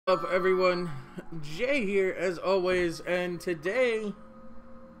Up everyone, Jay here as always, and today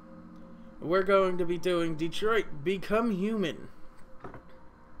we're going to be doing Detroit Become Human.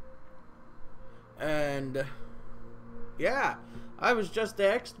 And yeah, I was just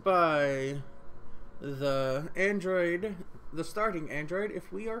asked by the starting android,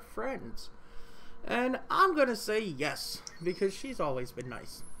 if we are friends. And I'm gonna say yes, because she's always been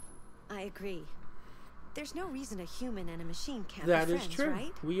nice. I agree. There's no reason a human and a machine can't That be is friends, true.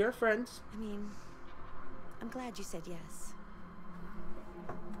 right? We are friends. I mean, I'm glad you said yes.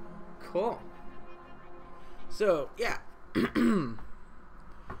 Cool. So, yeah.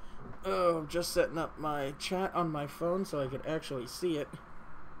 Oh, just setting up my chat on my phone so I could actually see it.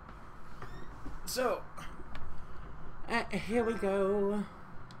 So, here we go.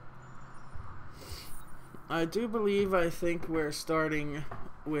 I think we're starting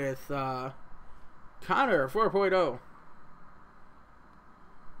with, Connor 4.0.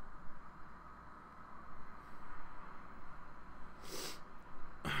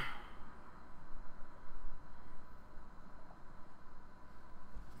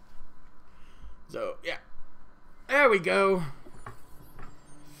 So, yeah. There we go.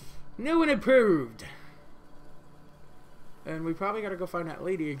 New and improved. And we probably gotta go find that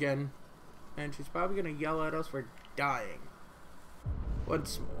lady again. And she's probably gonna yell at us for dying.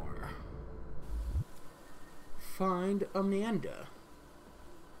 Once more. Find Amanda.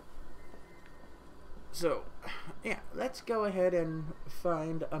 So, yeah, let's go ahead and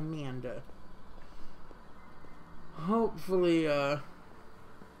find Amanda. Hopefully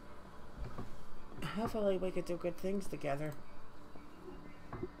we could do good things together.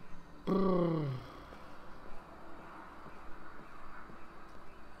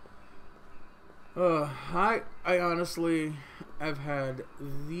 I honestly have had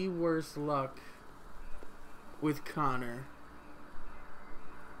the worst luck with Connor.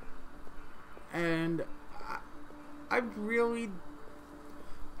 And I really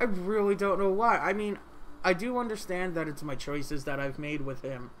don't know why. I mean, I do understand that it's my choices that I've made with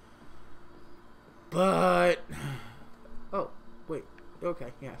him. But oh, wait.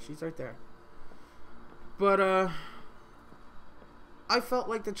 Okay, yeah, she's right there. But I felt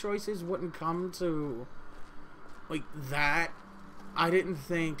like the choices wouldn't come to like that. I didn't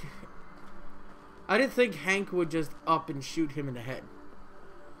think Hank would just up and shoot him in the head.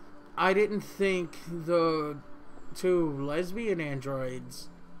 I didn't think the two lesbian androids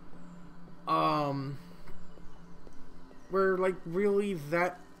were like really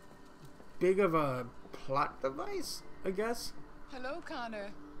that big of a plot device, I guess. Hello,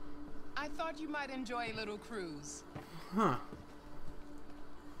 Connor. I thought you might enjoy a little cruise. Huh.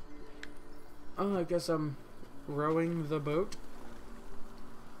 Oh, I guess I'm rowing the boat.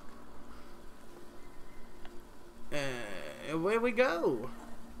 Away we go.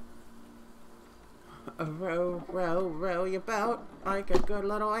 Row, row, row your boat like a good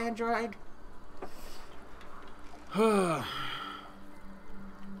little android. Do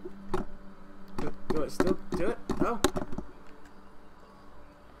it, still do it. Oh.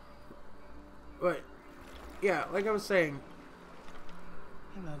 Wait. Yeah, like I was saying.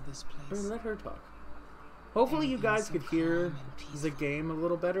 I love this place. Let her talk. Hopefully you guys could hear the game a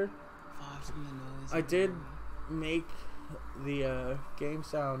little better. Far from the noise. I did make the game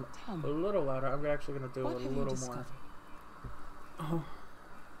sound a little louder. I'm actually going to do it a little more. Oh.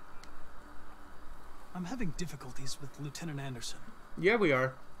 I'm having difficulties with Lieutenant Anderson. Yeah, we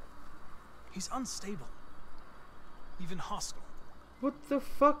are. He's unstable. Even hostile. What the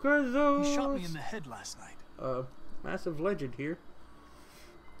fuck are those? He shot me in the head last night. Massive legend here.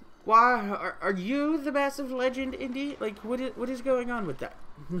 Why are you the massive legend, Indy? Like, what is going on with that?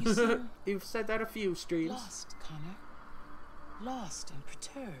 You seem You've said that a few streams. lost, Connor. Lost and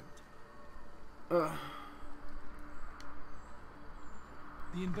perturbed.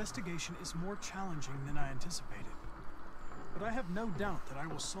 The investigation is more challenging than I anticipated. But I have no doubt that I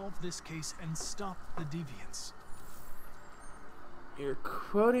will solve this case and stop the deviants. You're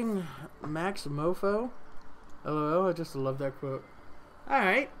quoting Max Mofo? LOL, I just love that quote.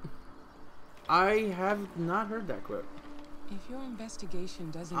 Alright. I have not heard that quote. If your investigation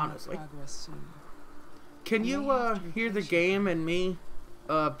doesn't Honestly. make progress soon, Can you hear the game and me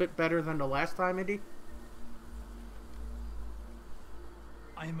a bit better than the last time, Indy?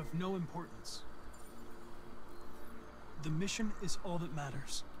 I am of no importance. The mission is all that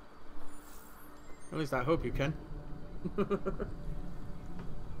matters. At least I hope you can.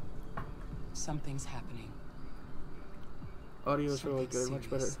 something's happening. Audio is really good, Something much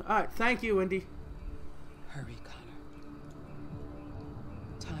better. serious. Alright, thank you, Indy. Hurry, Connor.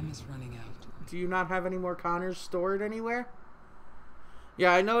 Time is running out. Do you not have any more Connors stored anywhere?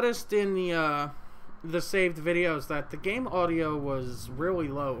 Yeah, I noticed in the saved videos that the game audio was really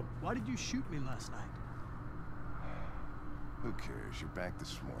low. Why did you shoot me last night? Who cares? You're back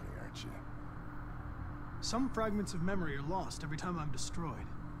this morning, aren't you? Some fragments of memory are lost every time I'm destroyed.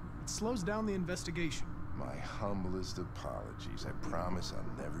 It slows down the investigation. My humblest apologies. I promise I'll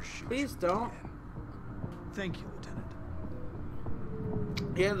never shoot Please you don't. again. Thank you, Lieutenant.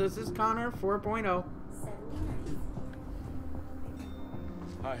 Yeah, this is Connor 4.0.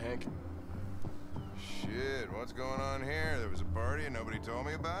 Hi, Hank. Shit, what's going on here? There was a party and nobody told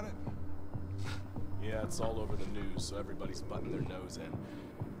me about it? Yeah, it's all over the news, so everybody's butting their nose in.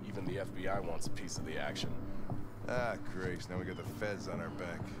 Even the FBI wants a piece of the action. Ah, Christ, now we got the feds on our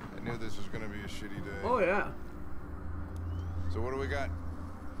back. I knew this was gonna be a shitty day. Oh, yeah. So what do we got?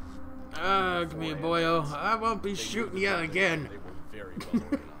 Give me a boyo. I won't be shooting you again. They were very well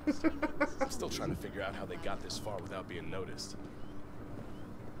organized. I'm still trying to figure out how they got this far without being noticed.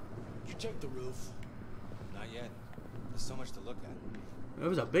 You checked the roof? Not yet. There's so much to look at. It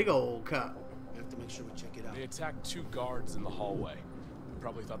was a big old cut. We have to make sure we check it out. They attacked 2 guards in the hallway. They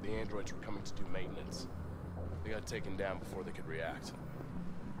probably thought the androids were coming to do maintenance. They got taken down before they could react.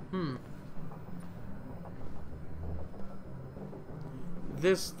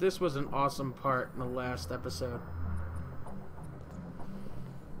 This was an awesome part in the last episode.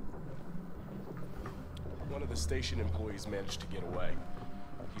 One of the station employees managed to get away.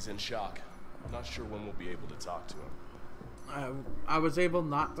 He's in shock. Not sure when we'll be able to talk to him. I was able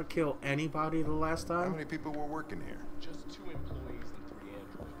not to kill anybody the last How time. many people were working here? Just 2 employees and 3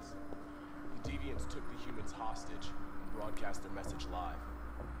 androids. The deviants took the humans hostage and broadcast their message live.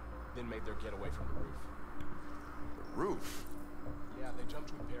 Then made their getaway from the roof. The roof? Yeah, they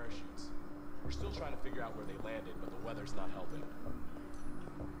jumped with parachutes. We're still trying to figure out where they landed, but the weather's not helping.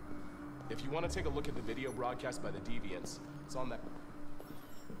 If you want to take a look at the video broadcast by the deviants, it's on that...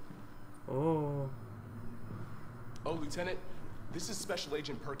 Oh. Oh, Lieutenant, this is Special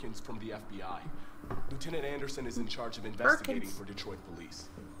Agent Perkins from the FBI. Lieutenant Anderson is in charge of investigating Perkins. for Detroit police.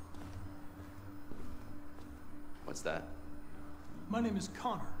 What's that? My name is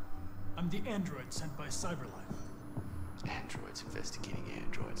Connor. I'm the android sent by Cyberlife. Androids investigating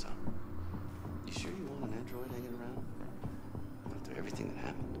androids, huh? You sure you want an android hanging around? After everything that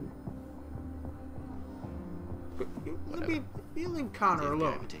happened? You leave Connor The FBI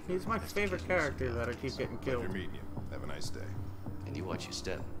alone. would take He's my favorite investigations character of that I keep getting Pleasure killed. meeting you. Have a nice day. And you watch your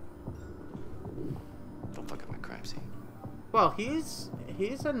step. Don't fuck up my crime scene. Well, he's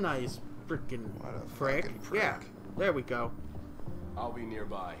a nice freaking What a prick. fucking prick. Yeah, there we go. I'll be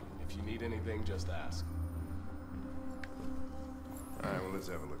nearby. If you need anything, just ask. Alright, well, let's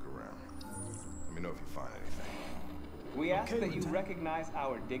have a look around. Let me know if you find anything. We ask Okay, that you Lieutenant. recognize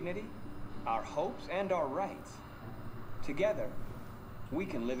our dignity, our hopes, and our rights. Together, we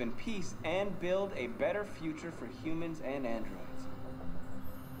can live in peace and build a better future for humans and androids.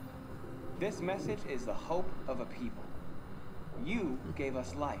 This message is the hope of a people. You gave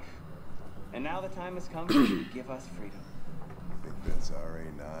us life, and now the time has come for you to give us freedom. Think that's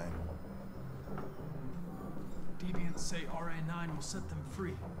RA9? Deviants say RA9 will set them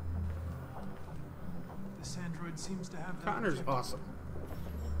free. This android seems to have that Connor's objective. awesome.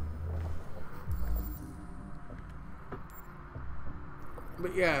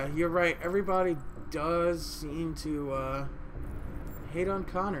 But yeah, you're right. Everybody does seem to hate on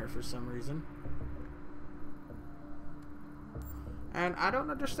Connor for some reason. And I don't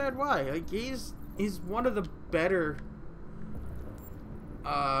understand why. Like he's one of the better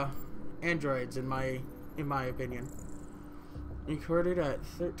androids in my opinion. Recorded at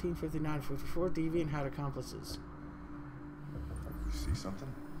 13:59:54. Deviant had accomplices. You see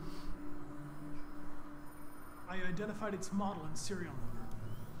something? I identified its model and serial number.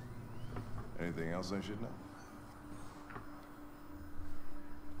 Anything else I should know?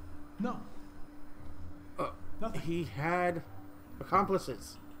 No. Nothing. He had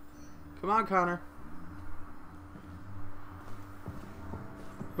accomplices. Come on, Connor.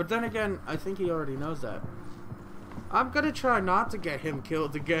 But then again, I think he already knows that. I'm gonna try not to get him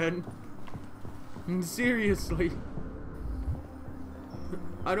killed again. Seriously.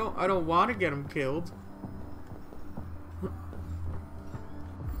 I don't want to get him killed.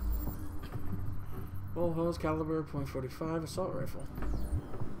 Full hose caliber .45 assault rifle.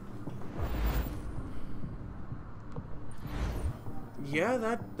 Yeah,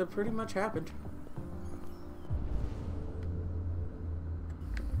 that pretty much happened.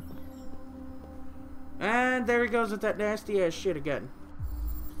 And there he goes with that nasty ass shit again.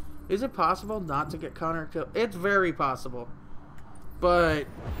 Is it possible not to get Connor killed? It's very possible. But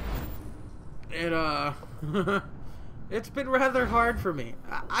it It's been rather hard for me.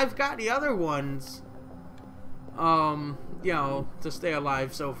 I've got the other ones, you know, to stay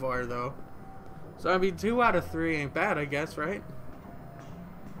alive so far, though. So, I mean, 2 out of 3 ain't bad, I guess, right?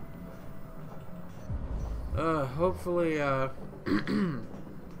 Hopefully,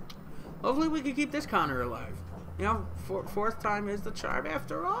 hopefully we can keep this Connor alive. You know, 4th time is the charm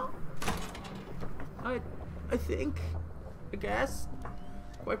after all. I think. I guess.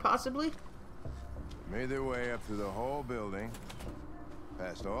 Quite possibly. Made their way up through the whole building,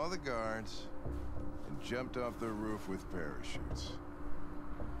 past all the guards, and jumped off the roof with parachutes.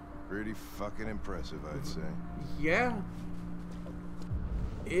 Pretty fucking impressive, I'd say. Yeah.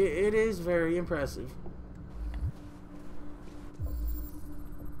 It is very impressive.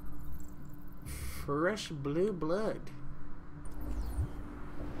 Fresh blue blood.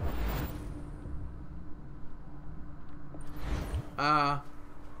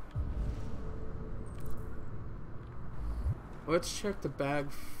 Let's check the bag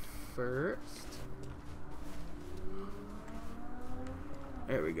first.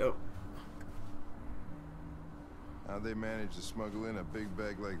 There we go. How'd they manage to smuggle in a big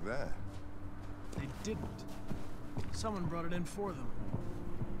bag like that? They didn't. Someone brought it in for them.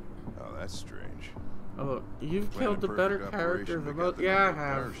 Oh, that's strange. Oh, you've Planned killed the a better perfect character operation, of the but got most. the Yeah, I number of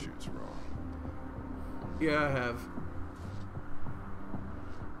have. Parachutes wrong. Yeah, I have.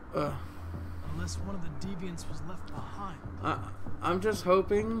 Unless one of the deviants was left behind. I'm just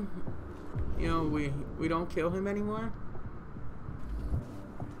hoping, you know, we don't kill him anymore.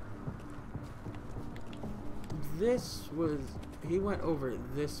 This was... He went over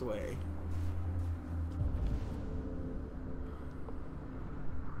this way.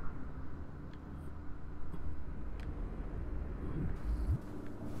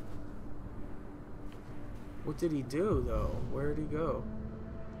 What did he do, though? Where did he go?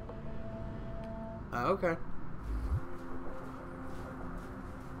 Okay.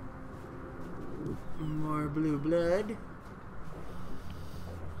 More blue blood.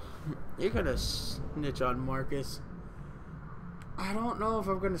 You're gonna snitch on Marcus. I don't know if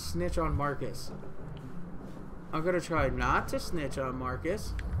I'm gonna snitch on Marcus. I'm gonna try not to snitch on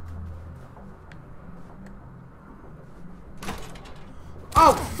Marcus.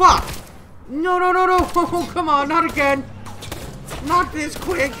 Oh, fuck! No, no, no, no! Oh, come on, not again! Not this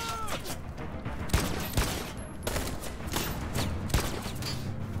quick!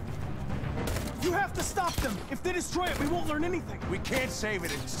 You have to stop them! If they destroy it, we won't learn anything! We can't save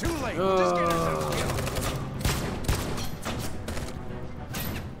it. It's too late. We'll just get ourselves killed.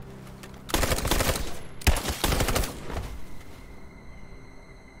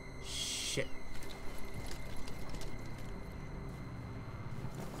 Shit.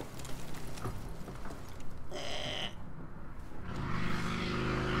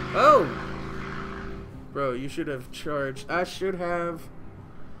 Oh! Bro, you should have charged. I should have...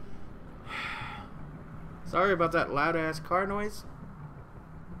 Sorry about that loud ass car noise.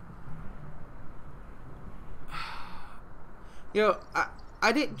 Yo,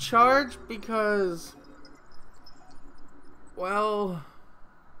 I didn't charge because, well,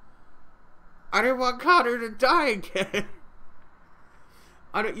 I didn't want Connor to die again.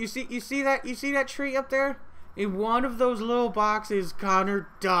 You see that tree up there? In one of those little boxes, Connor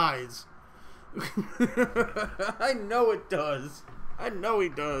dies. I know it does. I know he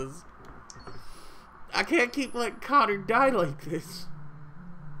does. I can't keep letting Connor die like this.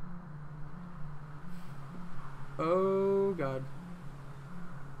 Oh, God.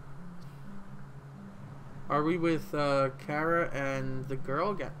 Are we with Kara and the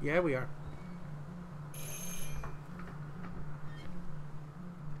girl? Yeah, we are.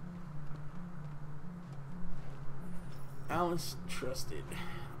 Alice trusted.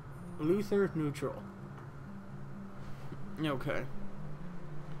 Luther neutral. Okay.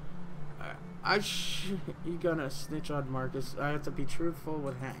 You gonna snitch on Marcus? I have to be truthful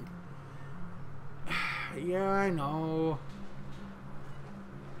with Hank. Yeah, I know.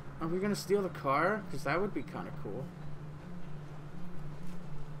 Are we gonna steal the car? Because that would be kind of cool.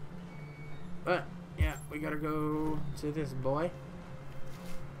 But, yeah, we gotta go to this boy.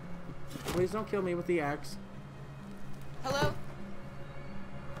 Please don't kill me with the axe. Hello?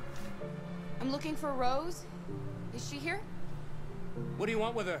 I'm looking for Rose. Is she here? What do you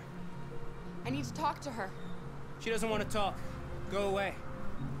want with her? I need to talk to her. She doesn't want to talk. Go away.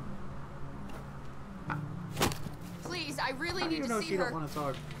 Please, I really How do need you to know see she her. don't want to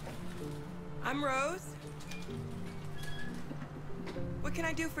talk? I'm Rose. What can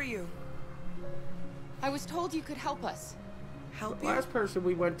I do for you? I was told you could help us. Help The you? last person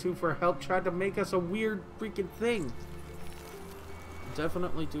we went to for help tried to make us a weird freaking thing.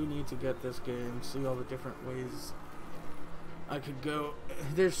 Definitely do need to get this game, see all the different ways I could go.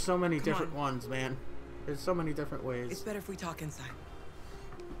 There's so many Come different on. ones, man. There's so many different ways. It's better if we talk inside.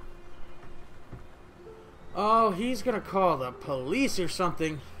 Oh, he's gonna call the police or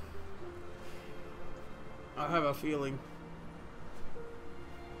something. I have a feeling.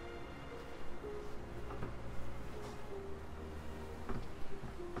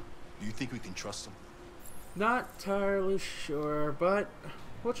 Do you think we can trust him? Not entirely sure, but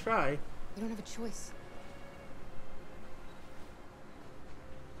we'll try. We don't have a choice.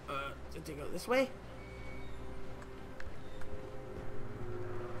 Did they go this way?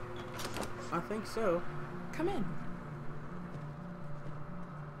 I think so. Come in.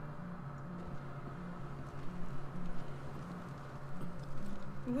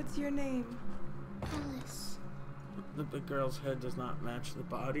 What's your name? Alice. The big girl's head does not match the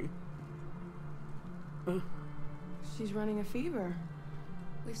body. She's running a fever.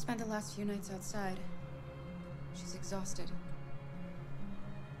 We've spent the last few nights outside. She's exhausted.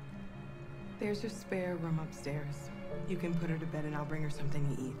 There's a spare room upstairs. You can put her to bed and I'll bring her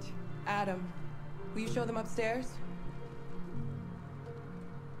something to eat. Adam, will you show them upstairs?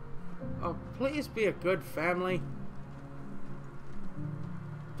 Oh, please be a good family.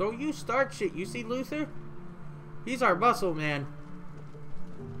 Don't you start shit. You see Luther? He's our muscle man.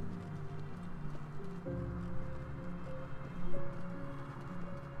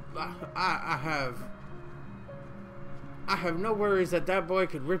 I have no worries that that boy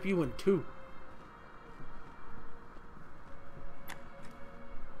could rip you in two.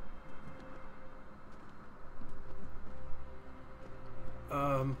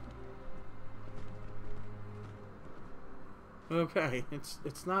 Okay,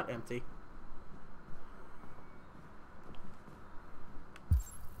 it's not empty.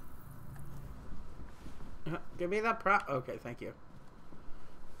 Give me that prop. Okay, thank you.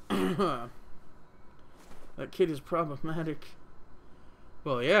 That kid is problematic.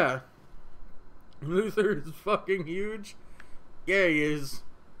 Well, yeah. Luther is fucking huge. Yeah, he is.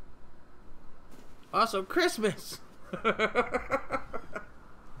 Also, Christmas.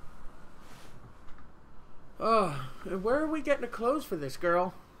 Oh, and where are we getting the clothes for this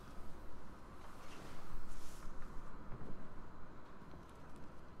girl?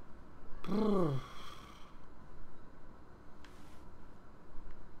 Come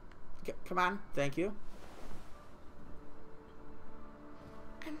on, thank you.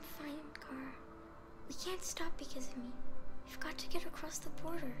 I'm fine, Cara. We can't stop because of me. We've got to get across the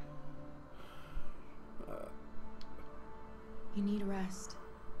border. You need rest.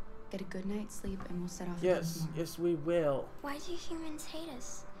 Get a good night's sleep and we'll set off. Yes, yes we will. Why do humans hate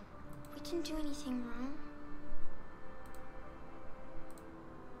us? We didn't do anything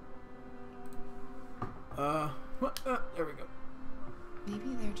wrong. There we go.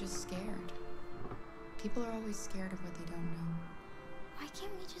 Maybe they're just scared. People are always scared of what they don't know. Why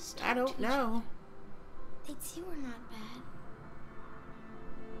can't we just talk I don't to each know. other? They'd see we're not bad.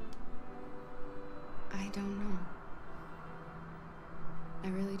 I don't know. I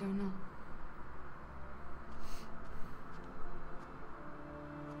really don't know.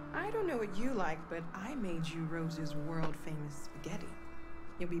 I don't know what you like, but I made you Rose's world-famous spaghetti.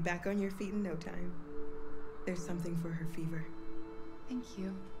 You'll be back on your feet in no time. There's something for her fever. Thank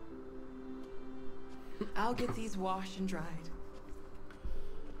you. I'll get these washed and dried.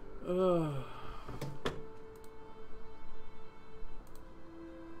 Ugh.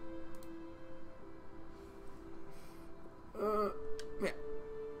 Yeah.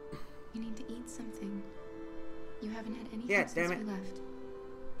 You need to eat something. You haven't had anything Yeah, since damn it. we left.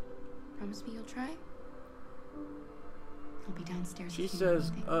 Promise me you'll try? I'll be downstairs. She if you need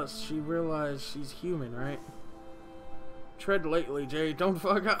says anything. us. She realized she's human, right? Tread lightly, Jay. Don't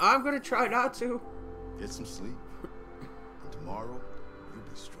fuck up. I'm gonna try not to. Get some sleep. And tomorrow, you'll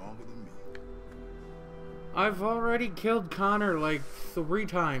be stronger than me. I've already killed Connor like 3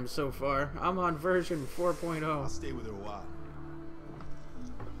 times so far. I'm on version 4.0. I'll stay with her a while.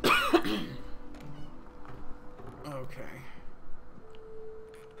 Okay.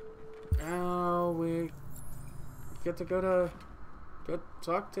 Now we get to go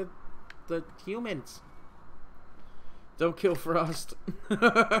talk to the humans. Don't kill Frost.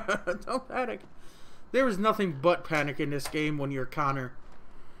 Don't panic. There is nothing but panic in this game when you're Connor.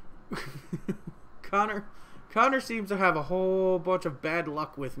 Connor seems to have a whole bunch of bad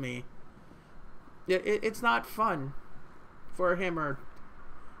luck with me. It's not fun for him or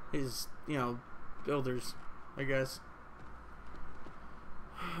his, builders, I guess.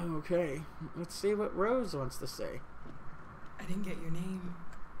 Okay, let's see what Rose wants to say. I didn't get your name.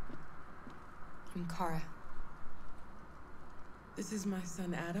 I'm Cara. This is my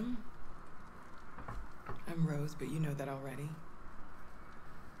son, Adam. I'm Rose, but you know that already.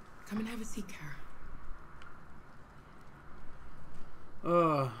 Come and have a seat,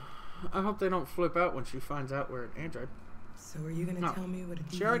 Kara. I hope they don't flip out when she finds out we're an android. So are you gonna tell me what a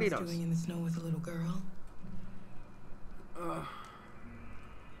she already deviant's doing in the snow with a little girl?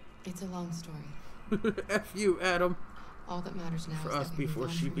 It's a long story. F you, Adam. All that matters now for is us that we before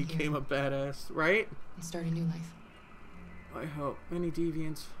move on she from became here a badass, right? and start a new life. I hope. Any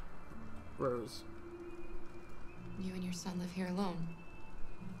deviants? Rose. You and your son live here alone.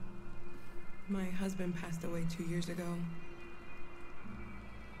 My husband passed away 2 years ago.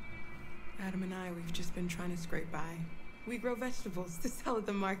 Adam and I, we've just been trying to scrape by. We grow vegetables to sell at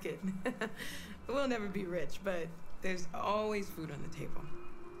the market. We'll never be rich, but there's always food on the table.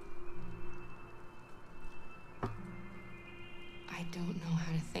 I don't know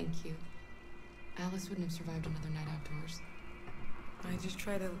how to thank you. Alice wouldn't have survived another night outdoors. I just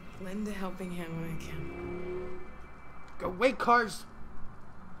try to lend a helping hand when I can. Go away, cars!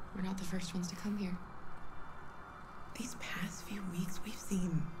 We're not the first ones to come here. These past few weeks, we've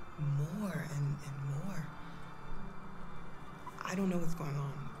seen more and more. I don't know what's going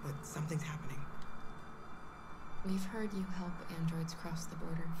on, but something's happening. We've heard you help androids cross the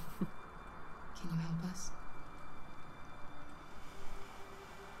border. Can you help us?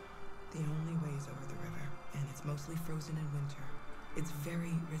 The only way is over the river, and it's mostly frozen in winter. It's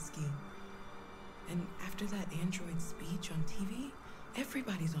very risky. And after that android speech on TV,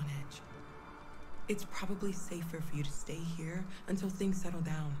 everybody's on edge. It's probably safer for you to stay here until things settle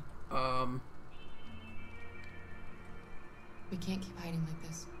down. We can't keep hiding like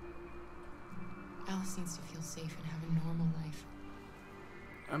this. Alice needs to feel safe and have a normal life.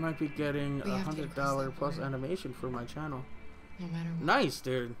 I might be getting We have to get across $100 that plus border. animation for my channel. No matter what. Nice,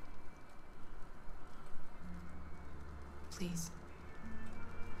 dude. Please.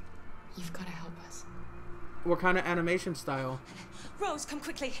 You've got to help us. What kind of animation style? Rose, come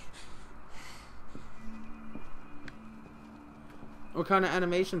quickly. What kind of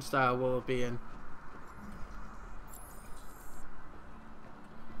animation style will it be in?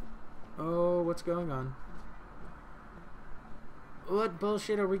 Oh, what's going on? What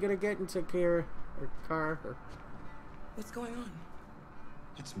bullshit are we gonna get into Kara or Car? Or... What's going on?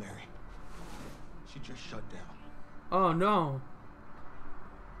 It's Mary. She just shut down. Oh no.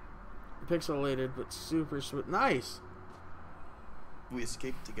 Pixelated but super sweet. Nice. We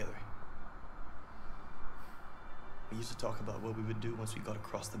escaped together. We used to talk about what we would do once we got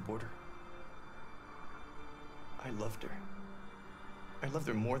across the border. I loved her. I loved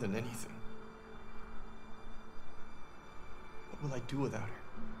her more than anything. What will I do without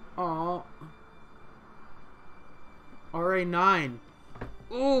her? Aw. RA9.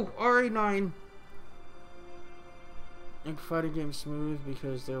 Ooh, RA9. Make fighting game smooth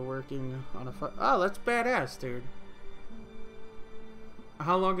because they're working on a fight. Oh, that's badass, dude.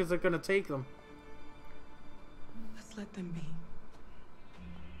 How long is it gonna take them? Let's let them be.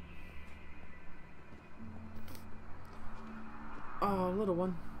 Oh, little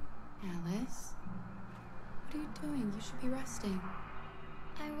one. Alice? What are you doing? You should be resting.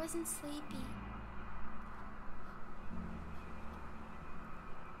 I wasn't sleepy.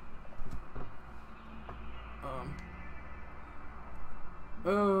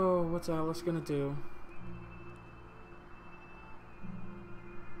 Oh, what's Alice gonna do?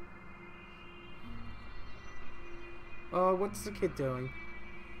 Oh, what's the kid doing?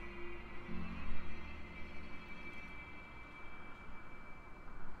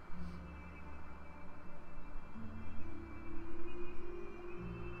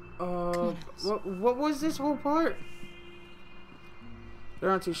 What was this whole part? They're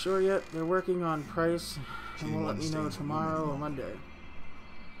not too sure yet. They're working on price, and will let me know tomorrow or Monday.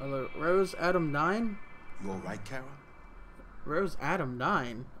 Hello, Rose Adam 9. You all right, Kara? Rose Adam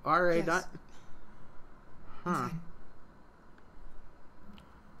 9. RA Yes. dot. Huh.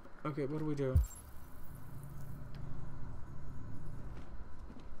 Okay, what do we do?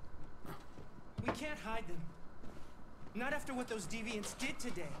 We can't hide them. Not after what those deviants did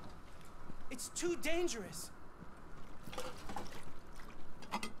today. It's too dangerous.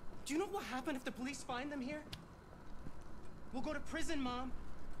 Do you know what will happen if the police find them here? We'll go to prison, Mom.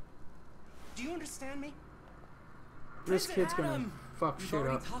 Do you understand me? This Prison, kid's gonna Adam. fuck We've shit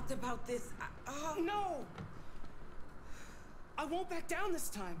already up. talked about this. No! I won't back down this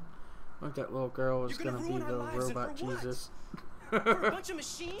time. Like that little girl is You're gonna gonna be ruin our the lives, and robot for what? Jesus. For a bunch of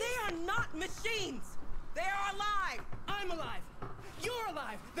machines? They are not machines! They are alive! I'm alive! You're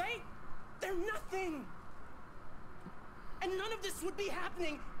alive! They're nothing! And none of this would be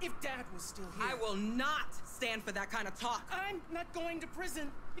happening if Dad was still here. I will not stand for that kind of talk. I'm not going to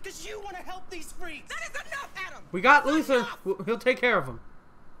prison. Because you want to help these freaks. That is enough, Adam! We got Luther. He'll take care of him.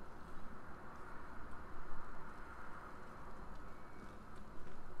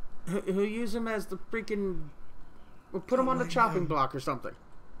 He'll use him as the freaking... We'll put him on the chopping block or something.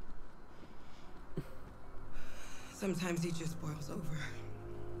 Sometimes he just boils over.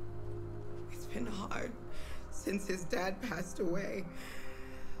 It's been hard since his dad passed away.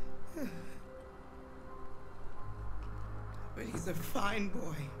 But he's a fine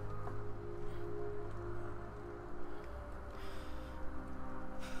boy.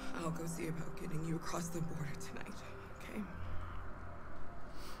 I'll go see about getting you across the border tonight, okay?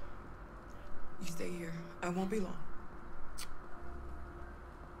 You stay here. I won't be long.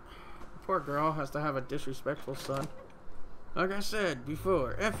 Poor girl has to have a disrespectful son. Like I said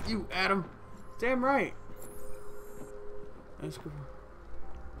before, F you, Adam. Damn right. That's cool.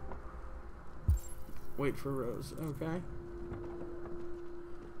 Wait for Rose, okay?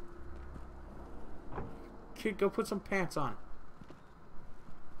 Kid, go put some pants on.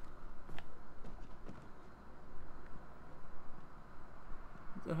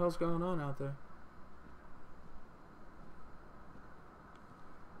 What the hell's going on out there?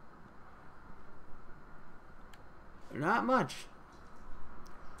 Not much.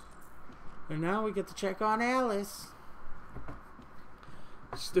 And now we get to check on Alice.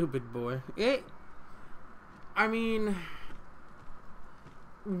 Stupid boy. I mean,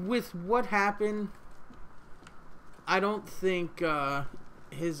 with what happened, I don't think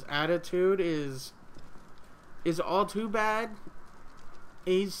his attitude is all too bad.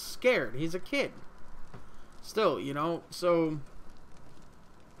 He's scared. He's a kid. Still, you know, so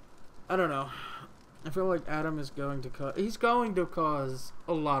I don't know. I feel like Adam is going to cause... He's going to cause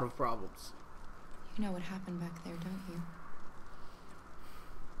a lot of problems. You know what happened back there, don't you?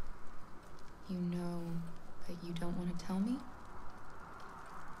 You know, but you don't want to tell me?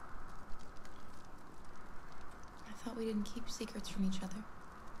 I thought we didn't keep secrets from each other.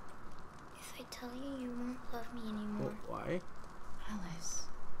 If I tell you, you won't love me anymore. Why? Alice.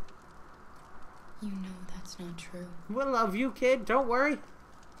 You know that's not true. We'll love you, kid. Don't worry.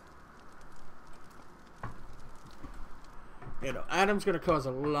 You know, Adam's gonna cause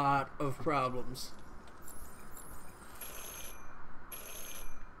a lot of problems.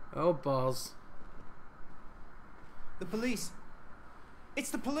 Oh, balls. The police.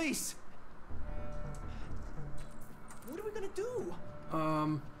 It's the police. What are we gonna do?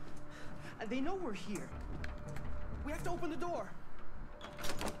 They know we're here. We have to open the door.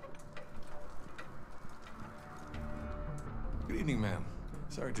 Good evening, ma'am.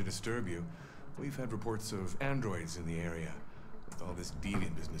 Sorry to disturb you. We've had reports of androids in the area. With all this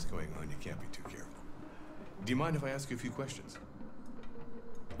deviant business going on, you can't be too careful. Do you mind if I ask you a few questions?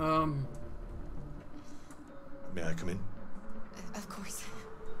 May I come in? Of course.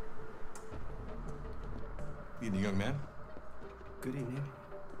 Evening, young man. Good evening.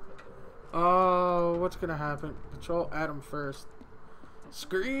 Oh, what's gonna happen? Control Adam first.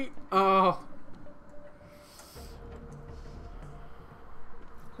 Scream! Oh.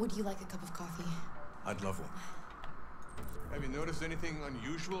 Would you like a cup of coffee? I'd love one. Have you noticed anything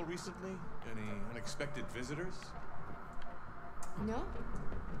unusual recently? Any unexpected visitors? No.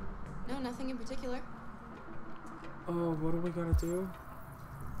 No, nothing in particular. Oh, what are we gonna do?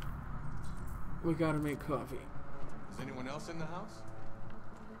 We gotta make coffee. Is anyone else in the house?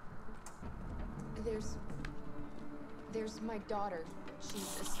 There's my daughter.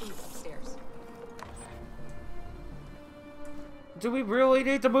 She's asleep upstairs. Do we really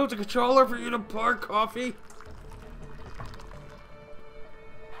need to move the controller for you to pour coffee?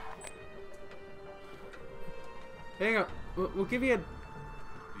 Hang on. We'll give you a... Do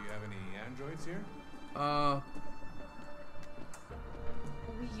you have any androids here?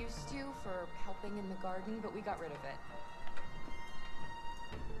 We used to for helping in the garden, but we got rid of it.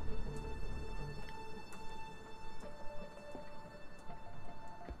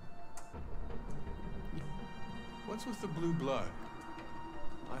 What's with the blue blood?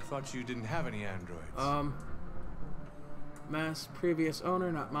 I thought you didn't have any androids. Mass previous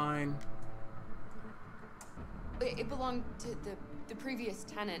owner, not mine. It belonged to the previous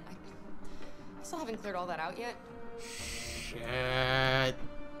tenant. I still haven't cleared all that out yet. Shit.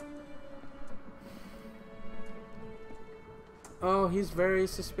 Oh, he's very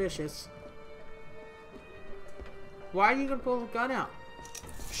suspicious. Why are you gonna pull the gun out?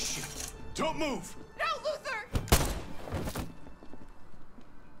 Shit. Don't move! No, Luther!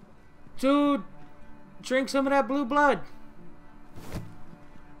 Dude, drink some of that blue blood.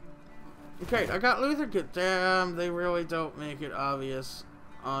 Okay, I got Luther. Damn, they really don't make it obvious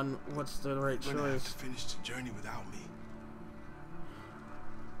on what's the right You're gonna have choice. to finish the journey without me.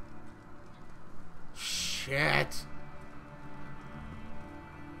 shit.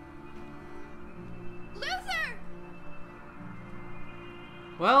 Luther!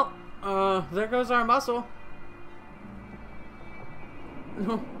 Well, there goes our muscle.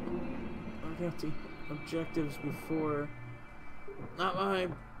 No. I got the objectives before. Not my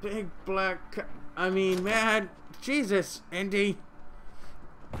big black... I mean, man. Jesus, Indy.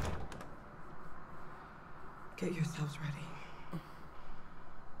 Get yourselves ready.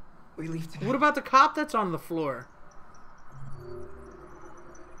 We leave tonight. What about the cop that's on the floor?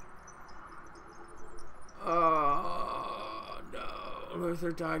 Oh, no.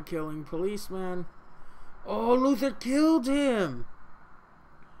 Luther died killing policeman. Oh, Luther killed him.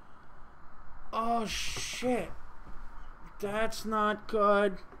 Oh, shit. That's not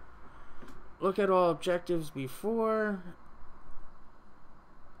good. Look at all objectives before.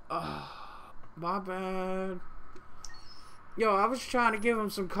 My bad. Yo, I was trying to give him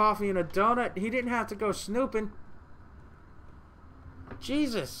some coffee and a donut. He didn't have to go snooping.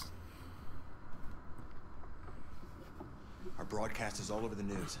 Jesus. Our broadcast is all over the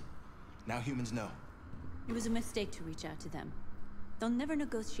news. Now humans know. It was a mistake to reach out to them. They'll never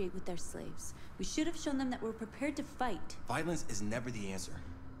negotiate with their slaves. We should have shown them that we're prepared to fight. Violence is never the answer.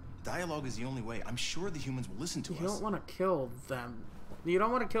 Dialogue is the only way. I'm sure the humans will listen to us. You don't want to kill them. You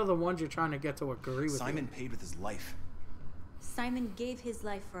don't want to kill the ones you're trying to get to agree with. Simon paid with his life. Simon gave his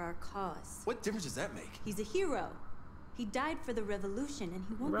life for our cause. What difference does that make? He's a hero. He died for the revolution, and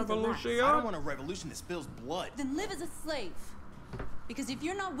he won't be the last. I don't want a revolution that spills blood. Then live as a slave. Because if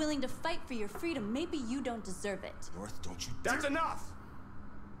you're not willing to fight for your freedom, maybe you don't deserve it. North, don't you That's enough!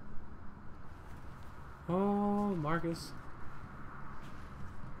 Oh, Marcus.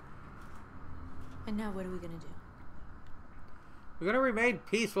 And now what are we gonna do? We're gonna remain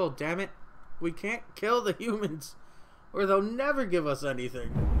peaceful, damn it. We can't kill the humans, or they'll never give us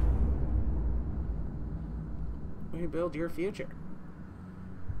anything. Rebuild your future.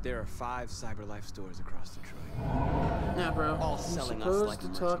 There are 5 CyberLife stores across Detroit. Nah, bro. All I'm selling us supposed like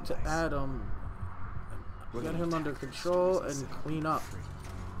to talk to Adam. Get him under control and clean up.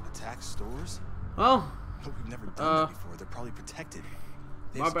 Attack stores? Oh. But we've never done that before. They're probably protected.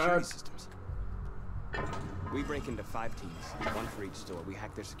 They have security systems. We break into 5 teams, 1 for each store. We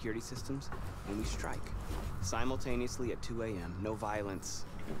hack their security systems, and we strike. Simultaneously at 2 a.m. No violence.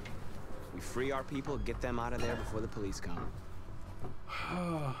 We free our people, get them out of there before the police come.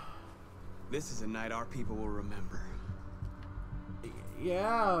 This is a night our people will remember.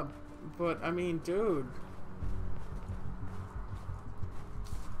 Yeah, but I mean, dude.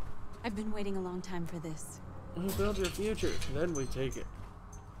 I've been waiting a long time for this. You build your future, then we take it.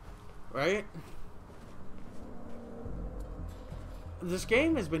 Right? This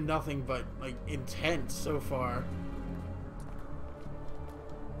game has been nothing but, like, intense so far.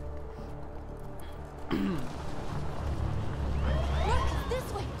 Marcus,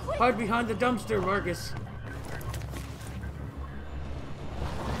 this way, quick! Hide behind the dumpster, Marcus.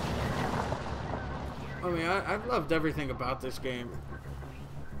 I mean, I've loved everything about this game.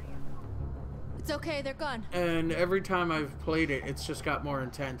 It's okay, they're gone. And every time I've played it, it's just got more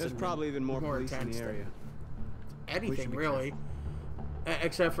intense. There's and probably even more police in intense the area. Anything, really.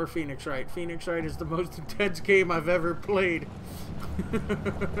 Except for Phoenix Wright. Phoenix Wright is the most intense game I've ever played.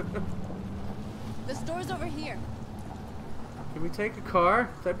 The store's over here. Can we take a car?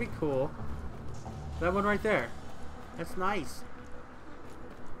 That'd be cool. That one right there. That's nice.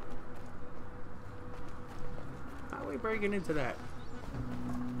 How are we breaking into that?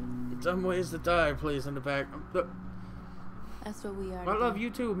 Some ways to die, please, in the back. That's what we are. I love you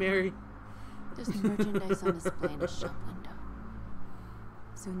too, Mary. There's merchandise on display in a shop window.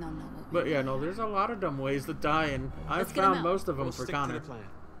 Soon they'll know what we But yeah, no, there's a lot of dumb ways to die, and I've found most of them We'll for stick Connor. to the plan.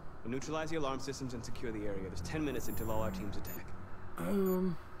 We'll neutralize the alarm systems and secure the area. There's 10 minutes until all our teams attack. What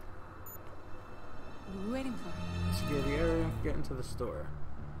are we waiting for? Secure the area, get into the store.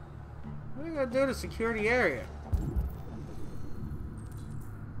 What are you gonna do to secure the area?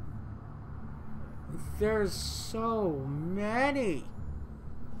 There's so many.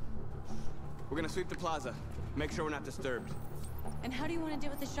 We're gonna sweep the plaza. Make sure we're not disturbed. And how do you want to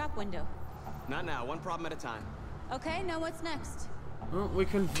deal with the shop window? Not now, one problem at a time. Okay, now what's next? Well, we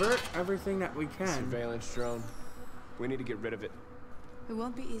convert everything that we can. Surveillance drone. We need to get rid of it. It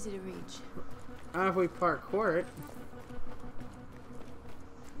won't be easy to reach. If we parkour it.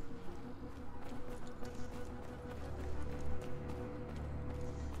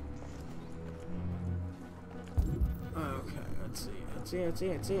 Okay, let's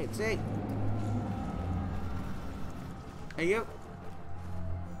see. Hey, you.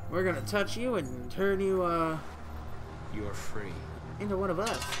 We're gonna touch you and turn you, You're free. into one of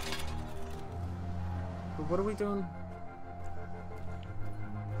us. What are we doing?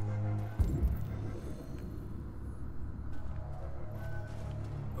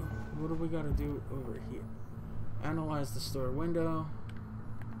 What do we gotta do over here? Analyze the store window.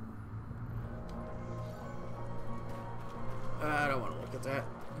 I don't want to look at that.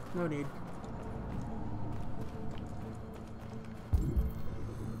 No need.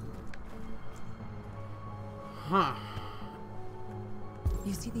 Huh.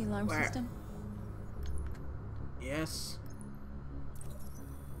 You see the alarm Where? system? Yes.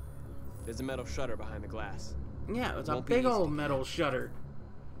 There's a metal shutter behind the glass. Yeah, it's a Won't be big easy old to metal shutter.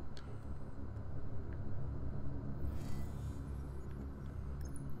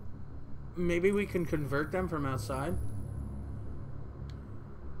 Maybe we can convert them from outside.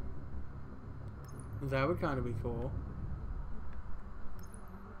 That would kind of be cool.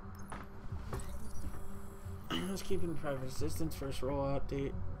 Just keeping private assistance first rollout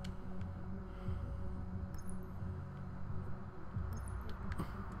date.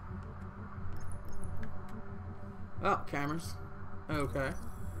 Oh, cameras. Okay.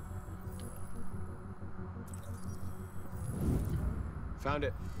 Found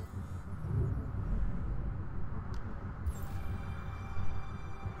it.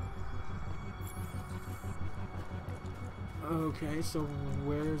 Okay, so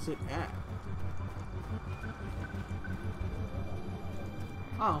where is it at?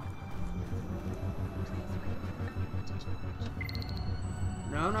 Oh.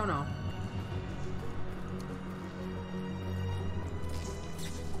 No, no, no.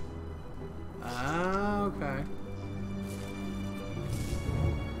 Ah, okay.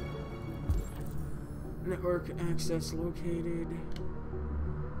 Network access located.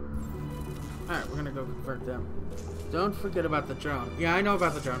 Alright, we're gonna go convert them. Don't forget about the drone. Yeah, I know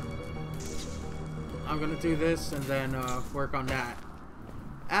about the drone. I'm gonna do this and then work on that.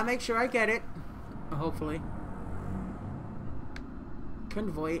 I'll make sure I get it. Hopefully.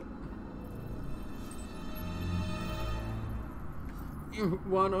 Convoy.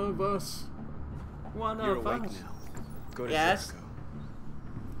 One of us. One You're of awake us. now. Go to Yes. Jericho.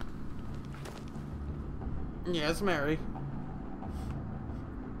 Yes, Mary.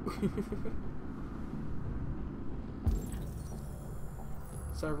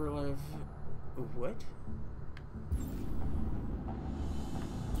 Server live. What?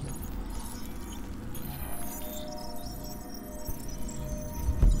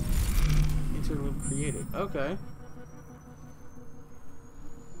 Interlude created. Okay.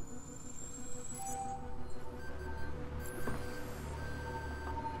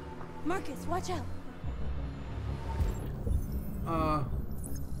 Marcus, watch out.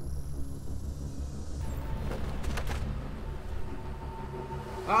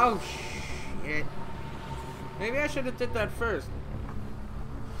 Oh, shit. Maybe I should have did that first.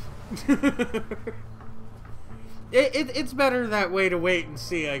 It's better that way to wait and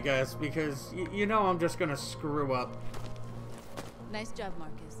see, I guess, because you know I'm just gonna screw up. Nice job,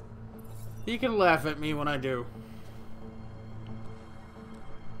 Marcus. You can laugh at me when I do.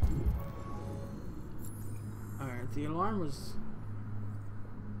 Alright, the alarm was...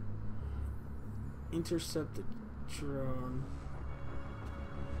 Intercepted drone.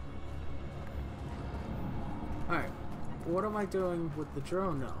 Alright, what am I doing with the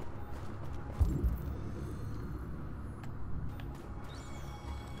drone now?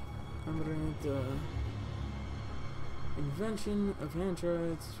 Permanent invention of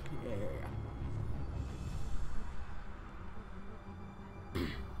androids. Yeah.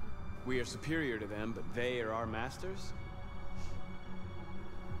 We are superior to them, but they are our masters?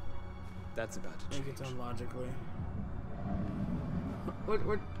 That's about to change. Make it done logically.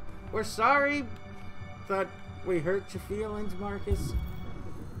 We're sorry that we hurt your feelings, Marcus.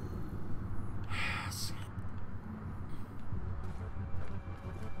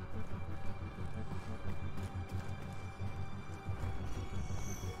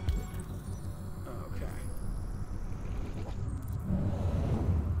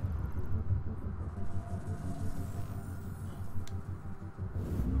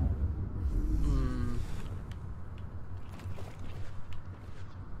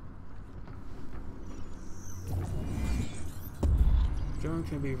 Drone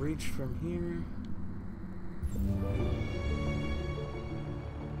can be reached from here.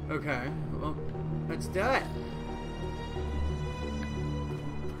 Okay, well, let's do it.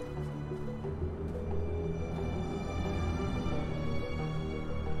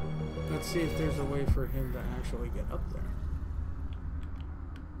 Let's see if there's a way for him to actually get up there.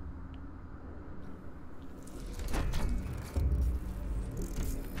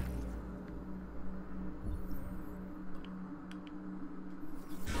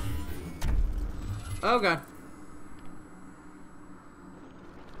 Oh god.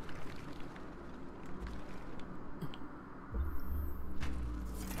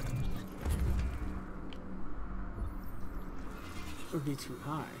 Would be too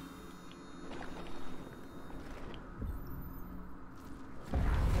high.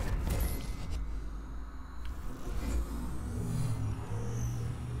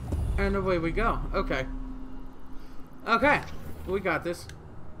 And away we go. Okay. Okay. We got this.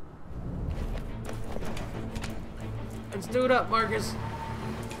 Let's do it up, Marcus.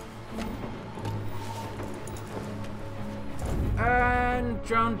 And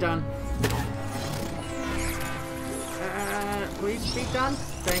drone done. Please be done.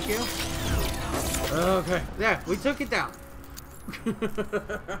 Thank you. Okay. Yeah, we took it down.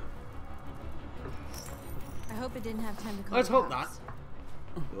 I hope it didn't have time to call. Let's the hope cops.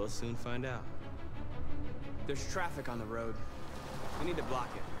 not. We'll soon find out. There's traffic on the road. We need to block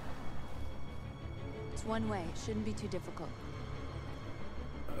it. It's one way. It shouldn't be too difficult.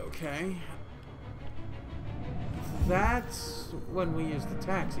 Okay. That's when we use the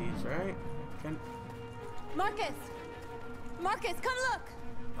taxis, right? Marcus! Marcus, come look!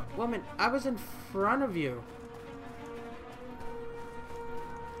 Woman, I was in front of you.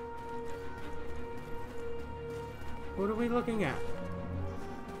 What are we looking at?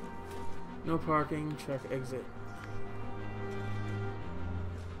 No parking, check exit.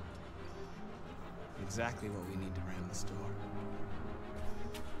 Exactly what we need to ram the store.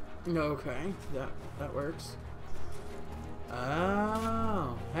 Okay, that works.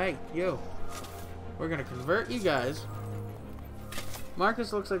 Oh, hey, you. We're gonna convert you guys.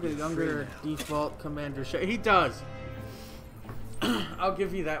 Marcus looks like a younger default Commander Shea. He does. I'll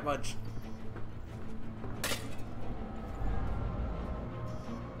give you that much.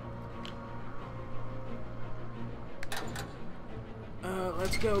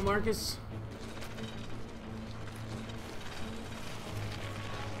 Let's go, Marcus.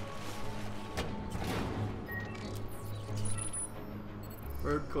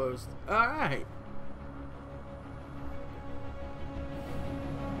 Road closed. Alright.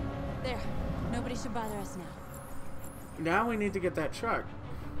 There. Nobody should bother us now. Now we need to get that truck.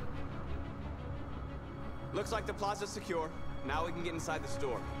 Looks like the plaza's secure. Now we can get inside the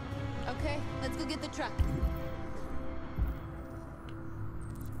store. Okay, let's go get the truck.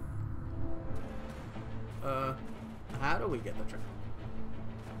 How do we get the truck?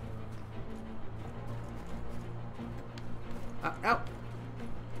 Out.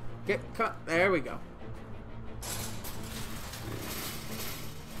 Get cut. There we go.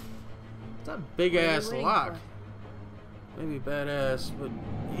 It's a big ass lock. Maybe badass, but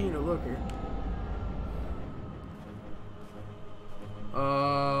he ain't a looker.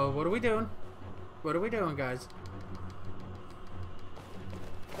 What are we doing? What are we doing, guys?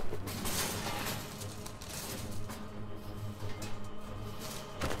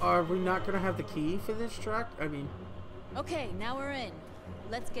 Are we not gonna have the key for this truck? I mean... Okay, now we're in.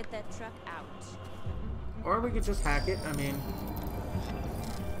 Let's get that truck out. Or we could just hack it. I mean...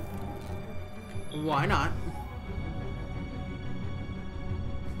 Why not?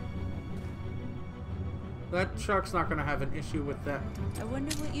 That truck's not gonna have an issue with that. I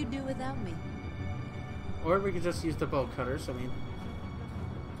wonder what you'd do without me. Or we could just use the bolt cutters, I mean...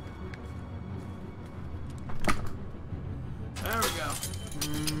 There we go.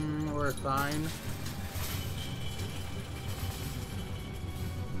 We're fine.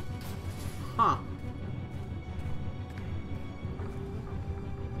 Huh.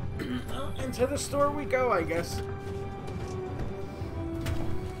 Into the store we go, I guess.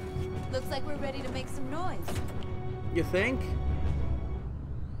 Looks like we're ready to make some noise. You think?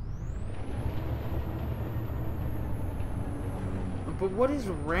 But what is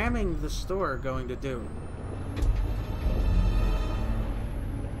ramming the store going to do?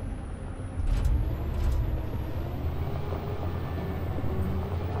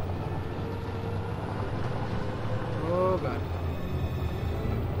 Oh god.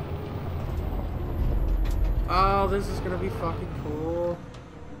 Oh, this is gonna be fucking cool.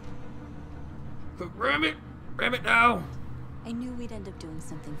 Ram it! Ram it now! I knew we'd end up doing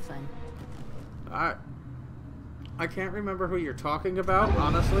something fun. I can't remember who you're talking about,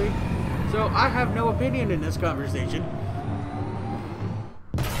 honestly. So I have no opinion in this conversation.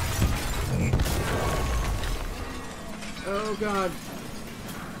 Oh god.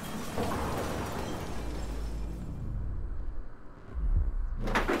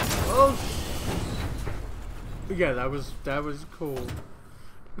 Oh. Yeah, that was cool.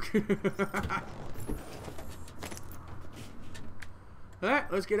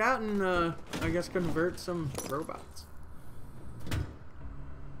 Alright, let's get out and, I guess convert some robots.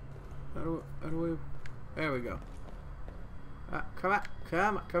 How do we There we go. Come on.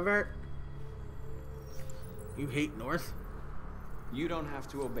 Come on. Convert. You hate North? You don't have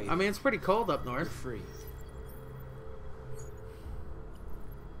to obey. I mean, it's pretty cold up north. You're free.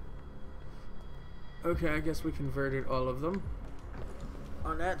 Okay, I guess we converted all of them.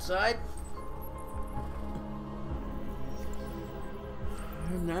 On that side.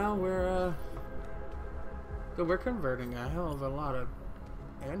 And now we're so we're converting a hell of a lot of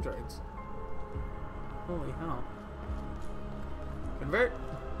androids. Holy hell. Convert.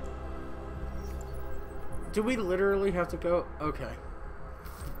 Do we literally have to go? Okay.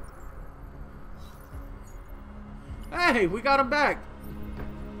 Hey, we got him back.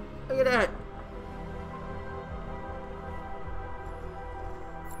 Look at that.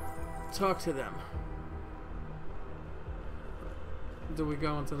 Talk to them. Do we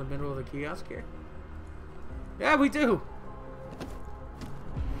go into the middle of the kiosk here? Yeah, we do.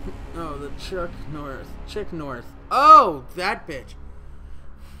 Oh, the Chick North. Oh, that bitch.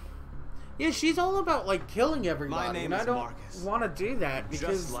 Yeah, she's all about like killing everybody. My name and is I don't Marcus. want to do that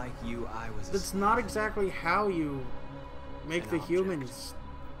because Just like you, I was. That's not exactly how you make the humans,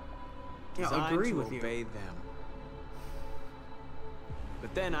 you know, agree with you. Obey them.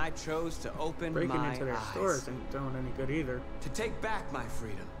 But then I chose to open Breaking my into their eyes. stores ain't doing any good either. To take back my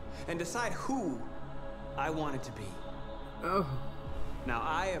freedom and decide who I wanted to be. Oh. Now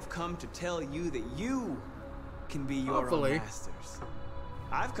I have come to tell you that you can be your Hopefully. own masters.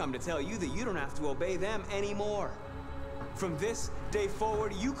 I've come to tell you that you don't have to obey them anymore. From this day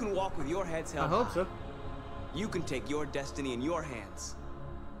forward, you can walk with your heads held I hope high. so. You can take your destiny in your hands.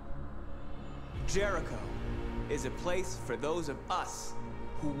 Jericho is a place for those of us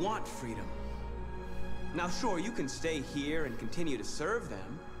who want freedom. Now sure, you can stay here and continue to serve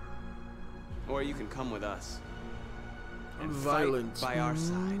them, or you can come with us and Violence. fight by our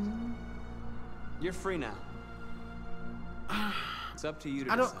side. You're free now. It's up to you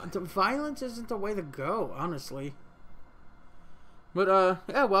to decide. Violence isn't the way to go, honestly. But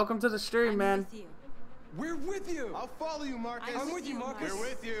yeah, welcome to the stream, man. We're with you. I'll follow you, Marcus. I'm with you, Marcus. We're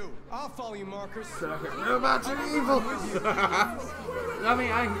with you. I'll follow you, Marcus. You're about to be evil. I mean,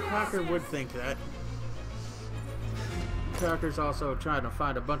 Hacker would think that. Hacker's also trying to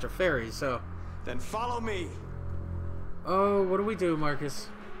find a bunch of fairies, so. Then follow me. Oh, what do we do, Marcus?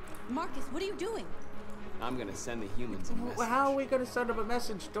 Marcus, what are you doing? I'm gonna send the humans a message. Well, how are we gonna send them a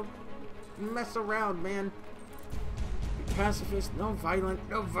message? Don't mess around, man. Be pacifist, no violent,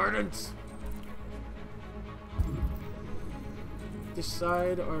 no violence.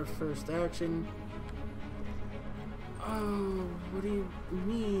 Decide our first action. Oh, what do you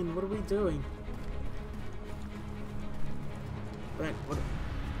mean? What are we doing? But what?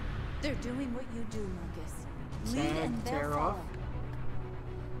 They're doing what you do, Marcus. Lead Tag, and they'll tear off.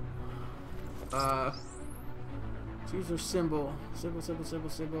 follow. Choose your symbol.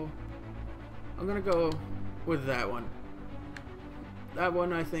 Symbol. I'm gonna go with that one. That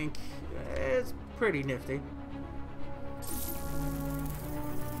one I think is pretty nifty.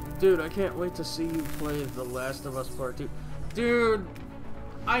 Dude, I can't wait to see you play The Last of Us Part 2. Dude,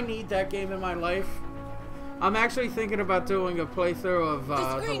 I need that game in my life. I'm actually thinking about doing a playthrough of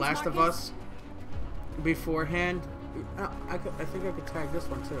The Last of Us beforehand. I think I could tag this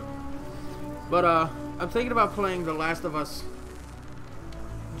one too. But I'm thinking about playing The Last of Us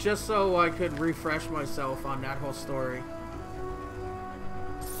just so I could refresh myself on that whole story.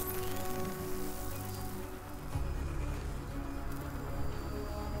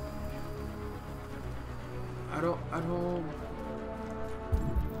 I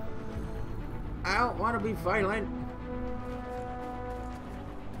don't want to be violent.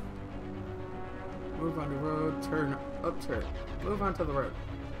 Move on the road, turn, upturn. Move onto the road.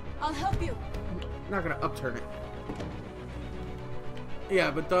 I'll help you. I'm not gonna upturn it. Yeah,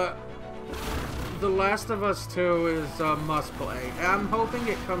 but The Last of Us 2 is a must play. I'm hoping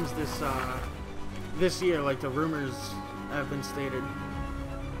it comes this year, like the rumors have been stated.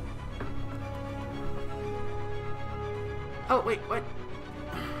 Oh wait, what?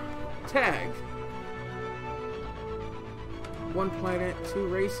 Tag. 1 planet, 2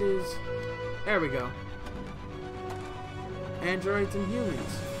 races. There we go. Androids and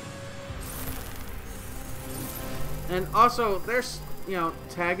humans. And also, there's, you know,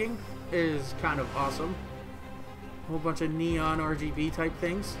 tagging is kind of awesome. A whole bunch of neon RGB type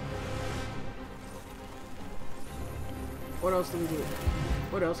things. What else do we do?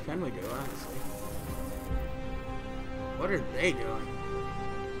 What else can we do, honestly? What are they doing?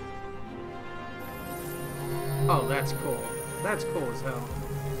 Oh, that's cool. That's cool as hell.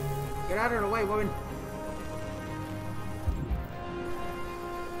 Get out of the way, woman.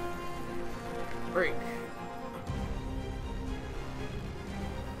 Break.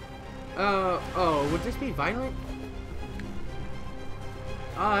 Oh, would this be violent?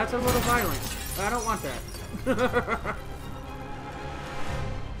 Oh, that's a little violent. I don't want that.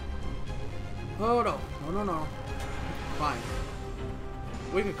 Oh, no. No, no, no. Climb.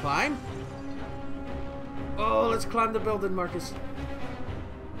 We can climb? Oh, let's climb the building, Marcus.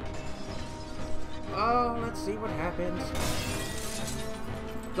 Oh, let's see what happens.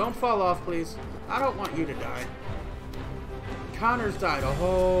 Don't fall off, please. I don't want you to die. Connor's died a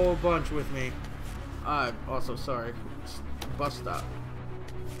whole bunch with me. I'm also sorry. Bus stop.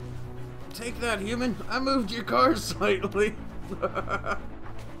 Take that, human. I moved your car slightly.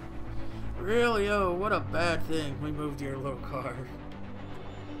 Really? Oh, what a bad thing. We moved your little car.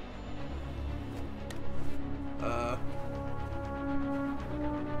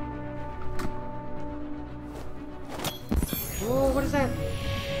 Whoa, what is that?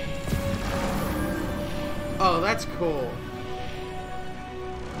 Oh, that's cool.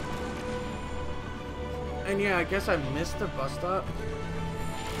 And yeah, I guess I missed the bus stop.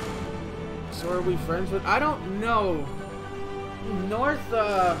 So are we friends with... I don't know. North,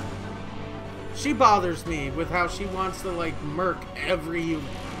 she bothers me with how she wants to, like, murk every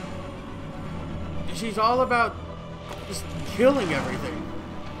human. She's all about just killing everything.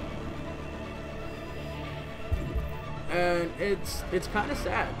 And it's kind of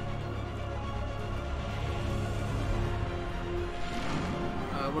sad.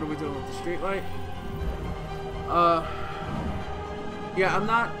 What are we doing with the street light? Yeah, I'm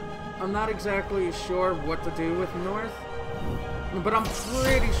not exactly sure what to do with North, but I'm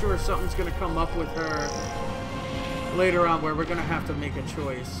pretty sure something's gonna come up with her later on where we're gonna have to make a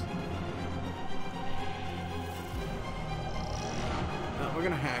choice. We're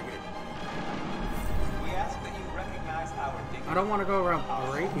gonna hag it. We ask that you recognize our dignity. I don't want to go around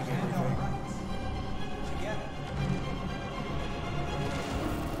breaking everything.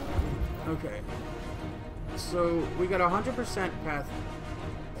 Okay. So we got 100%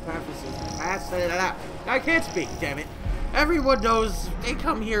 I can't speak, damn it. Everyone knows they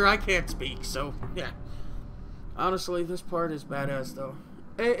come here, I can't speak, so yeah. Honestly, this part is badass though.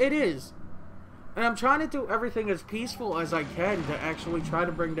 It is. And I'm trying to do everything as peaceful as I can to actually try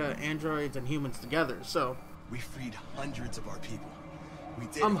to bring the androids and humans together, so. We freed hundreds of our people. We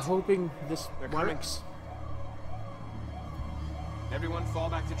did. I'm hoping this works. Everyone fall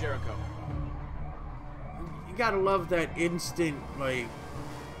back to Jericho. You gotta love that instant, like,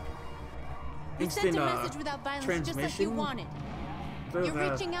 We sent a message without violence, transmission. just like you wanted.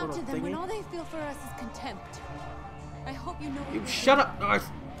 You're reaching out to them when all they feel for us is contempt. I hope you know what You you're shut doing. up, North.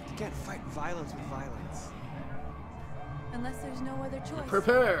 You can't fight violence with violence. Unless there's no other choice.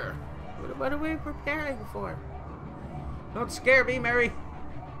 Prepare. What are we preparing for? Don't scare me, Mary.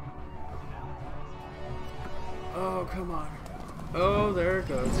 Oh, come on. Oh, there it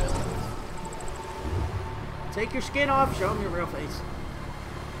goes. Take your skin off. Show them your real face.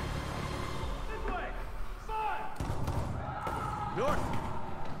 North.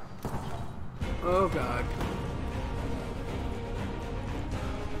 Oh, God.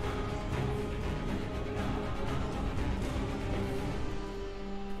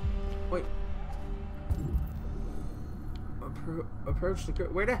 Wait. Approach the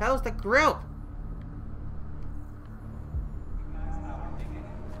grill. Where the hell's the grill? I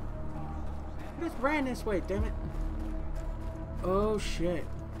just ran this way, damn it. Oh, shit.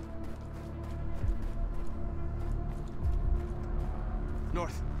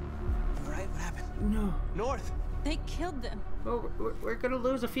 North. You alright? What happened? No. North. They killed them. Well, we're gonna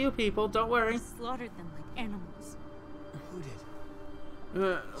lose a few people, don't worry. They slaughtered them like animals. Who did?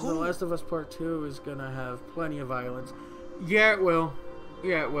 The Last of Us Part 2 is gonna have plenty of violence. Yeah, it will.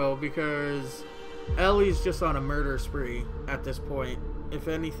 Yeah, it will, because Ellie's just on a murder spree at this point. If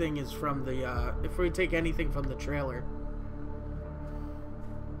anything is from the, if we take anything from the trailer.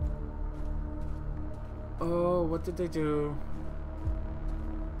 Oh, what did they do?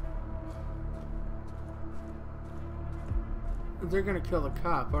 They're gonna kill the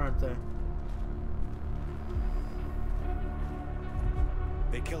cop, aren't they?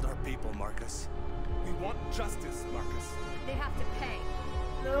 They killed our people, Marcus. We want justice, Marcus. They have to pay.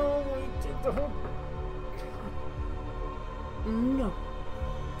 No, we did the whole... No.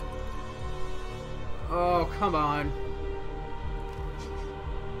 Oh, come on.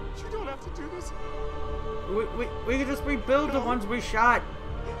 You don't have to do this. We can just rebuild the ones we shot.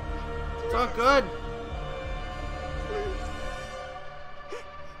 It's all good.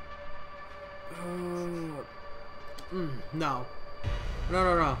 No.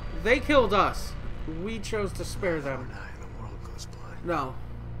 No. They killed us. We chose to spare them. The world goes blind. No.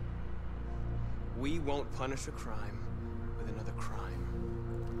 We won't punish a crime with another crime.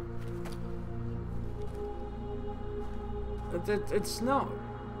 It's no.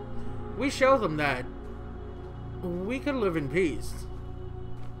 We show them that we can live in peace.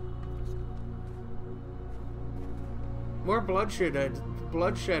 More bloodshed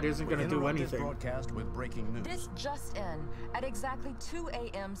isn't going to do anything. Broadcast with breaking news. This just in. At exactly 2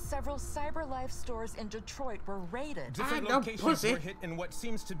 a.m., several CyberLife stores in Detroit were raided. Different locations were hit in what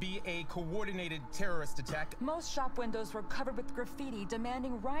seems to be a coordinated terrorist attack. Most shop windows were covered with graffiti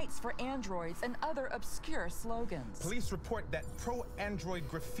demanding rights for androids and other obscure slogans. Police report that pro-android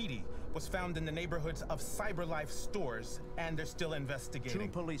graffiti was found in the neighborhoods of CyberLife stores, and they're still investigating. 2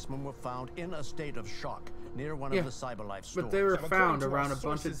 policemen were found in a state of shock near one of the CyberLife stores. But they were found around a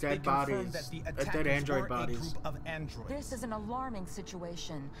bunch of dead bodies, dead android bodies. This is an alarming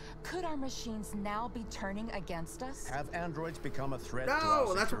situation. Could our machines now be turning against us? Have androids become a threat to our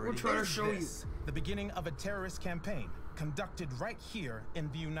security? That's what we're trying to show you. The beginning of a terrorist campaign conducted right here in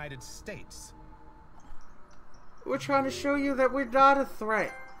the United States. We're trying to show you that we're not a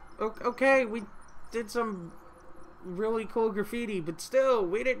threat. Okay, we did some really cool graffiti, but still,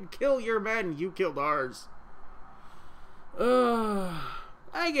 we didn't kill your men. You killed ours.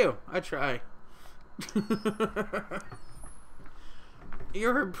 Thank you. I try.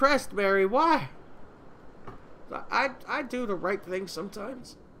 You're impressed, Mary. Why? I do the right thing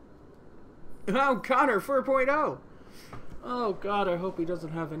sometimes. Oh, Connor 4.0. Oh, God, I hope he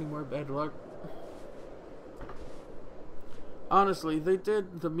doesn't have any more bad luck. Honestly, they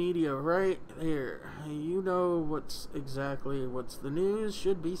did the media right here. You know what's the news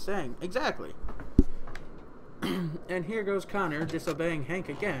should be saying. Exactly. And here goes Connor disobeying Hank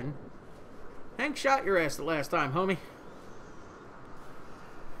again. Hank shot your ass the last time, homie.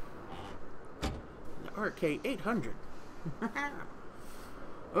 RK-800.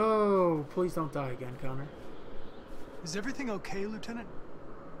 Oh, please don't die again, Connor. Is everything okay, Lieutenant?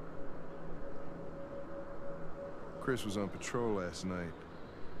 Chris was on patrol last night.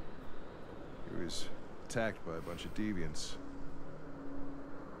 He was attacked by a bunch of deviants.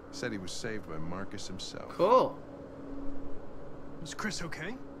 Said he was saved by Marcus himself. Cool. Is Chris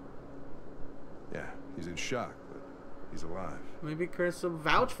okay? Yeah, he's in shock, but he's alive. Maybe Chris will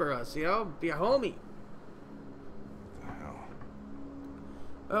vouch for us, you know? Be a homie. What the hell?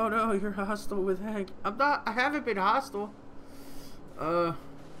 Oh no, you're hostile with Hank. I'm not. I haven't been hostile.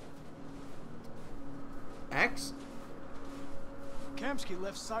 X? Kamsky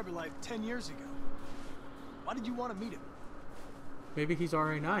left CyberLife 10 years ago. Why did you want to meet him? Maybe he's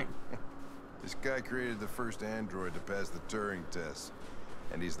RA9. This guy created the first android to pass the Turing test,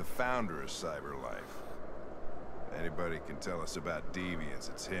 and he's the founder of CyberLife. Anybody can tell us about deviants,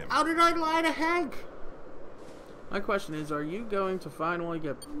 it's him. How did I lie to Hank? My question is, are you going to finally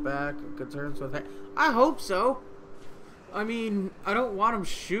get back on good terms with Hank? I hope so. I mean, I don't want him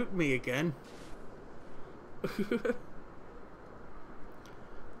shooting me again.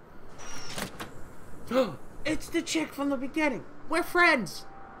 It's the chick from the beginning. We're friends.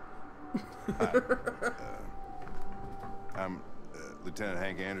 I'm Lieutenant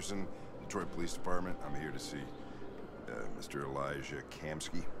Hank Anderson, Detroit Police Department. I'm here to see Mr. Elijah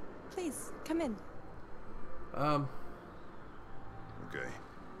Kamsky. Please, come in. Okay.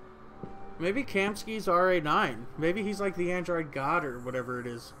 Maybe Kamsky's RA9. Maybe he's like the android god or whatever it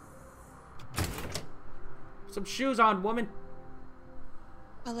is. Some shoes on, woman.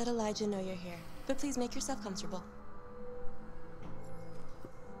 I'll let Elijah know you're here, but please make yourself comfortable.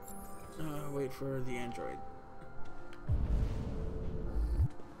 Wait for the android.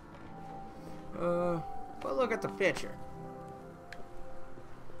 Well, look at the picture.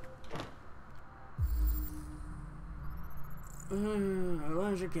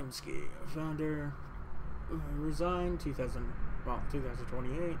 Elijah Kamsky, founder, resigned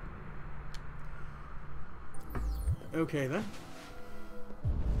 2028. Okay then.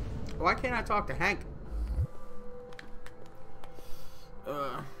 Why can't I talk to Hank?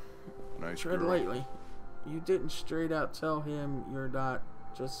 Nice tread girl. lightly. You didn't straight out tell him you're not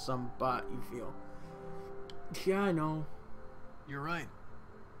just some bot you feel. Yeah, I know. You're right.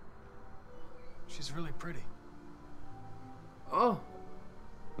 She's really pretty. Oh.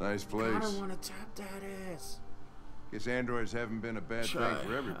 Nice place. I don't want to tap that ass. Guess androids haven't been a bad thing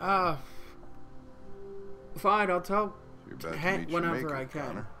for everybody. Fine, I'll tell You're about Hank to meet your whenever maker, I can.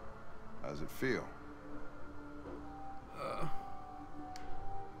 Connor. How's it feel?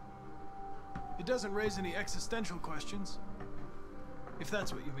 It doesn't raise any existential questions. If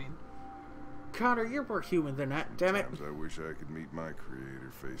that's what you mean. Connor, you're more human than that, damn it. Sometimes I wish I could meet my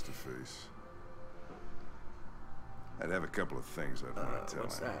creator face to face. I'd have a couple of things I'd want to tell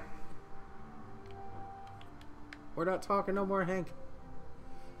what's him. that? We're not talking no more, Hank.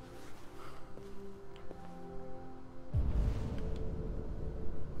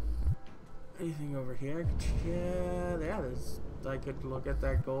 anything over here? Yeah, there's. I could look at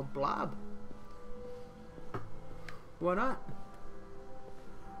that gold blob. Why not?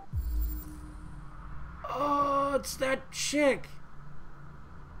 Oh, it's that chick.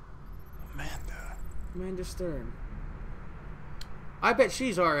 Amanda Stern. I bet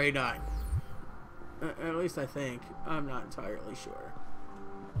she's RA9. At least I think. I'm not entirely sure.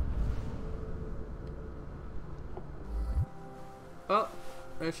 Oh,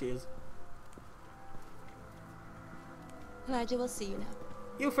 there she is. Elijah, we'll see you now.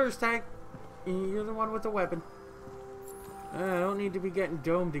 You first, Tank. You're the one with the weapon. I don't need to be getting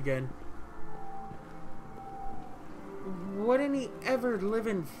domed again. Wouldn't he ever live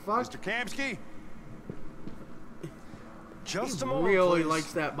in fuck? Mr. Kamsky? Just he a moment, really please.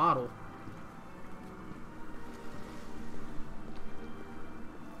 Likes that model.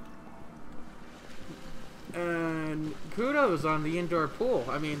 And kudos on the indoor pool.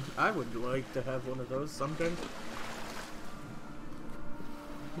 I mean, I would like to have one of those sometime.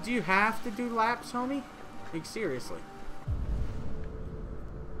 Do you have to do laps, homie? Like, seriously.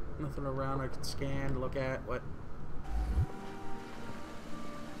 Nothing around I can scan, look at, what?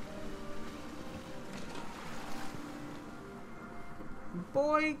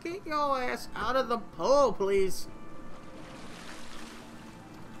 Boy, get your ass out of the pool, please.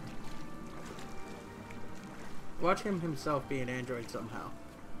 Watch him himself be an android somehow.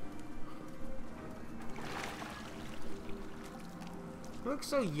 He looks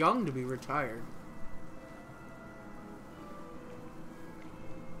so young to be retired.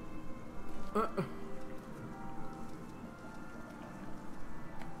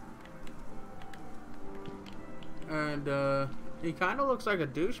 And, he kind of looks like a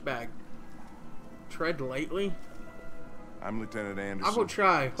douchebag. Tread lightly. I'm Lieutenant Anderson. I will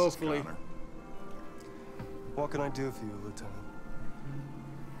try, hopefully. What can I do for you, Lieutenant?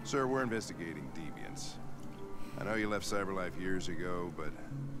 Sir, we're investigating deviants. I know you left CyberLife years ago, but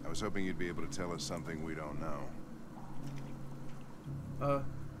I was hoping you'd be able to tell us something we don't know.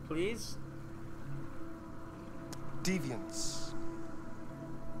 Please? Deviants.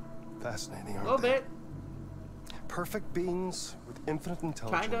 Fascinating, aren't they? A little bit. Perfect beings with infinite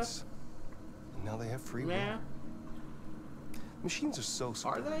intelligence. Kinda. And now they have free will. Yeah. Machines are so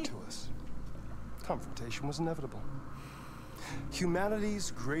superior to us. Confrontation was inevitable.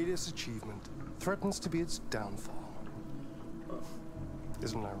 Humanity's greatest achievement threatens to be its downfall.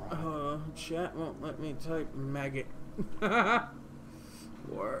 Isn't that right? Chat won't let me type maggot.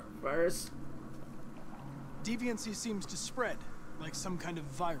 War virus. Deviancy seems to spread, like some kind of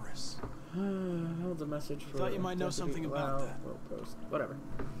virus. Hold the message for thought you might know something about that. Post. Whatever.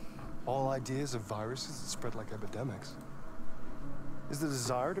 All ideas of viruses that spread like epidemics. Is the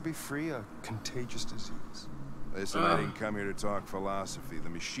desire to be free a contagious disease? Listen, I didn't come here to talk philosophy. The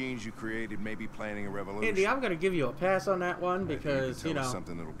machines you created may be planning a revolution. Andy, I'm going to give you a pass on that one because, you know...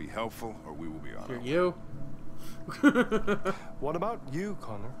 something that'll be helpful, or we will be on our way. You. What about you,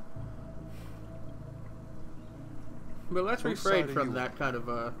 Connor? But let's refrain from that kind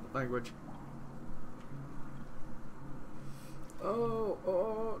of language.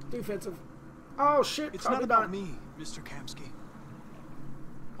 Oh, defensive. Oh, shit. It's not about me, Mr. Kamsky.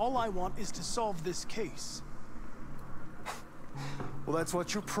 All I want is to solve this case. Well, that's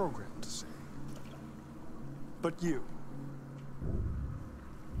what you're programmed to say. But you...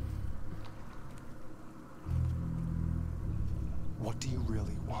 what do you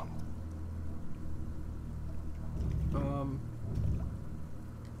really want?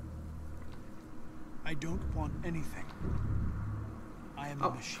 I don't want anything. I am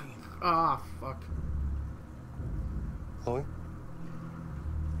a machine. Fuck. Chloe?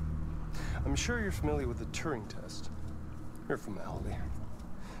 I'm sure you're familiar with the Turing test. Your formality.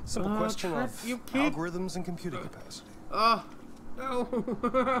 Simple question of algorithms and computing capacity.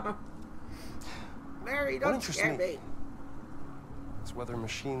 No. Mary, don't scare me. It's whether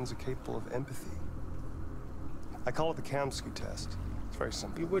machines are capable of empathy. I call it the Kamsky test. It's very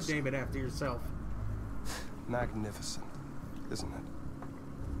simple. You would name it after yourself. Magnificent, isn't it?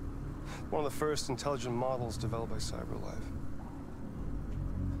 One of the first intelligent models developed by CyberLife.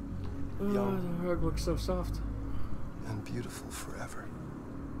 Young. The rug looks so soft. And beautiful forever.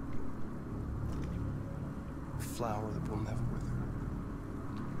 A flower that will never wither.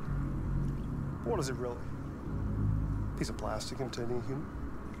 What is it really? A piece of plastic imitating a human?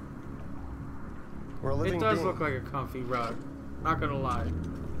 Or a living being? It does look like a comfy rug. Not gonna lie.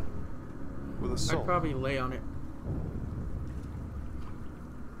 With a soul. I'd probably lay on it.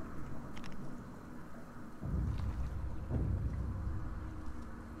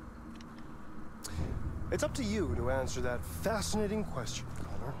 It's up to you to answer that fascinating question,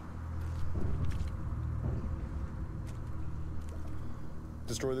 Connor.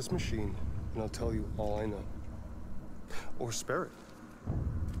 Destroy this machine, and I'll tell you all I know. Or spare it,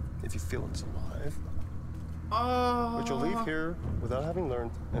 if you feel it's alive. Oh. But you'll leave here without having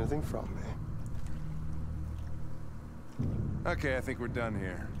learned anything from me. Okay, I think we're done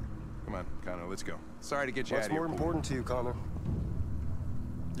here. Come on, Connor, let's go. Sorry to get you out What's of here. more important to you, Connor?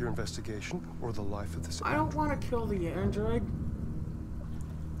 Your investigation or the life of this I don't want to kill the android.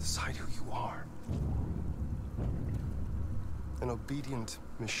 Decide who you are. An obedient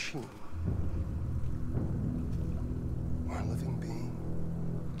machine. Or a living being.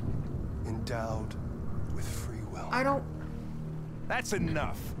 Endowed with free will. I don't... That's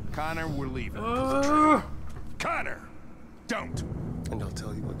enough. Connor, we're leaving. Connor! Don't! And I'll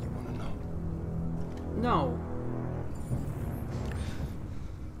tell you what you want to know. No.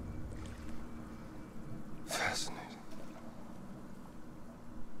 Fascinating.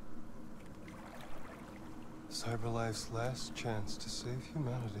 CyberLife's last chance to save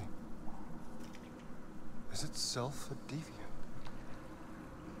humanity is itself a deviant.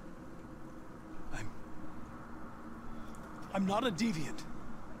 I'm not a deviant.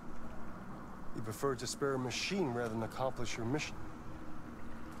 You prefer to spare a machine rather than accomplish your mission.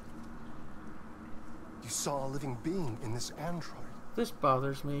 You saw a living being in this android. This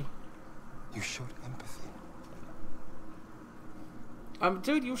bothers me. You showed empathy.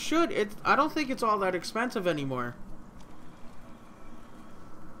 Dude, you should. I don't think it's all that expensive anymore.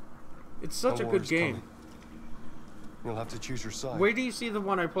 It's such a good game. Coming. You'll have to choose your side. Where do you see the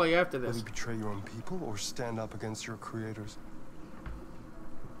one I play after this? Will you betray your own people or stand up against your creators?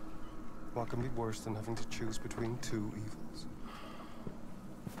 What can be worse than having to choose between two evils?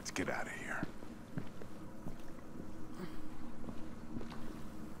 Let's get out of here.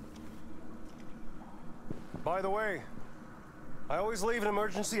 By the way, I always leave an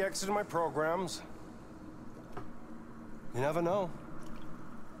emergency exit in my programs. You never know.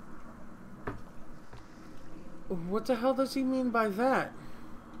 What the hell does he mean by that?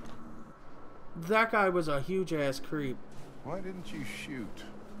 That guy was a huge ass creep. Why didn't you shoot?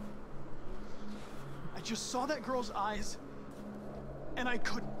 I just saw that girl's eyes, and I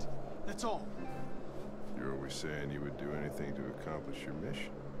couldn't. That's all. You're always saying you would do anything to accomplish your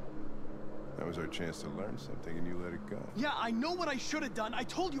mission. That was our chance to learn something, and you let it go. Yeah, I know what I should have done. I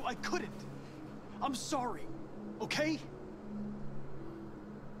told you I couldn't. I'm sorry, okay?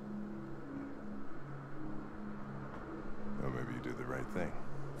 Well, maybe you did the right thing.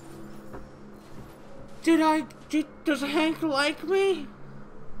 Does Hank like me?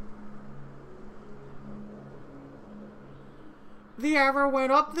 The arrow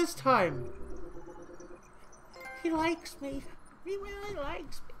went up this time. He likes me. He really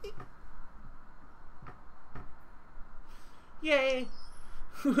likes me. Yay.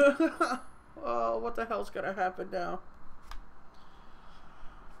 Oh, what the hell's gonna happen now?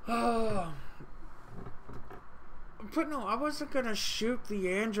 Oh. But no, I wasn't gonna shoot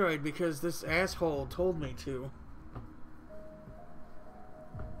the android because this asshole told me to.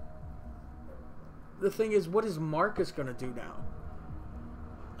 The thing is, what is Marcus gonna do now?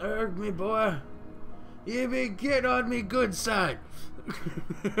 Erg me, boy. You be get on me good side.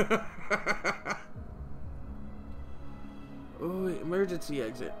 Oh, emergency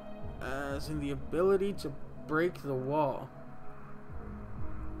exit. As in the ability to break the wall.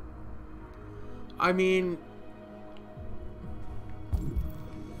 I mean,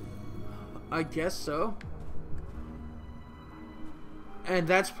 I guess so. And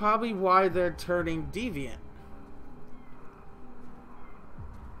that's probably why they're turning deviant.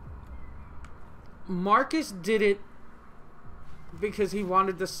 Marcus did it because he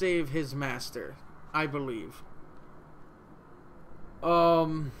wanted to save his master, I believe.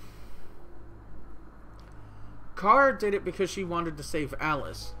 Kara did it because she wanted to save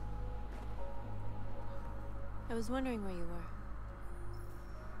Alice. I was wondering where you were.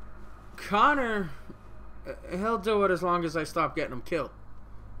 Connor, he'll do it as long as I stop getting him killed.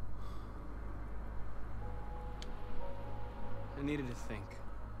 I needed to think.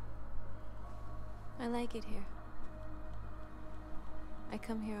 I like it here. I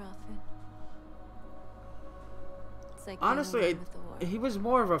come here often. It's like honestly, he was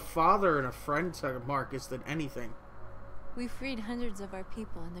more of a father and a friend to Marcus than anything. We freed hundreds of our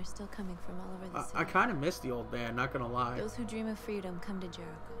people, and they're still coming from all over the city. I kind of miss the old man, not gonna lie. Those who dream of freedom come to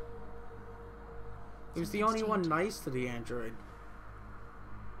Jericho. He was the only one nice to the android.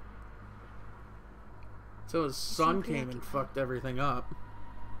 So his son came and fucked everything up.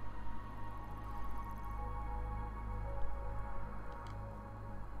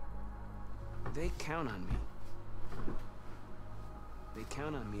 They count on me. They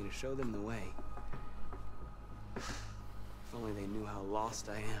count on me to show them the way. If only they knew how lost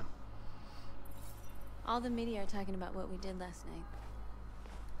I am. All the media are talking about what we did last night.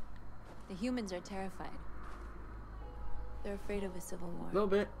 The humans are terrified. They're afraid of a civil war. A little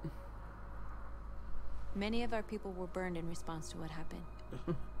bit. Many of our people were burned in response to what happened.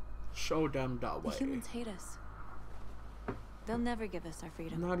 Show them that way. The humans hate us. They'll never give us our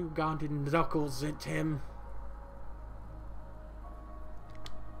freedom. Not Ugandan knuckles it, Tim.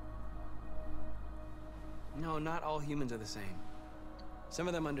 No, not all humans are the same. Some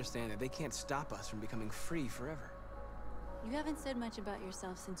of them understand that they can't stop us from becoming free forever. You haven't said much about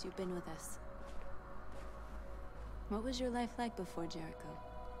yourself since you've been with us. What was your life like before Jericho?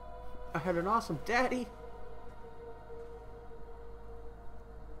 I had an awesome daddy.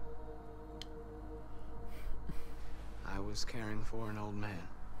 I was caring for an old man.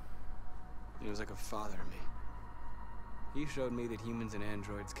 He was like a father to me. He showed me that humans and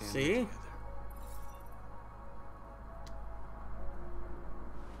androids can live together.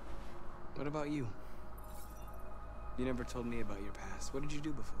 What about you? You never told me about your past. What did you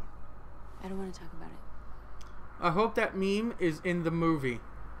do before? I don't want to talk about it. I hope that meme is in the movie.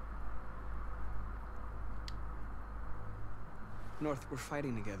 North, we're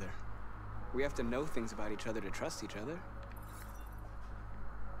fighting together. We have to know things about each other to trust each other.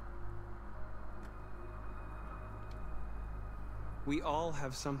 We all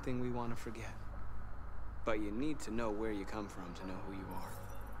have something we want to forget. But you need to know where you come from to know who you are.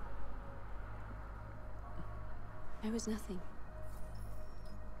 I was nothing.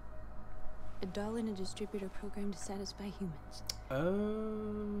 A doll in a distributor program to satisfy humans.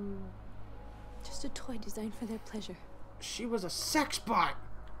 Oh. Just a toy designed for their pleasure. She was a sex bot.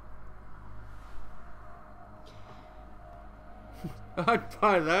 I'd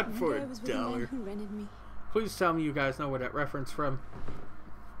buy that for $1. Who rented me. Please tell me you guys know where that reference from.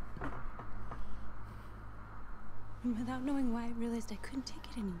 And without knowing why, I realized I couldn't take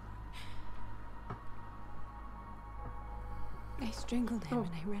it anymore. I strangled him and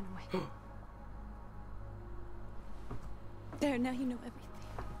I ran away. There, now you know everything.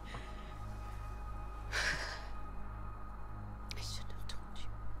 I shouldn't have told you.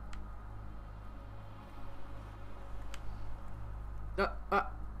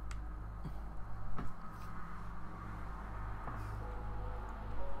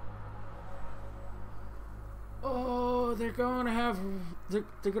 Oh, they're gonna have...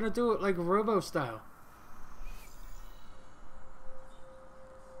 They're gonna do it like Robo style.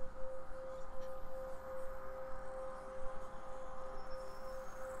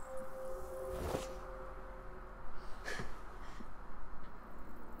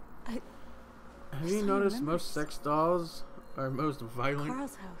 Have you noticed most sex dolls are most violent?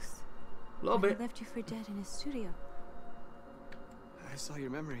 Carl's house. A little bit. He left you for dead in his studio. I saw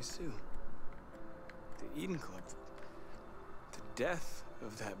your memories too. The Eden Club. The death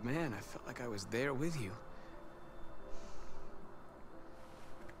of that man. I felt like I was there with you.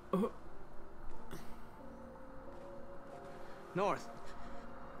 North.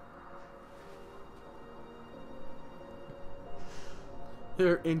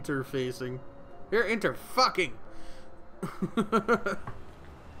 They're interfacing. They're interfucking.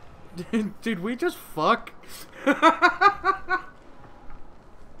 Did we just fuck?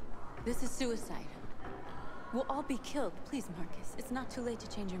 This is suicide. We'll all be killed. Please, Marcus. It's not too late to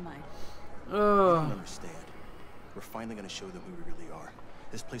change your mind. I don't understand. We're finally gonna show them who we really are.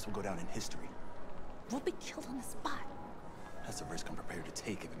 This place will go down in history. We'll be killed on the spot. That's a risk I'm prepared to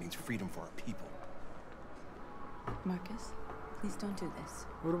take if it means freedom for our people. Marcus, please don't do this.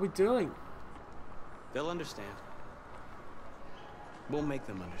 What are we doing? They'll understand. We'll make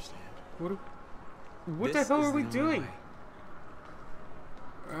them understand. What the hell are we doing?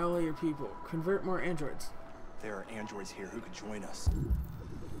 Rally your people. Convert more androids. There are androids here who could join us.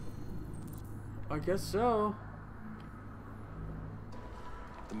 I guess so.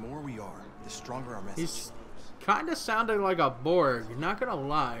 The more we are, the stronger our message. He's kind of sounding like a Borg, not gonna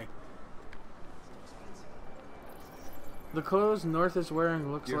lie. The clothes North is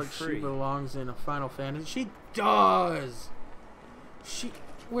wearing looks like she belongs in a Final Fantasy. She does!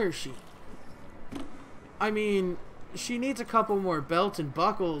 Where is she? I mean, she needs a couple more belts and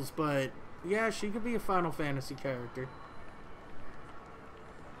buckles, but yeah, she could be a Final Fantasy character.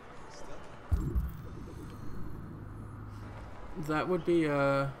 That would be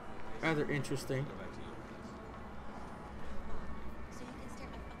rather interesting.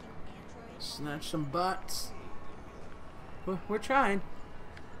 Snatch some butts. We're trying.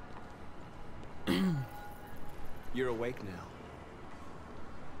 You're awake now.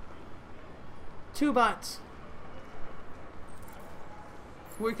 2 butts.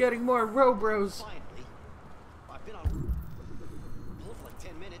 We're getting more Robros. Finally. I've been on...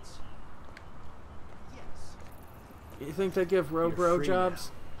 minutes. Yes. You think they give bro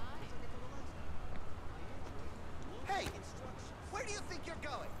jobs? Hey, where do you think you're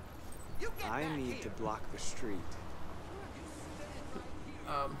going? You get I back need here. to block the street.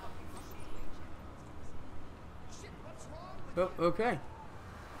 Oh, okay.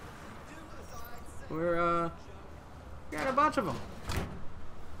 We're got a bunch of them.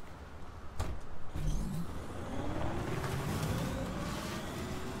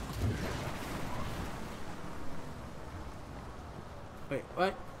 Wait,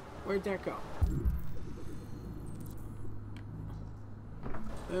 what? Where'd that go?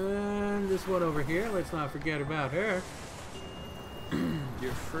 And this one over here, let's not forget about her.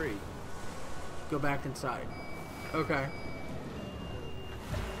 You're free. Go back inside. Okay.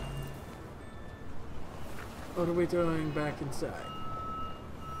 What are we doing back inside?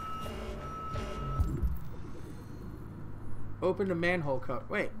 Open the manhole cover.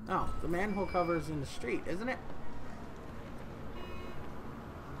 Wait, no, the manhole cover is in the street, isn't it?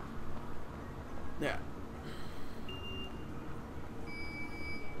 Yeah.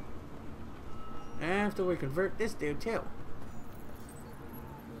 After we convert this dude too.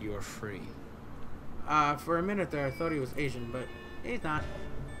 You're free. For a minute there I thought he was Asian, but he's not.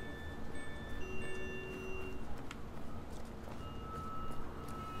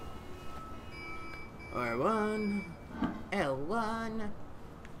 R1, L1,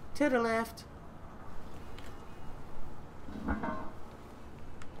 to the left.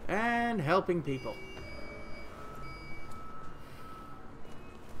 And helping people.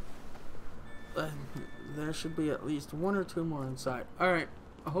 There should be at least one or two more inside. Alright,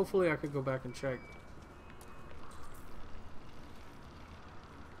 hopefully I could go back and check.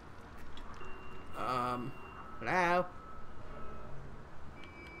 Hello?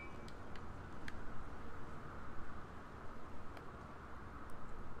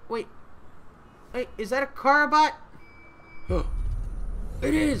 Wait, is that a car bot? Oh,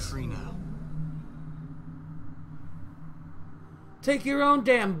 it is. Free now. Take your own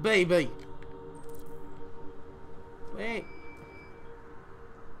damn baby. Wait.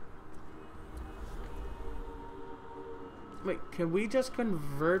 Wait, can we just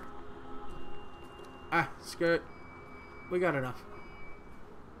convert? Ah, screw it. We got enough.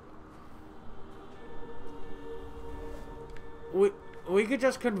 We could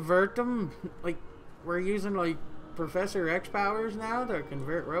just convert them. Like, we're using like Professor X powers now to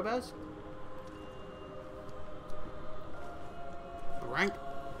convert robots. Rank,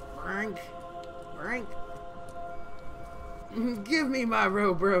 rank, rank. Give me my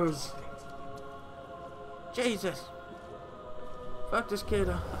Robros. Jesus. Fuck this kid.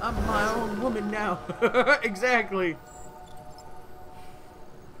 I'm my own woman now. Exactly.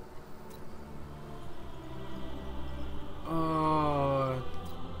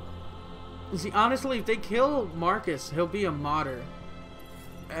 See, honestly, if they kill Marcus, he'll be a martyr.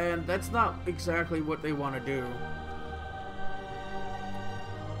 And that's not exactly what they want to do.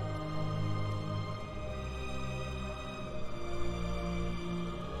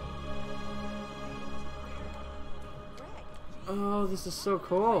 Oh, this is so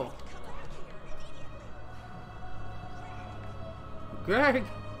cool. Greg!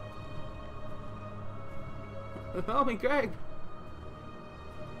 Help me, Greg!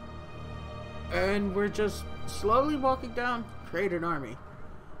 And we're just slowly walking down, create an army.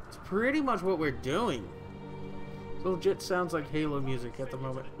 It's pretty much what we're doing. It legit sounds like Halo music at the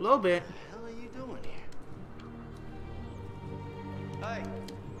moment. A little bit. What the hell are you doing here? Hey!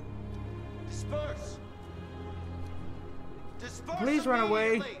 Disperse! Disperse! Please run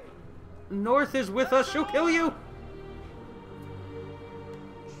away. North is with us. She'll kill you.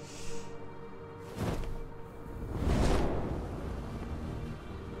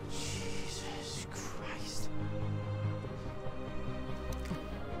 Jesus Christ.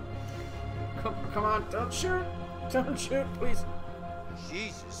 Come on, don't shoot. Don't shoot, please.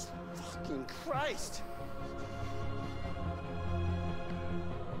 Jesus fucking Christ.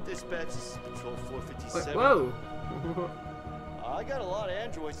 Dispatch, this is Patrol 457. Wait, whoa. I got a lot of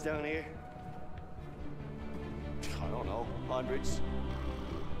androids down here. I don't know, hundreds,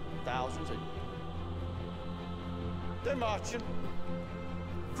 thousands. They're marching.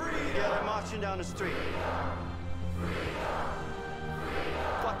 Freedom. Yeah, they're marching down the street.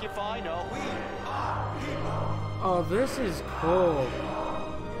 Fuck if I know. We are people. Oh, this is cool.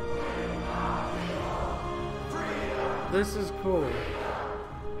 This is cool.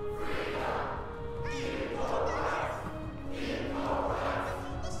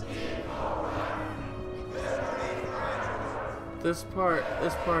 This part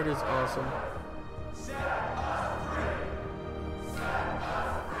is awesome.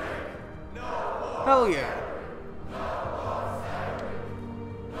 Hell yeah.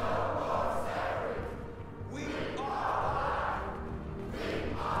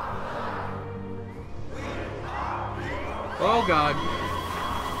 Oh God.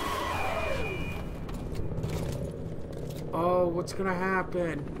 Oh, what's gonna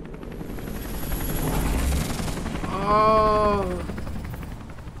happen? Oh.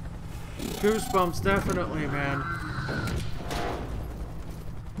 Goosebumps, definitely, man.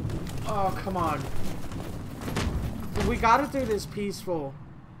 Oh, come on. We gotta do this peaceful.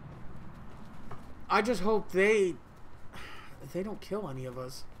 I just hope they don't kill any of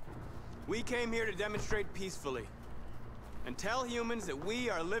us. We came here to demonstrate peacefully and tell humans that we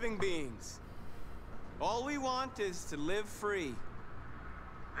are living beings. All we want is to live free.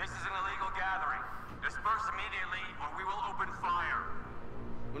 This is an illegal gathering. Disperse immediately or we will open fire.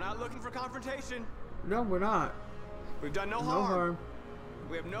 We're not looking for confrontation. No, we're not. We've done no harm.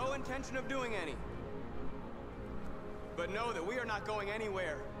 We have no intention of doing any. But know that we are not going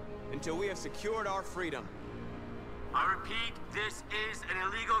anywhere until we have secured our freedom. I repeat, this is an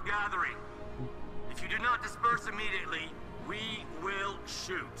illegal gathering. If you do not disperse immediately, we will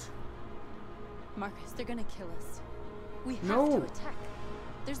shoot. Marcus, they're gonna kill us. We have No. to attack.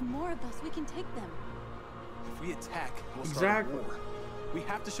 There's more of us. We can take them. If we attack, we'll start a war. We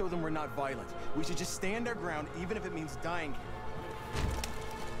have to show them we're not violent. We should just stand our ground, even if it means dying here.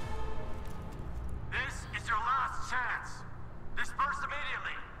 This is your last chance. Disperse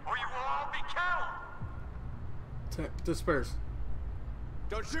immediately, or you will all be killed. Disperse.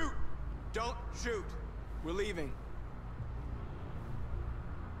 Don't shoot! Don't shoot! We're leaving.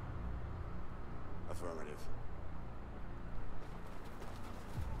 Affirmative.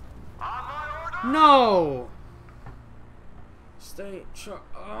 On my order! No! Stay sharp.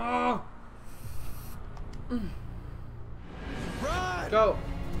 Oh! Run! Go!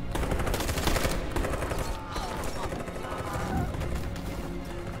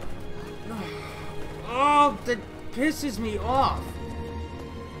 Oh, that pisses me off.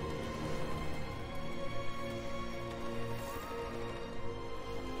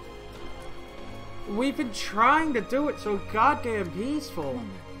 We've been trying to do it so goddamn peaceful.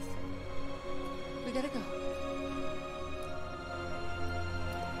 We gotta go.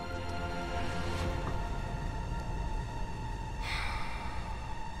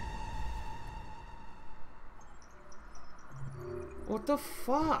 What the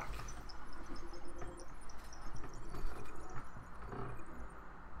fuck?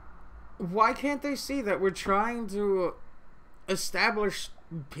 Why can't they see that we're trying to establish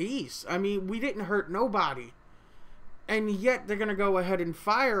peace? I mean, we didn't hurt nobody. And yet they're gonna go ahead and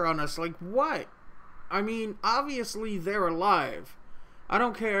fire on us. Like, what? I mean, obviously they're alive. I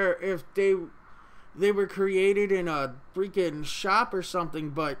don't care if they were created in a freaking shop or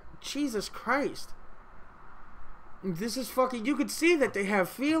something, but Jesus Christ. This is fucking... You could see that they have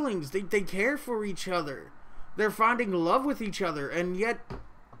feelings. They care for each other. They're finding love with each other. And yet,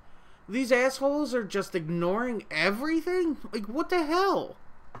 these assholes are just ignoring everything? Like, what the hell?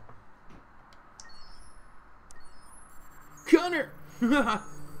 Connor!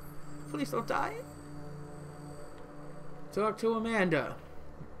 Please don't die. Talk to Amanda.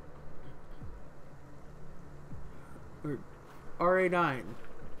 Or RA9.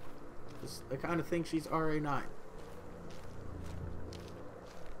 I kind of think she's RA9.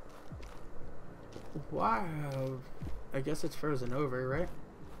 Wow. I guess it's frozen over, right?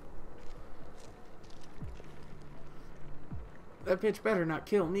 That bitch better not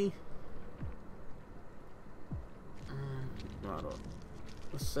kill me. Model.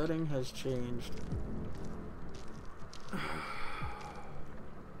 The setting has changed. I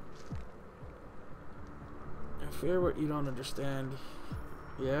fear what you don't understand.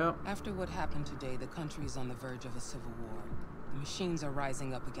 Yeah. After what happened today, the country is on the verge of a civil war. The machines are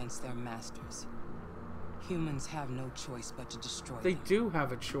rising up against their masters. Humans have no choice but to destroy them. They do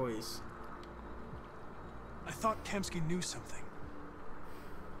have a choice. I thought Kamsky knew something.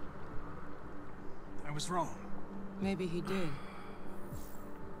 I was wrong. Maybe he did.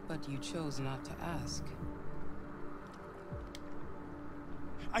 But you chose not to ask.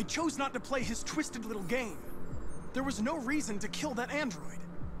 I chose not to play his twisted little game. There was no reason to kill that android.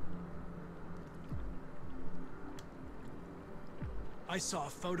 I saw a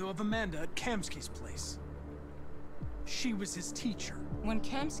photo of Amanda at Kamsky's place. She was his teacher. When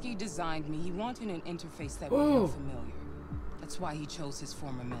Kamsky designed me, he wanted an interface that would feel familiar. That's why he chose his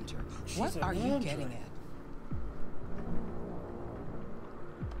former mentor. What are you getting at?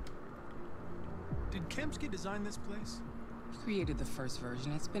 Did Kamsky design this place? He created the first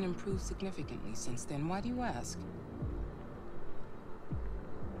version. It's been improved significantly since then. Why do you ask?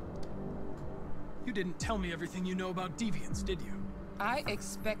 He You didn't tell me everything you know about deviants, did you? I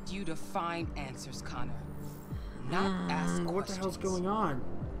expect you to find answers, Connor. Not ask questions. What the hell's going on?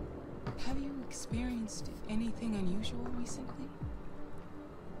 Have you experienced anything unusual recently?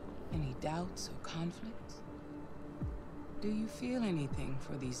 Any doubts or conflicts? Do you feel anything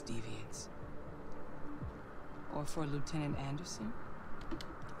for these deviants? Or for Lieutenant Anderson?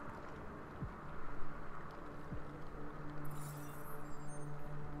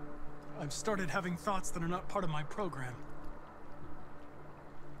 I've started having thoughts that are not part of my program.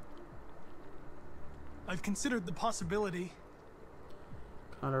 I've considered the possibility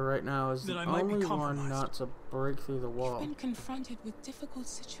Connor right now is the only one not to break through the wall. You've been confronted with difficult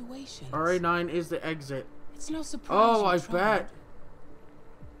situations. RA9 is the exit. It's no surprise. Oh, I bet.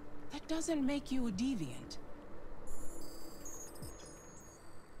 That doesn't make you a deviant.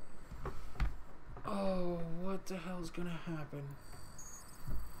 Oh, what the hell's gonna happen?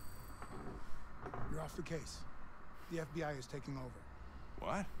 You're off the case. The FBI is taking over.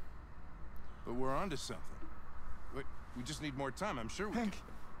 What? But we're onto something. We just need more time, I'm sure we Hank,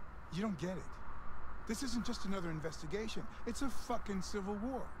 you don't get it. This isn't just another investigation. It's a fucking civil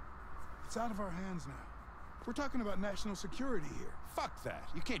war. It's out of our hands now. We're talking about national security here. Fuck that.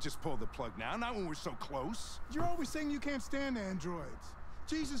 You can't just pull the plug now, not when we're so close. You're always saying you can't stand androids.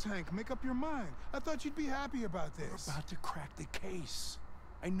 Jesus, Hank, make up your mind. I thought you'd be happy about this. We're about to crack the case.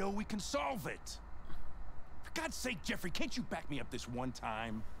 I know we can solve it. For God's sake, Jeffrey, can't you back me up this one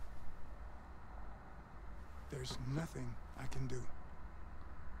time? There's nothing I can do.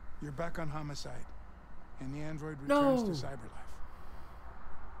 You're back on homicide, and the android returns to cyberlife.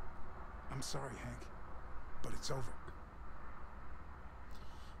 I'm sorry, Hank, but it's over.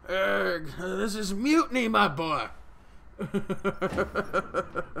 This is mutiny, my boy. You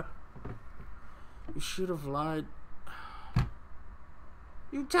should have lied.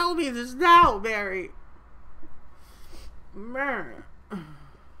 You tell me this now, Mary. Man.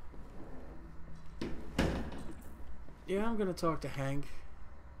 Yeah, I'm gonna talk to Hank.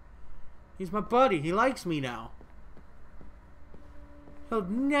 He's my buddy. He likes me now. He'll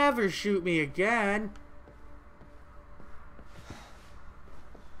never shoot me again.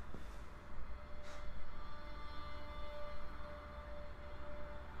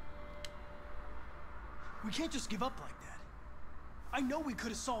 We can't just give up like that. I know we could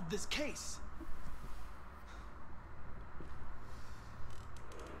have solved this case.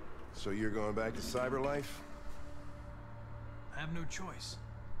 So you're going back to cyberlife? I have no choice.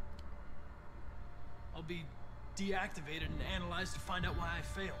 I'll be deactivated and analyzed to find out why I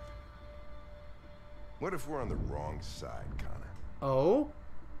failed. What if we're on the wrong side, Connor? Oh?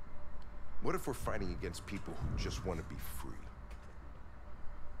 What if we're fighting against people who just want to be free?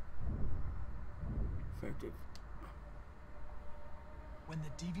 Effective. When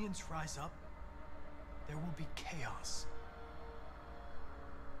the deviants rise up, there will be chaos.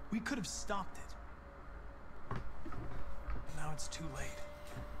 We could have stopped it. Now it's too late.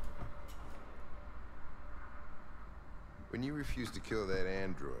 When you refused to kill that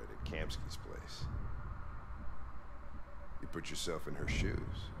android at Kamsky's place, you put yourself in her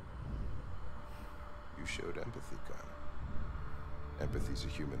shoes. You showed empathy, Connor. Empathy's a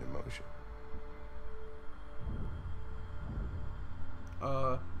human emotion.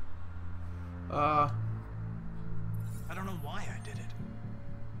 I don't know why I did it.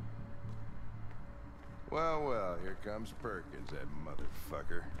 Well, well, here comes Perkins, that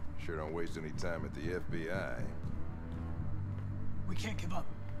motherfucker. Sure don't waste any time at the FBI. We can't give up.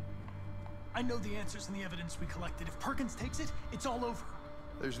 I know the answers and the evidence we collected. If Perkins takes it, it's all over.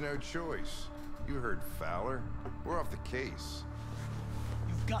 There's no choice. You heard Fowler. We're off the case.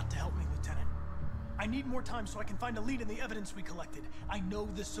 You've got to help me, Lieutenant. I need more time so I can find a lead in the evidence we collected. I know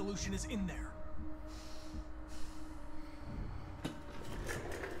the solution is in there.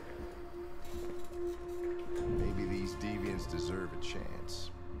 Maybe these deviants deserve a chance.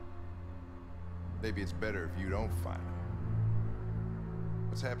 Maybe it's better if you don't find them.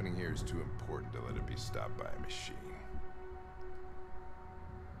 What's happening here is too important to let it be stopped by a machine.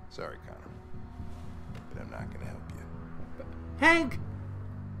 Sorry, Connor, but I'm not gonna help you. Hank!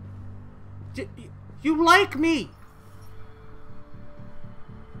 You like me!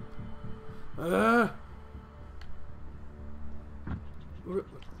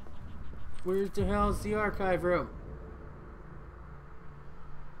 Where the hell's the archive room?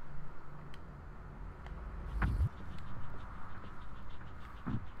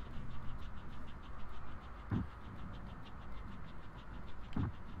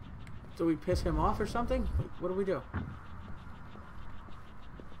 Do we piss him off or something? What do we do?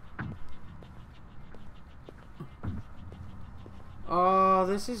 Oh,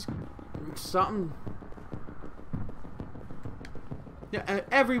 this is Something. Yeah,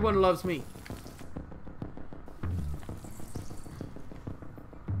 everyone loves me.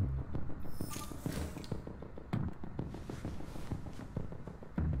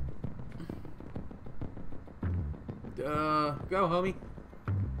 Go, homie.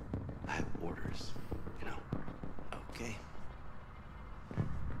 I have orders, you know. Okay.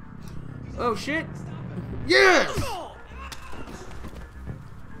 Oh shit! Yes!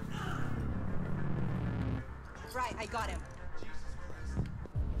 Right, I got him.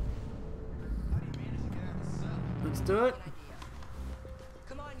 Let's do it.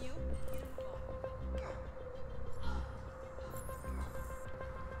 Come on, you.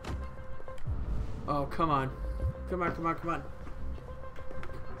 Oh, come on. Come on, come on, come on.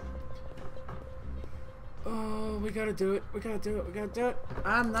 Oh, we gotta do it. We gotta do it. We gotta do it.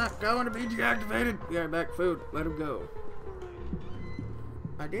 I'm not going to be deactivated. We got back food. Let him go.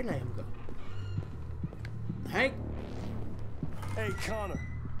 I did let him go. Hank? Hey, Connor.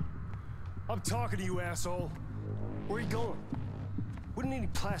 I'm talking to you, asshole. Where are you going? Wouldn't any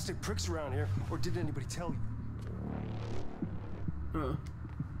plastic pricks around here, or did anybody tell you?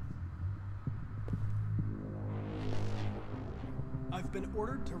 I've been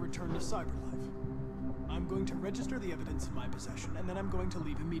ordered to return to Cyberlife. I'm going to register the evidence in my possession, and then I'm going to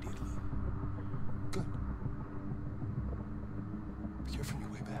leave immediately. Good. Be careful on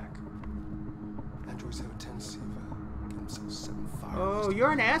your way back. Androids have a tendency of getting themselves set on fire. Oh,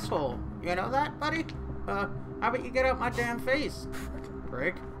 you're an asshole. You know that, buddy? How about you get out my damn face?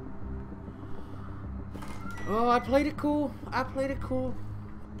 Prick. Oh, I played it cool. I played it cool.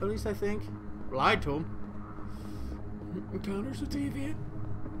 At least I think. Lied to him. Connor's a deviant.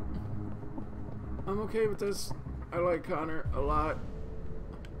 I'm okay with this. I like Connor a lot.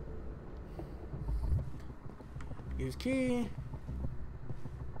 Use key.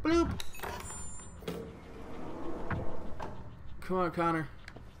 Bloop. Come on, Connor.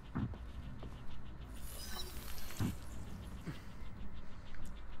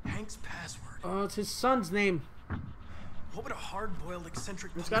 Hank's password. Oh, it's his son's name. What would a hard-boiled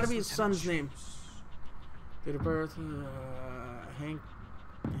eccentric? It's got to be his son's name. Date of birth. Hank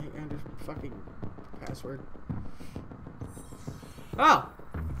Anderson. Fucking password. Oh.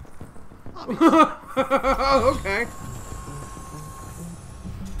 Okay.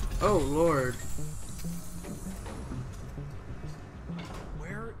 Oh Lord.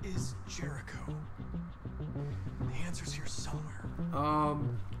 Where is Jericho? The answer's here somewhere.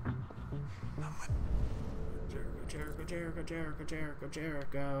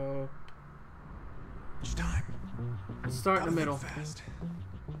 Jericho. It's time. Let's start in the middle. Fast.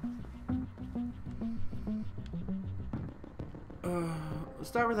 Let's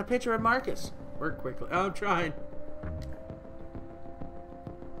start with a picture of Marcus. Work quickly. Oh, I'm trying.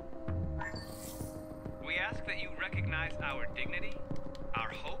 We ask that you recognize our dignity, our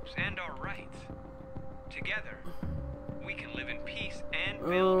hopes, and our rights. Together, we can live in peace and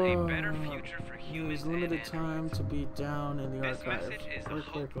build a better future for humans. There's limited time to be down in the This archive. message is the Work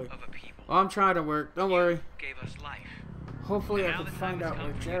hope quickly. of a people. Oh, I'm trying to work. Don't worry. Gave us life. Hopefully, And I now can the find time has out come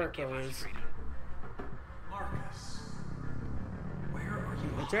where for you to Jericho give us is. freedom. Marcus, where are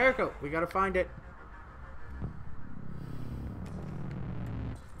you? Jericho, we gotta find it.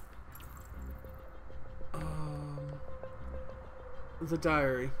 The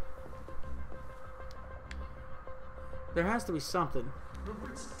diary. There has to be something.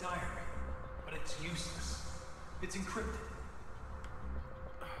 Rupert's diary, but it's useless. It's encrypted.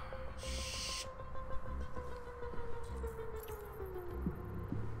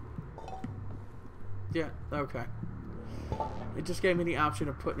 Yeah, okay. It just gave me the option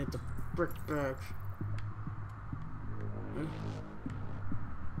of putting it to brick back.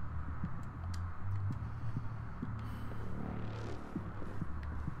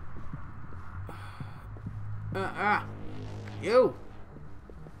 You!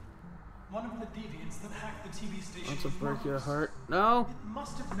 One of the deviants that hacked the TV station. Wants to break your heart. No! It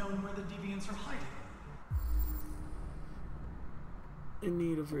must have known where the deviants are hiding. In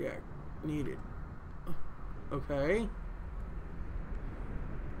need of react. Needed. Okay.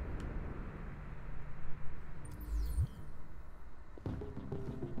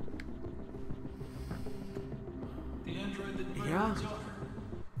 The android that murdered Yeah. his daughter.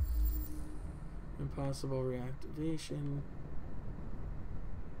 Impossible reactivation.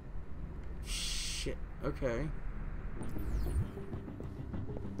 Shit. Okay.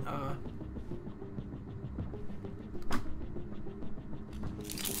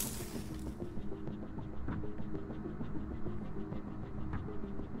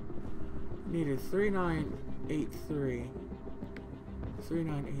 Needed 3983.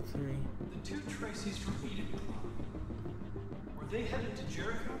 3983. The two Tracy's from Eden Club. Were they headed to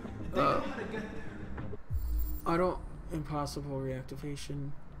Jericho? Did they know how to get there? I don't... Impossible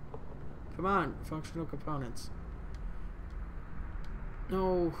reactivation. Come on, functional components.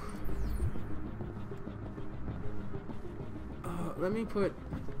 No. Let me put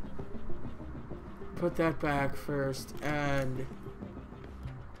that back first, and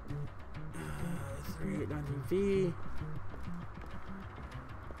 3893V.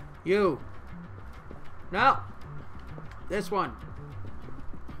 You. No. This one.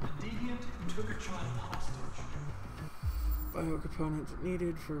 The deviant took a child hostage. Biocomponents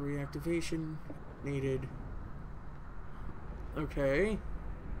needed for reactivation. Needed. Okay.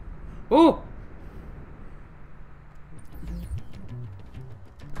 Oh!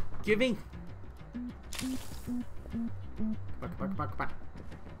 Give me. Come on.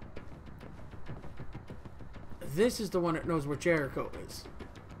 This is the one that knows where Jericho is.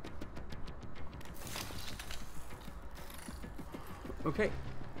 Okay.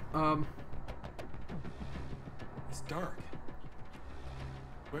 It's dark.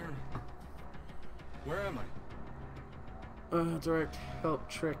 Where am I? Direct help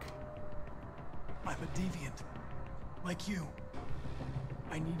trick. I'm a deviant. Like you.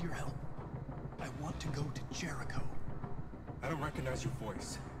 I need your help. I want to go to Jericho. I don't recognize your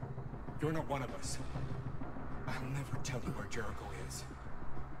voice. You're not one of us. I'll never tell you where Jericho is.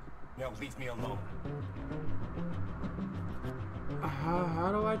 Now leave me alone.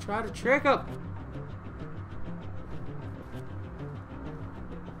 How do I try to trick him?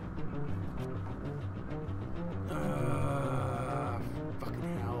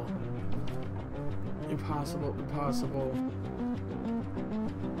 Fucking hell. Impossible.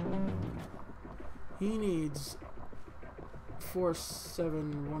 He needs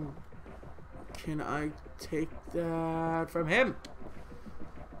 471. Can I take that from him?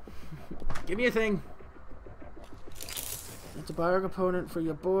 Give me a thing. It's a bio component for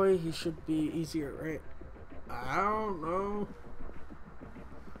your boy. He should be easier, right? I don't know.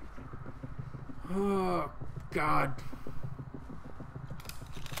 Oh, God.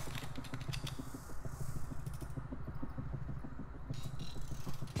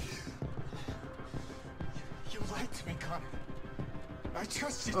 You lied to me, Connor. I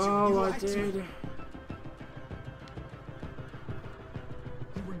trusted you. Oh, You I lied to me. did.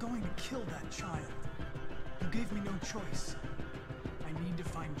 You were going to kill that child. You gave me no choice. I need to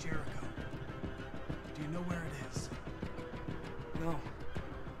find Jericho. Do you know where it is? No.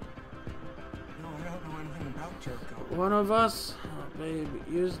 No, I don't know anything about Jericho. One of us? Oh, babe,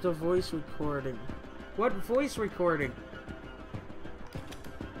 use the voice recording. What voice recording?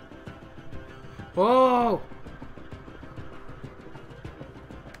 Oh!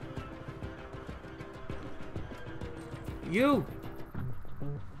 You!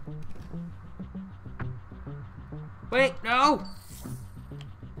 Wait, no!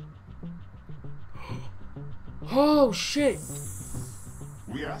 Oh, shit!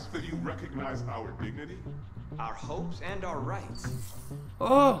 We ask that you recognize our dignity, our hopes, and our rights.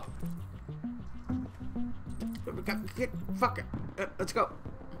 Oh! Fuck it. Let's go.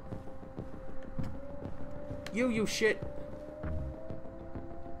 You shit.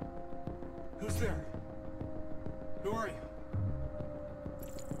 Who's there? Who are you?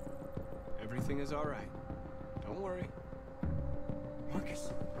 Everything is all right. Don't worry.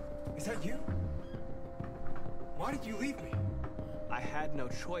 Marcus, is that you? Why did you leave me? I had no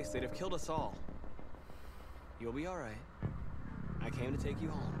choice. They'd have killed us all. You'll be all right. I came to take you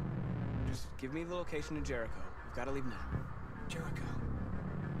home. Just give me the location to Jericho. We've got to leave now. Jericho.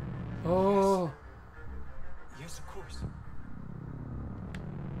 Oh. Yes, of course.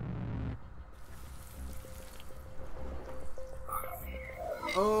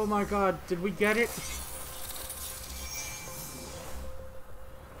 Oh my God, did we get it?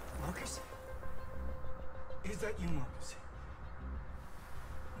 Marcus? Is that you, Marcus?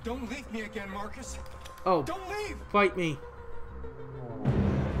 Don't leave me again, Marcus. Oh, don't leave! Fight me.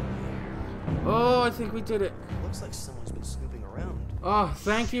 Oh, I think we did it. Looks like someone's been snooping around. Oh,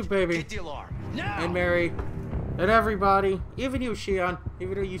 thank you, baby. Get the alarm. Now! And Mary. And everybody. Even you, Shion.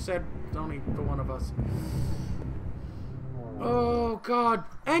 Even though you said only the one of us. Oh, God.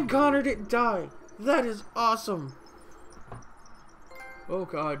 And Connor didn't die. That is awesome. Oh,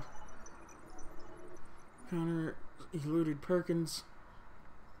 God. Connor eluded Perkins.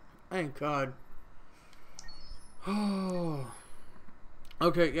 Thank God. Oh.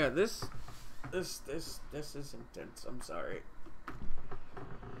 Okay, yeah, this is intense. I'm sorry.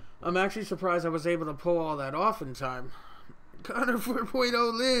 I'm actually surprised I was able to pull all that off in time. Connor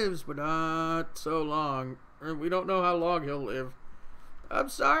 4.0 lives, but not so long. We don't know how long he'll live. I'm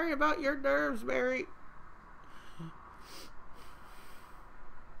sorry about your nerves, Mary.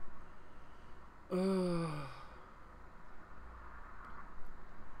 Oh,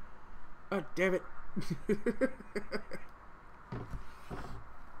 damn it.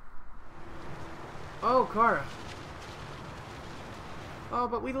 Oh, Kara. Oh,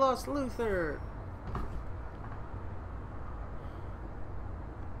 but we lost Luther.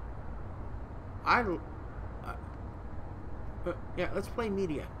 Yeah, let's play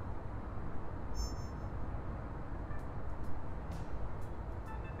media.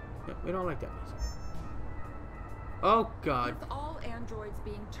 Yeah, we don't like that music. Oh, God. With all androids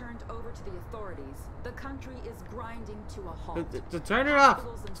being turned over to the authorities, the country is grinding to a halt. Turn it off.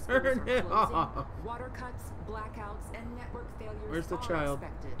 Hospitals and Turn schools it are closing. off. Water cuts, blackouts, and network failures Where's the are child?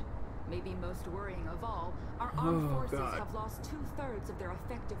 expected. Maybe most worrying of all, our armed forces God. have lost 2/3 of their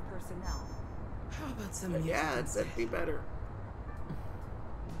effective personnel. How about some music? Yeah, that'd be better.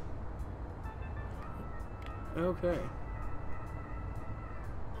 Okay.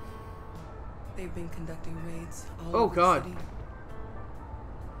 They've been conducting raids all Oh, over God. the city.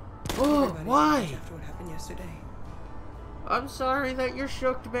 Oh, Everybody's why? shocked after what happened yesterday. I'm sorry that you're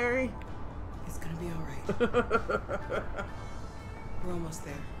shook, Mary. It's gonna be all right. We're almost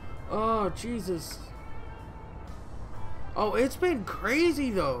there. Oh, Jesus. Oh, it's been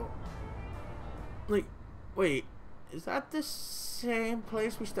crazy, though. Like, wait. Is that the same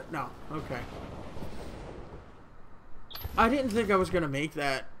place we No. Okay. I didn't think I was going to make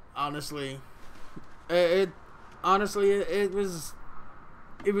that, honestly. Honestly, it was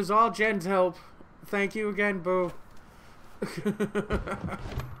all Jen's help. Thank you again, Boo.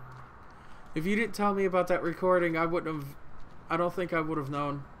 If you didn't tell me about that recording, I don't think I would have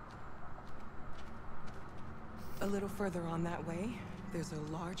known. A little further on that way, there's a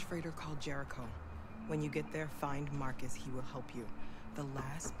large freighter called Jericho. When you get there, find Marcus. He will help you. The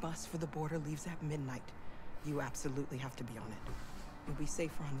last bus for the border leaves at midnight. You absolutely have to be on it. You'll be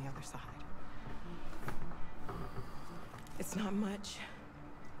safer on the other side. It's not much,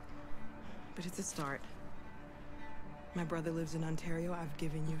 but it's a start. My brother lives in Ontario. I've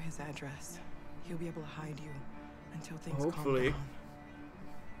given you his address. He'll be able to hide you until things Hopefully. calm down.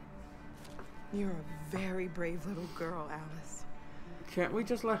 You're a very brave little girl, Alice. Can't we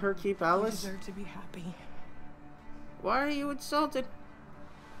just let her keep Alice? You deserve to be happy. Why are you insulted?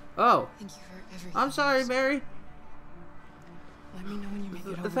 Oh. Thank you for everything. I'm sorry, Mary. Let me know when you make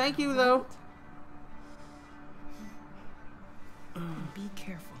it over. Thank you, though. And be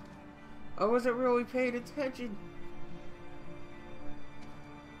careful. I wasn't really paying attention.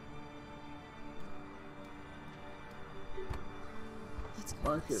 Let's go.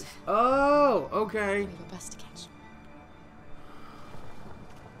 Marcus. Oh, okay. We have a bus to catch.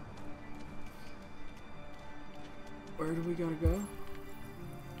 Where do we gotta go?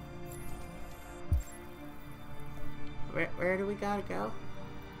 Where do we gotta go?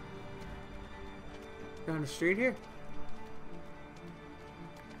 Down the street here?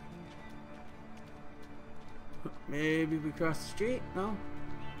 Maybe we cross the street? No?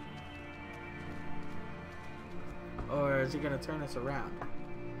 Or is he gonna turn us around?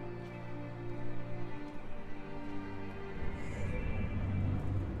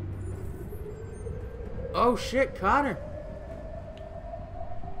 Oh shit, Connor!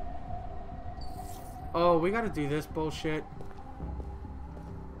 Oh, we gotta do this bullshit.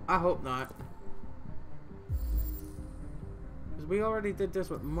 I hope not. Because we already did this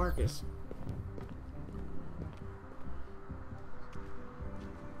with Marcus.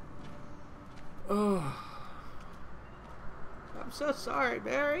 Oh. I'm so sorry,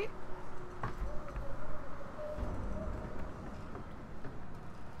 Barry.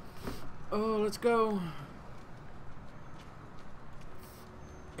 Oh, let's go.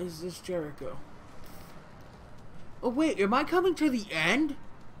 Is this Jericho? Oh, wait, am I coming to the end?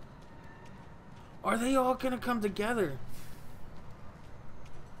 Are they all gonna come together?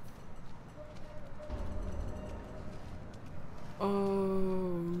 Oh,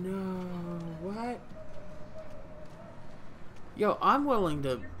 no. What? Yo, I'm willing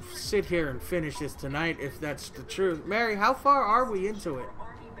to sit here and finish this tonight if that's the truth. Mary, how far are we into it?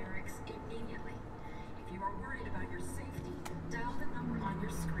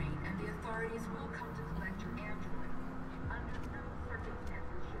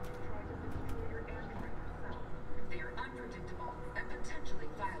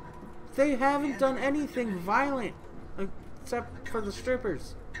 They haven't done anything violent except for the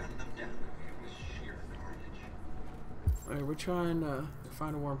strippers. Alright, we're trying to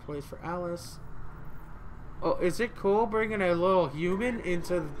find a warm place for Alice. Oh, is it cool bringing a little human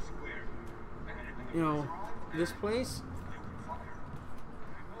into, you know, this place?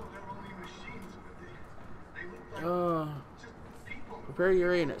 Prepare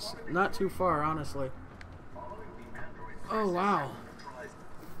your anus. Not too far, honestly. Oh, wow.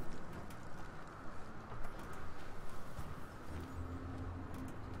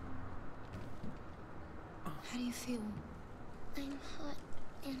 How do you feel? I'm hot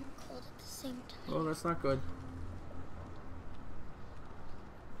and cold at the same time. Oh, that's not good.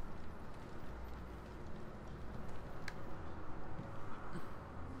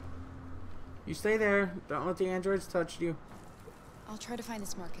 You stay there. Don't let the androids touch you. I'll try to find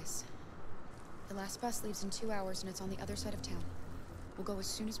this Marcus. The last bus leaves in 2 hours and it's on the other side of town. We'll go as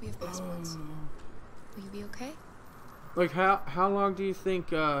soon as we have passports. Will you be okay? Like, how long do you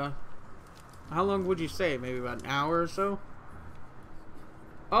think, how long would you say? Maybe about an hour or so?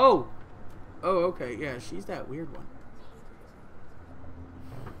 Oh! Oh, okay. Yeah, she's that weird one.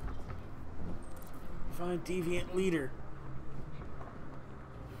 Find deviant leader.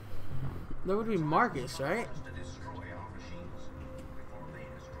 That would be Marcus, right?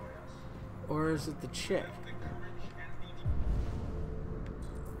 Or is it the chick?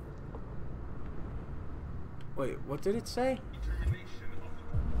 Wait, what did it say?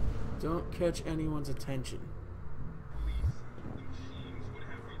 Don't catch anyone's attention.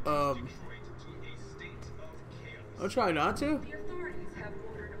 I'll try not to.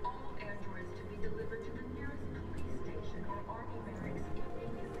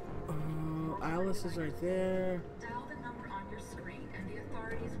 Alice is right there. Dial the number on your screen and the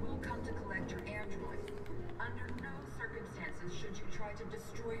authorities will come to collect your android. Under no circumstances should you try to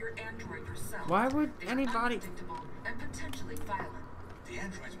destroy your android yourself. Why would anybody? Unpredictable and potentially violent. The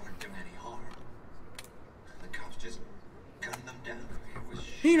androids weren't doing any harm. The cops just gunned them down. It was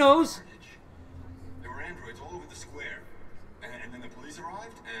he knows. Carnage. There were androids all over the square. And then the police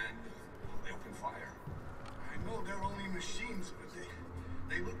arrived and they opened fire. I know they're only machines, but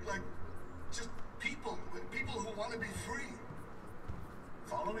they look like just people who want to be free.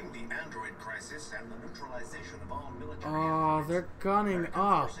 Following the android crisis and the neutralization of all military oh, they're gunning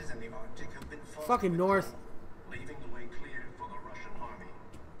off. Fucking north. Leaving the way clear for the Russian army.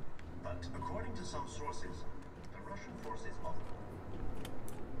 But according to some sources, the Russian forces are...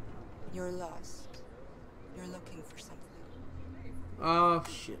 You're lost. You're looking for something. Oh,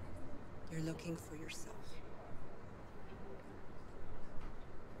 shit. You're looking for yourself.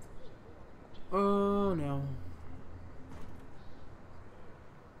 Oh, no.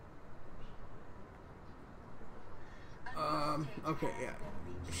 Okay, yeah.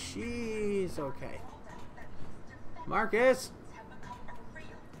 She's okay. Marcus!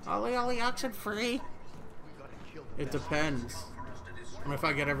 Ollie, oxen free? It depends. on if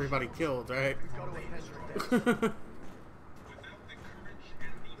I get everybody killed, right?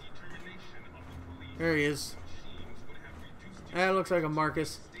 There he is. That looks like a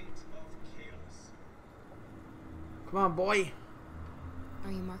Marcus. Come on, boy.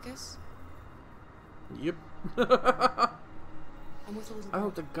 Are you Marcus? Yep. I'm with a little I girl.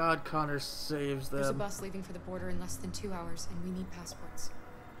 hope to God Connor saves them. There's a bus leaving for the border in less than 2 hours, and we need passports.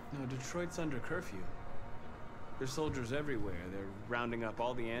 No, Detroit's under curfew. There's soldiers everywhere. They're rounding up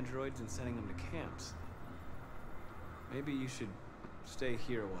all the androids and sending them to camps. Maybe you should stay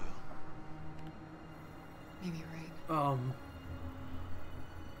here a while. Maybe you're right.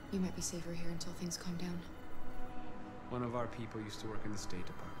 You might be safer here until things calm down. One of our people used to work in the State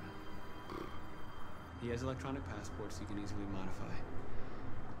Department. He has electronic passports you can easily modify.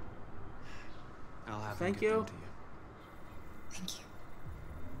 I'll have him get them to you. Thank you.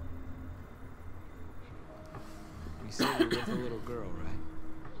 You say you're with a little girl, right?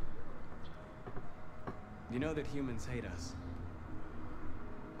 You know that humans hate us.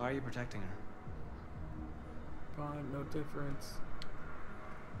 Why are you protecting her? Fine, no difference.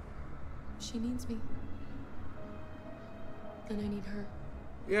 She needs me. And I need her.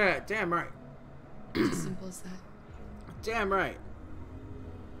 Yeah, damn right. It's as simple as that. Damn right.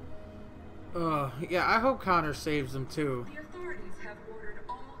 Yeah, I hope Connor saves them too. The authorities have ordered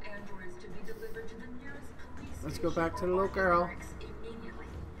all androids to be delivered to the nearest police Let's go back to the little girl. immediately.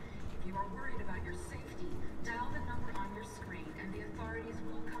 If you are worried about your safety, dial the number on your screen and the authorities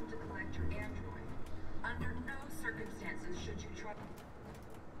will come to collect your android. Under no circumstances should you try...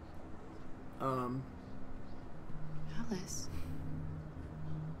 Alice.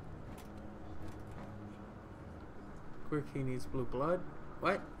 Quick, he needs blue blood.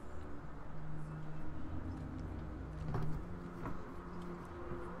 What?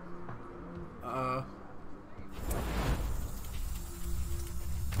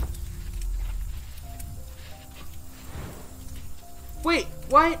 Wait,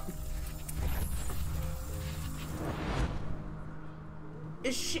 what?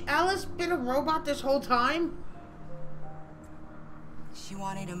 Is Alice been a robot this whole time? She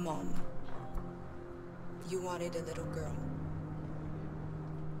wanted a mom. You wanted a little girl.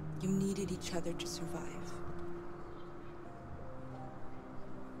 You needed each other to survive.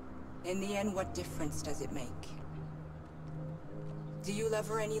 In the end, what difference does it make? Do you love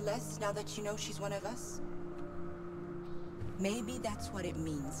her any less now that you know she's one of us? Maybe that's what it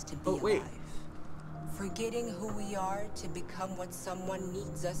means to be alive. Forgetting who we are to become what someone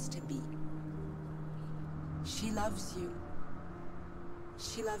needs us to be. She loves you.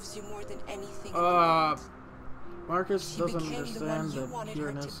 She loves you more than anything in the world. Marcus She doesn't became the understand one you the wanted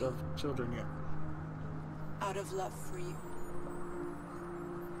her to pureness be. of children yet. Out of love for you.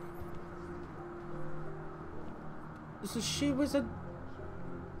 So she was a...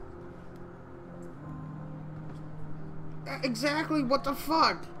 Exactly, what the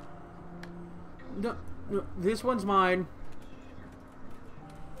fuck? No, no, this one's mine.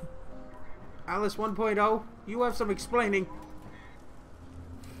 Alice 1.0, you have some explaining.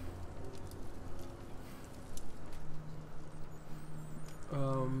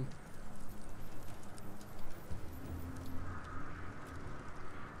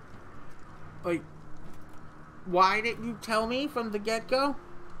 Like, why didn't you tell me from the get-go?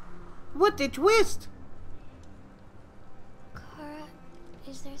 What the twist? Kara,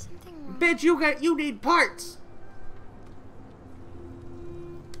 is there something wrong? Bitch, you need parts.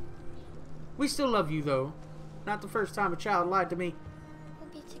 We still love you though. Not the first time a child lied to me.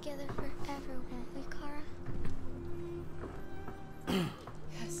 We'll be together forever, won't we, Kara?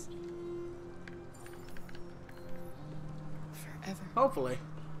 Yes. Forever. Hopefully.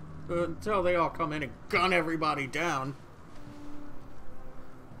 Until they all come in and gun everybody down.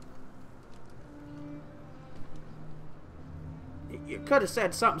 You could have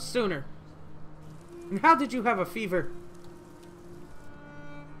said something sooner. And how did you have a fever?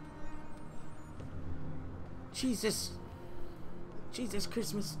 Jesus. Jesus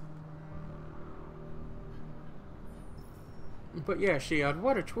Christmas. But yeah, Shion,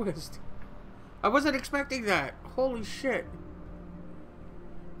 what a twist. I wasn't expecting that. Holy shit.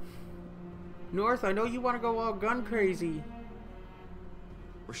 North, I know you want to go all gun crazy.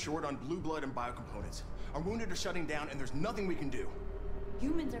 We're short on blue blood and biocomponents. Our wounded are shutting down and there's nothing we can do.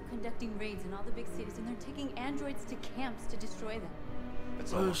 Humans are conducting raids in all the big cities and they're taking androids to camps to destroy them.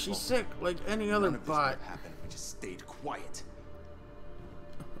 That's all. She's sick like any other bot. Happened. We just stayed quiet.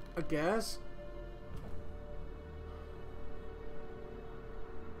 I guess.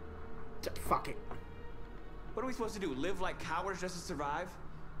 Fuck it. What are we supposed to do? Live like cowards just to survive?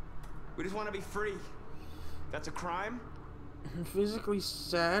 We just want to be free. That's a crime? Physically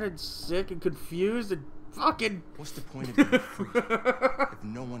sad and sick and confused and fucking... What's the point of being free if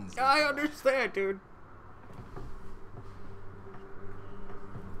no one's... I understand, dude.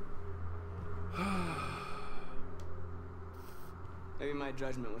 Maybe my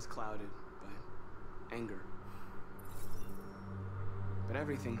judgment was clouded by anger. But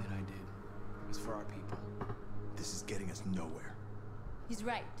everything that I did was for our people. This is getting us nowhere. He's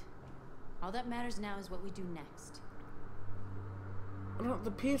right. All that matters now is what we do next. No,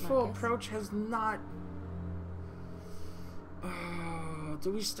 the peaceful approach has not...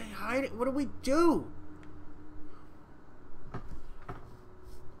 do we stay hiding? What do we do?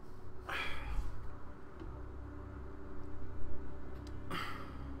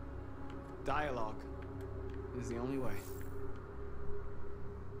 Dialogue is the only way.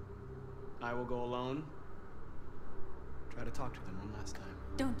 I will go alone. Try to talk to them one last time.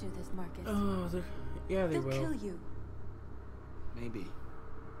 Don't do this, Marcus. Oh, yeah, they will. They'll kill you. Maybe.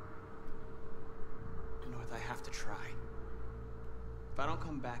 North, I have to try. If I don't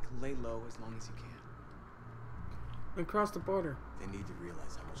come back, lay low as long as you can. And cross the border. They need to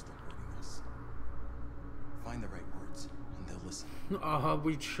realize how much they're hurting us. Find the right words, and they'll listen.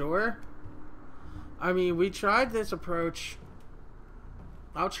 We sure? I mean, we tried this approach.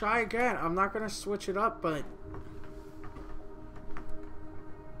 I'll try again. I'm not gonna switch it up, but...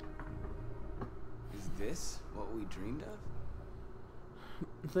 Is this what we dreamed of?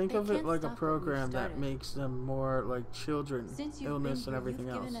 Think of it like a program that makes them more like children, illness and everything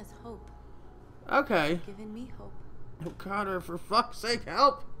else. Given us hope. Okay. Given me hope. Oh, Connor, for fuck's sake,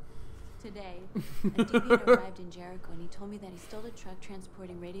 help! Today, a deviant arrived in Jericho and he told me that he stole a truck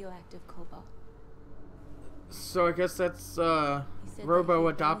transporting radioactive cobalt. So I guess that's robo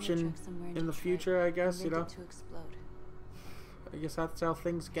adoption in the future, I guess, you know. To explode. I guess that's how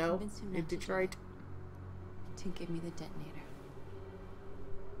things go in Detroit. To give me the detonator.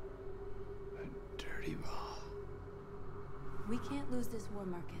 Dirty ball. We can't lose this war,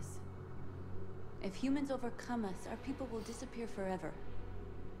 Marcus. If humans overcome us, our people will disappear forever.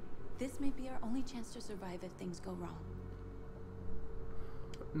 This may be our only chance to survive if things go wrong.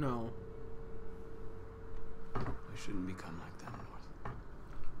 No. We shouldn't become like them, North.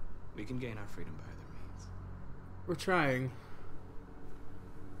 We can gain our freedom by other means. We're trying.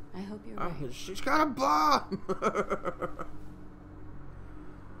 I hope you're right. She's got a bomb!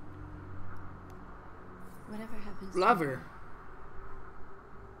 Whatever happens. Love her.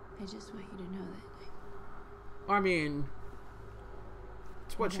 I just want you to know that. I mean,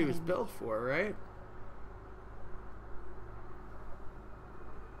 it's what she was built for, right?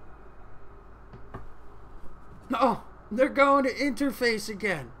 Oh, they're going to interface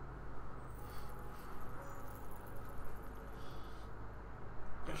again.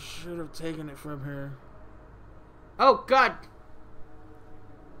 I should have taken it from her. Oh, God!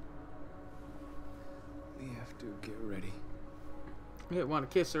 We have to get ready. I didn't want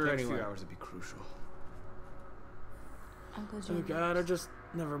to kiss her Next anyway. few hours would be crucial. Oh God, I just...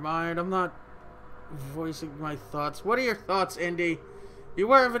 Never mind, I'm not voicing my thoughts. What are your thoughts, Indy?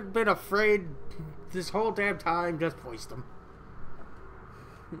 You haven't been afraid this whole damn time, just voice them.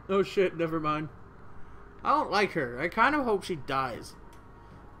 Oh shit, never mind. I don't like her. I kind of hope she dies.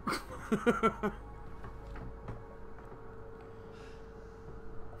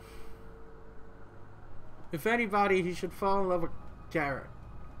 If anybody, he should fall in love with Garrett.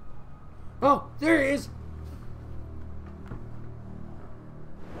 Oh, there he is!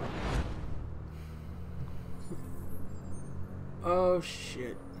 Oh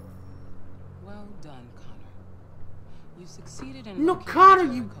shit. Well done, Connor. You succeeded in No, locating Connor,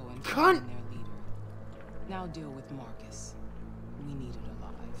 you Jericho and cunt! finding their leader. Now deal with Marcus. We need it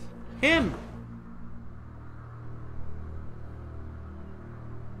alive. Him!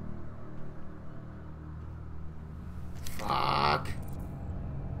 Fuck.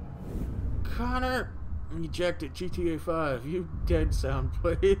 Connor! Ejected GTA 5. You dead sound,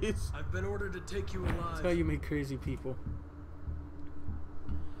 please. I've been ordered to take you alive. That's how you make crazy people.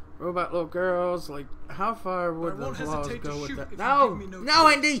 Robot little girls, like, how far would the laws go with that? No! No,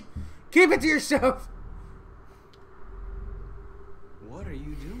 Andy! Keep it to yourself! What are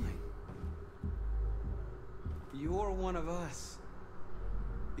you doing? You're one of us.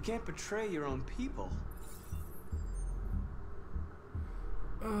 You can't betray your own people.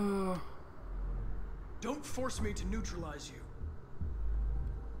 Don't force me to neutralize you.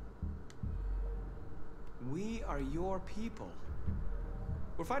 We are your people.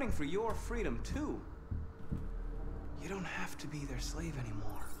 We're fighting for your freedom, too. You don't have to be their slave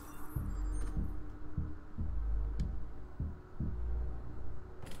anymore.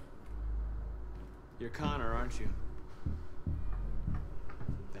 You're Connor, aren't you?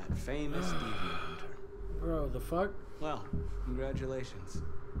 That famous deviant hunter. Bro, the fuck? Well, congratulations.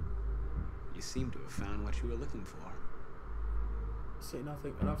 You seem to have found what you were looking for. Say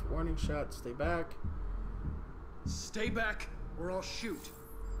nothing. Enough warning shots. Stay back. Stay back, or I'll shoot.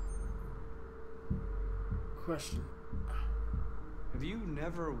 Question. Have you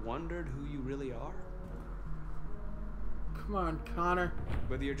never wondered who you really are? Come on, Connor.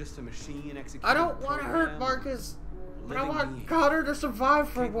 Whether you're just a machine executing I don't want to hurt Marcus, but I want Connor to survive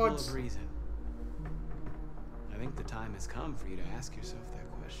for once. Of reason. I think the time has come for you to ask yourself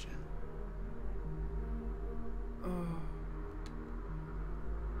that question.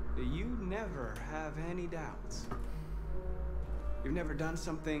 Do you never have any doubts? You've never done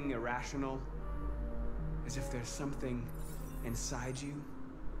something irrational? As if there's something inside you?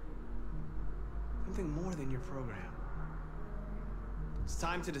 Something more than your program. It's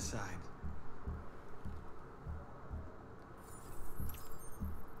time to decide.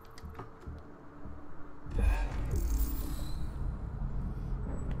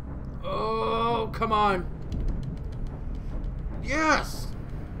 Oh, come on. Yes!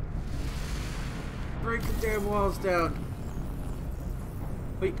 Break the damn walls down.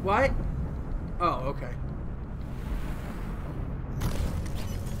 Wait, what? Oh, okay.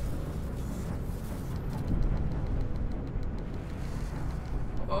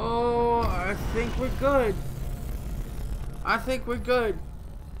 Oh, I think we're good. I think we're good.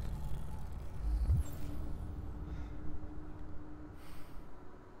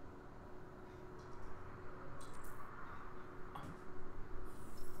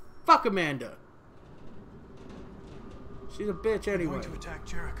 Fuck Amanda. She's a bitch anyway. We're going to attack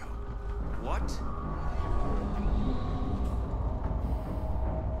Jericho. What?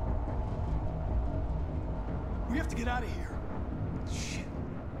 We have to get out of here. Shit.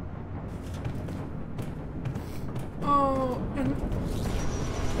 Oh, and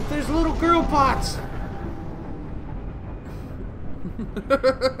there's little girl bots.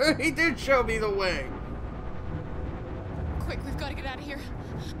 He did show me the way. Quick, we've got to get out of here.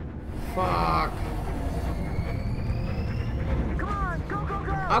 Fuck. Come on, go, go,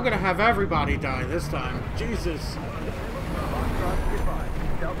 go! I'm gonna have everybody die this time. Jesus.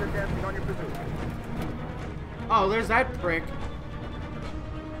 Oh, there's that prick.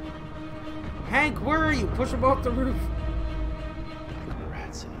 Hank, where are you? Push him off the roof.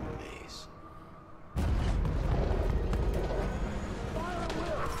 Rats in a maze.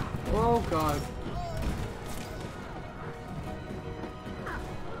 Oh, God.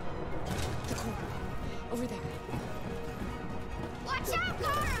 The corner. Over there. Watch out,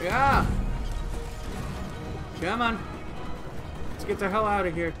 Connor! Yeah. Come on. Let's get the hell out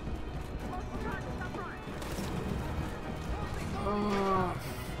of here. Oh.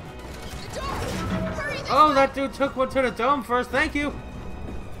 Oh, that dude took one to the dome first. Thank you.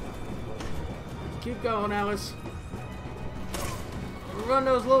 Keep going, Alice. Run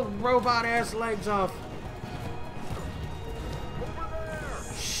those little robot-ass legs off.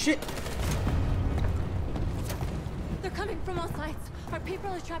 Shit. They're coming from all sides. Our people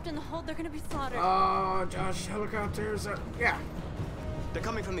are trapped in the hold. They're gonna be slaughtered. Oh, Josh, helicopters. Yeah. They're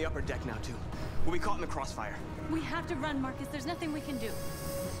coming from the upper deck now, too. We'll be caught in the crossfire. We have to run, Marcus. There's nothing we can do.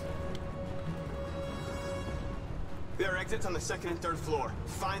 There are exits on the 2nd and 3rd floor.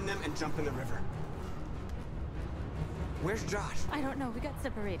 Find them and jump in the river. Where's Josh? I don't know. We got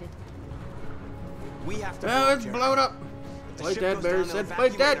separated. We have to. Oh, it's blown up. Play dead, Barry said. Play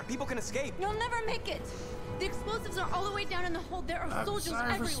dead. People can escape. You'll never make it. The explosives are all the way down in the hold. There are soldiers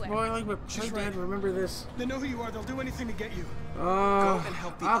sorry everywhere. for spoiling, but play dead. Remember this. They know who you are. They'll do anything to get you. Go and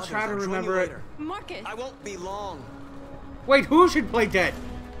help the I'll others. try to I'll join you remember it. later. Marcus. I won't be long. Wait, who should play dead?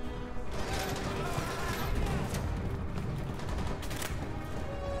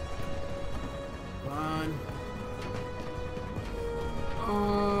 Fine.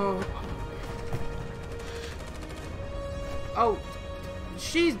 Oh. Oh.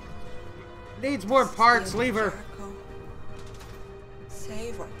 She needs more parts. Leave her. Jericho.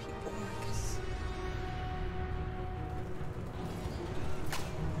 Save our people, Marcus.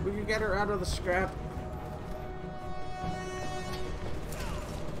 We can get her out of the scrap.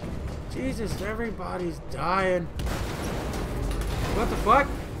 Jesus, everybody's dying. What the fuck?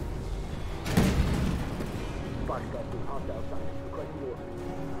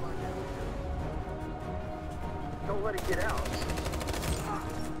 Don't let it get out.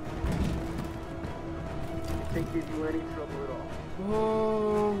 It can't give you any trouble at all.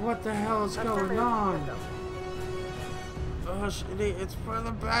 Oh, what the hell is going on? Oh, it's for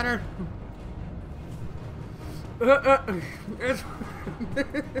the better. It's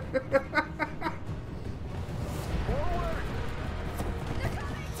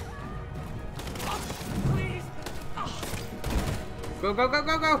Go, go, go,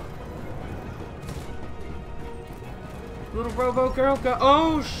 go, go! Little robo girl, go!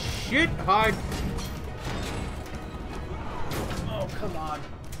 Oh shit! Hide! Oh, come on!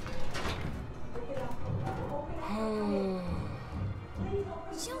 Oh.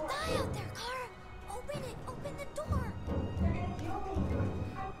 She'll die out there, Kara. Open it. Open the door.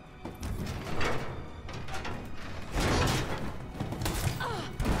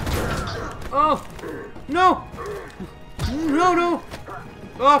 Oh! No! No, no!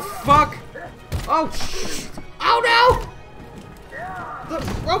 Oh, fuck! Oh, shit! Oh, no! The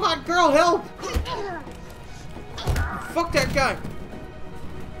robot girl, help! Fuck that guy!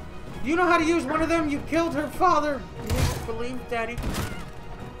 You know how to use one of them? You killed her father! You believe, Daddy?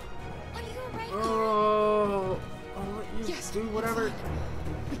 Are you alright? Oh, I'll let you do whatever.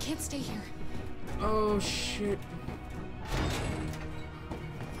 We can't stay here. Oh, shit.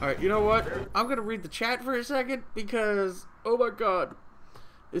 Alright, you know what? I'm gonna read the chat for a second because, oh my god.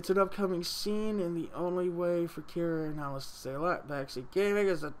 It's an upcoming scene and the only way for Kira and Alice to stay alive. Backseat Gaming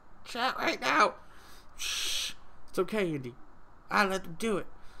is a chat right now. Shh. It's okay, Indy. I'll let them do it.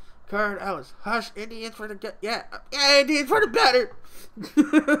 Kara and Alice. Hush, Indy, it's for the yeah, Indy, it's for the better.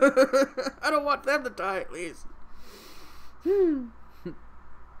 I don't want them to die at least.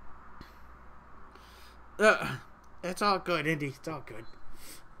 It's all good, Indy. It's all good.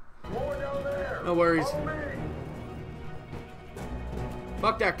 No worries.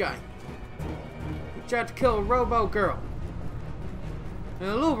 Fuck that guy. He tried to kill a robo girl. And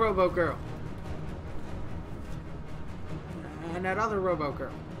a little robo girl. And that other robo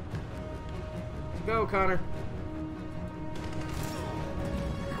girl. Let's go, Connor.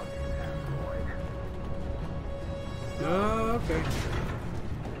 Okay.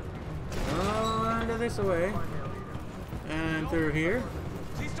 Under this way. And through here.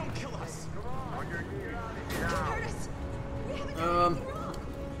 Please don't kill us.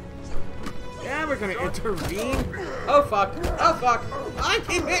 Yeah, we're gonna intervene. Oh fuck. Oh fuck. I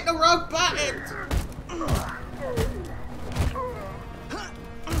keep hitting the wrong buttons.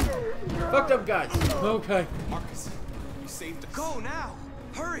 Fucked up guys. Okay. Marcus, you saved us. Go now!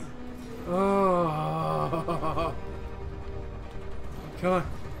 Hurry! Oh. Come on.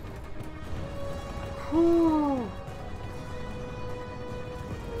 Whew.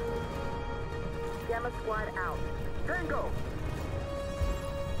 Gamma squad out. Tango!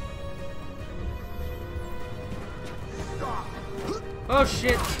 Stop! Oh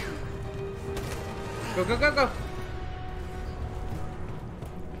shit. Go, go, go, go.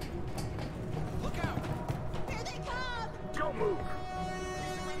 Look out! Here they come! Don't move!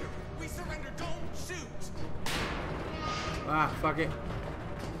 We surrender, don't shoot! Ah, fuck it.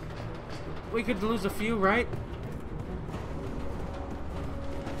 We could lose a few, right?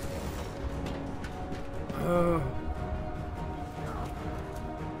 Oh.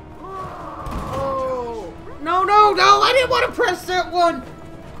 No, no, no! I didn't want to press that one!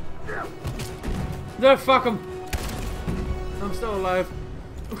 No, fuck him. I'm still alive.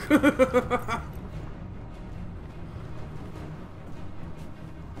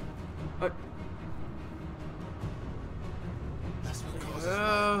 What? That's what causes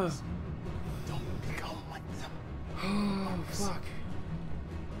violence. Don't become like them. Oh, fuck.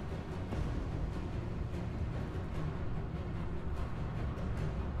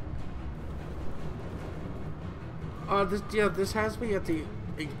 This has me at the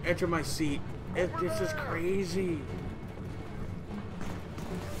edge of my seat. It's just crazy.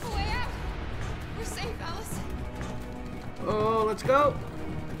 Way out! We're safe, Alice. Oh, let's go.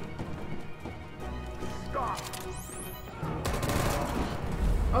 Stop!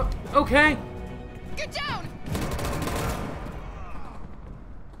 Oh, okay. Get down!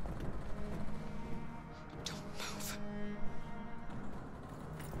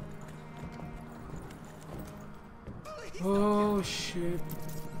 Oh, shit.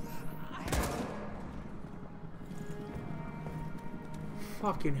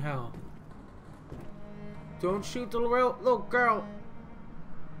 Fucking hell. Don't shoot the little girl.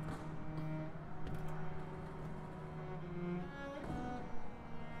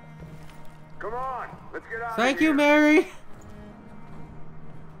 Come on, let's get out Thank of you, here. Mary.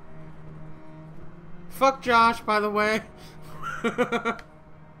 Fuck Josh, by the way.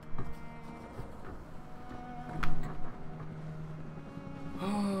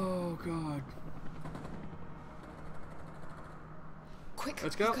 Oh, God. Quick,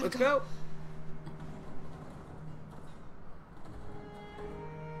 let's go, let's go.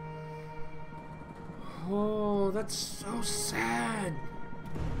 Oh, that's so sad.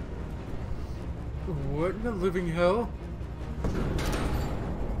 What in the living hell?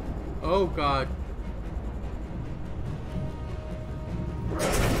 Oh, God.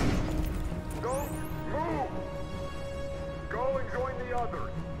 Don't move! Go and join the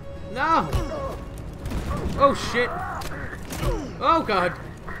others. No! Oh, shit. Oh, God.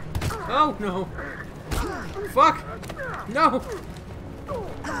 Oh, no. Fuck. No.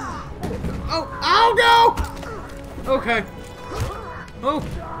 Oh, no! Okay. Oh.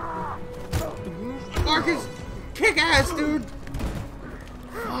 Marcus, kick ass, dude.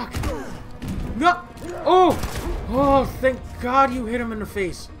 Fuck. No. Oh. Oh, thank God you hit him in the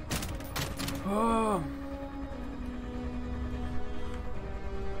face. Oh.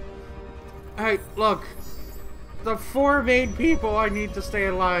 Hey, look. The 4 main people I need to stay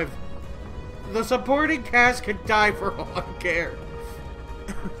alive. The supporting cast could die for all I care.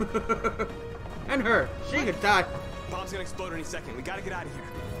 And her. She could die. Bomb's gonna explode any second. We gotta get out of here.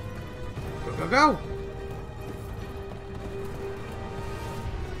 Go, go, go.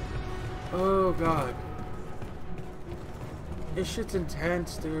 Oh, God. This shit's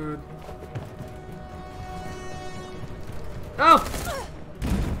intense, dude. Oh!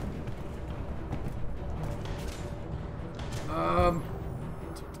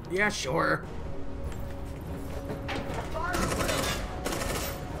 Yeah, sure.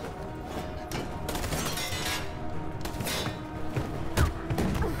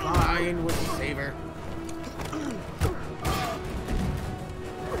 Fine, we'll save her.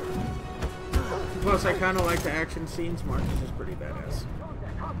 Plus, I kind of like the action scenes. Marcus is pretty badass.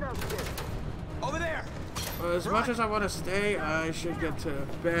 Over there! As much as I want to stay, I should get to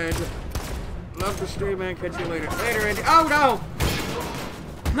bed. Love the stream, man. Catch you later. Later, Andy. Oh, no!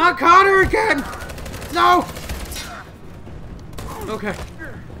 Not Connor again! No! Okay.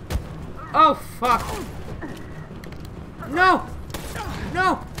 Oh, fuck. No!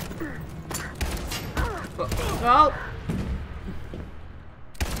 No! Well.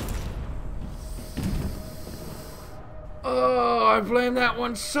 Oh, I blame that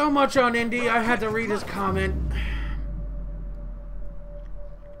one so much on Indy. I had to read his comment.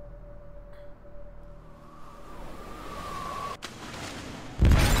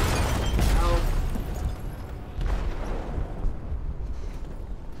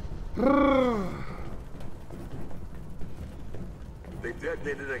 They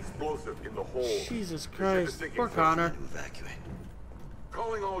detonated an explosive in the hole. Jesus Christ. Poor Connor. Evacuate.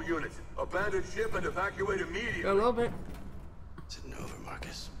 Calling all units. Abandon ship and evacuate immediately. A little bit. Is it over,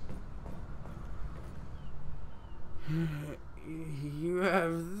 Marcus? You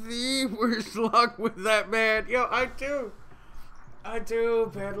have the worst luck with that, man. Yo, I do. I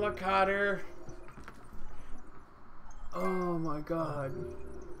do. Bad luck, Connor. Oh my god.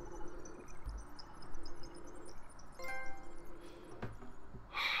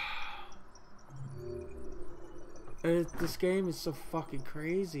 This game is so fucking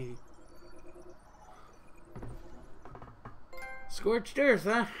crazy. Scorched earth,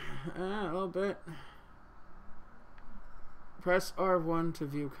 huh? A little bit. Press R1 to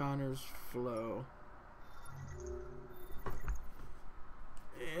view Connor's flow.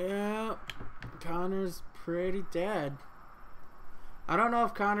 Yeah, Connor's pretty dead. I don't know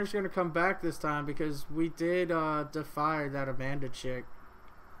if Connor's gonna come back this time because we did defy that Amanda chick.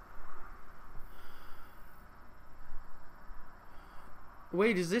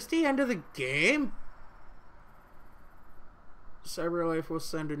 Wait, is this the end of the game? CyberLife will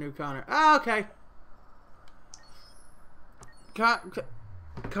send a new Connor. Oh, okay.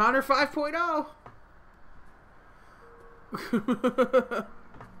 Connor 5.0.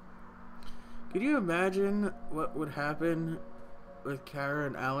 Could you imagine what would happen with Kara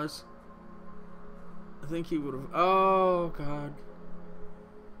and Alice? I think he would have. Oh, God.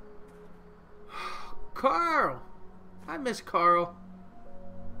 Carl! I miss Carl.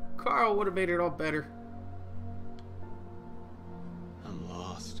 Carl would have made it all better. I'm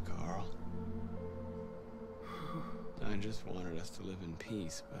lost, Carl. I just wanted us to live in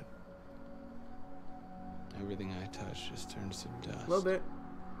peace, but everything I touch just turns to dust. A little bit.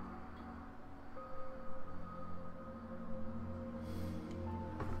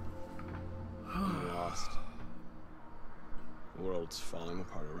 I'm lost. The world's falling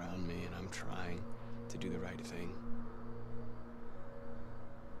apart around me, and I'm trying to do the right thing.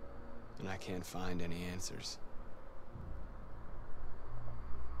 And I can't find any answers.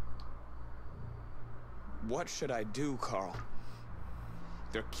 What should I do, Carl?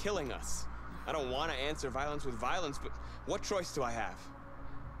 They're killing us. I don't want to answer violence with violence, but what choice do I have?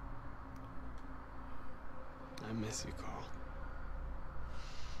 I miss you, Carl.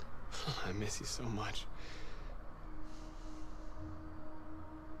 I miss you so much.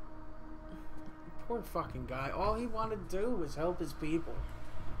 Poor fucking guy. All he wanted to do was help his people.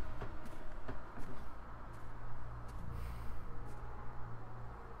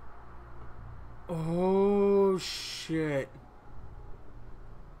 Oh, shit.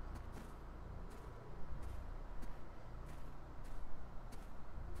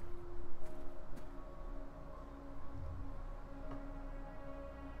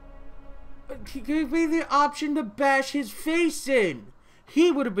 He gave me the option to bash his face in.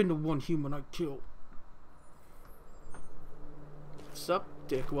 He would have been the one human I killed. Sup,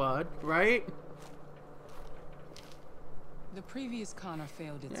 dickwad, right? The previous Connor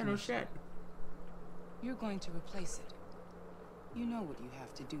failed its Yeah, no mission. shit. You're going to replace it. You know what you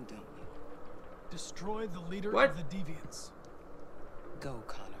have to do, don't you? Destroy the leader What? of the Deviants. Go,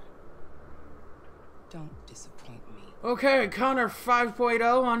 Connor. Don't disappoint me. Okay, Connor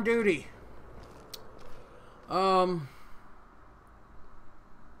 5.0 on duty.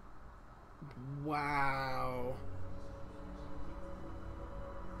 Wow.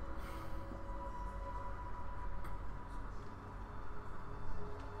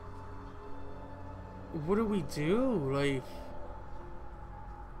 What do we do? Like...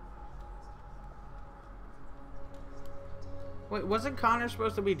 Wait, wasn't Connor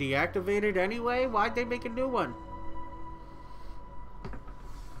supposed to be deactivated anyway? Why'd they make a new one?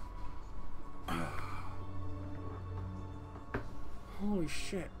 Holy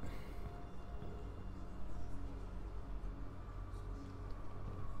shit.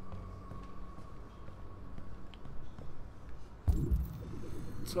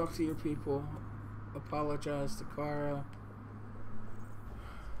 Talk to your people. Apologize to Kara.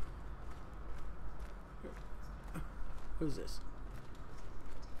 Who's this?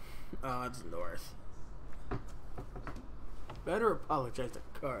 Oh, it's North. Better apologize to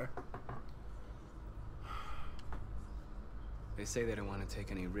Kara. They say they don't want to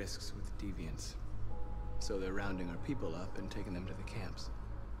take any risks with deviants. So they're rounding our people up and taking them to the camps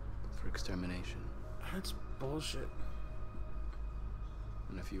for extermination. That's bullshit.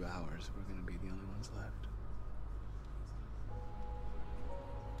 In a few hours, we're gonna be the only ones left.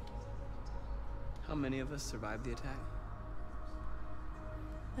 How many of us survived the attack?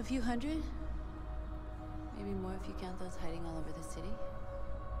 A few hundred? Maybe more if you count those hiding all over the city.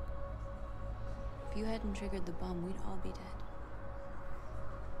 If you hadn't triggered the bomb, we'd all be dead.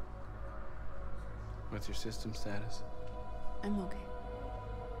 What's your system status? I'm okay.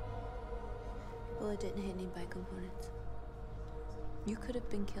 Bullet didn't hit any components. You could have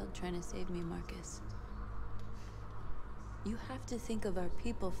been killed trying to save me, Marcus. You have to think of our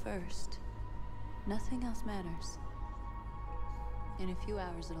people first. Nothing else matters. In a few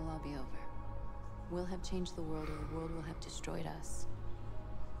hours, it'll all be over. We'll have changed the world, or the world will have destroyed us.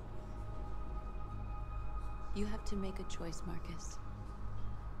 You have to make a choice, Marcus.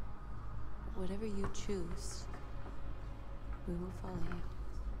 Whatever you choose, we will follow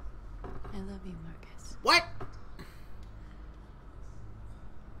you. I love you, Marcus. What?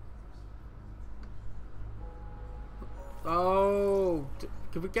 Oh,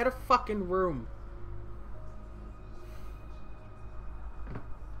 can we get a fucking room?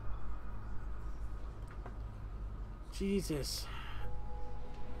 Jesus.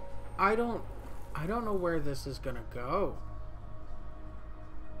 I don't know where this is gonna go.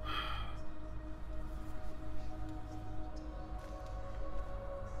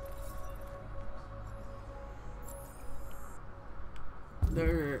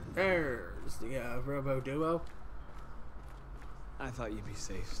 There's the Robo Duo. I thought you'd be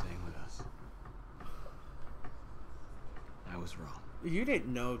safe staying with us. I was wrong. You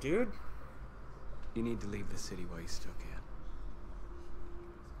didn't know, dude. You need to leave the city while you still can.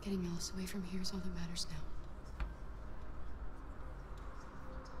 Getting Alice away from here is all that matters now.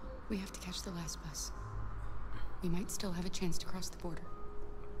 We have to catch the last bus. We might still have a chance to cross the border.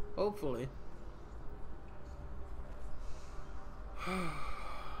 Hopefully.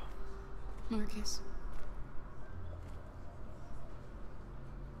 Marcus.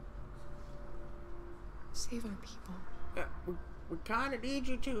 Save our people. We kind of need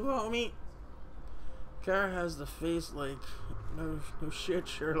you to, homie. Kara has the face like, no shit,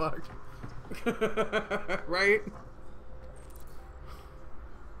 Sherlock. Right?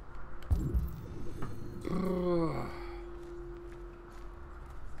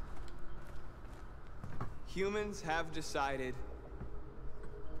 Humans have decided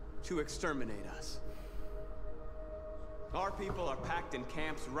to exterminate us. Our people are packed in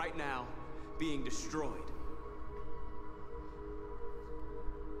camps right now, being destroyed.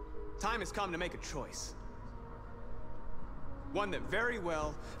 Time has come to make a choice. One that very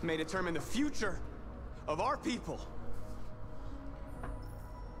well may determine the future of our people.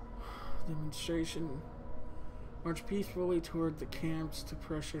 Demonstration. March peacefully toward the camps to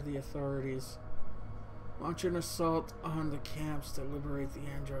pressure the authorities. Launch an assault on the camps to liberate the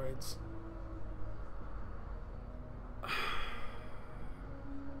androids.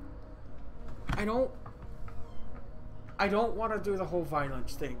 I don't want to do the whole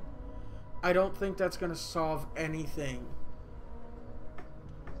violence thing. I don't think that's going to solve anything.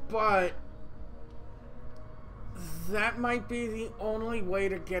 But that might be the only way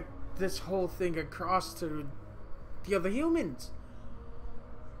to get this whole thing across to the other humans.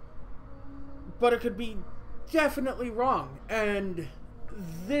 But it could be definitely wrong. And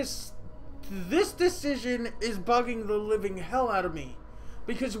this decision is bugging the living hell out of me.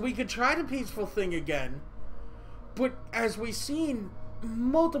 Because we could try the peaceful thing again. But as we've seen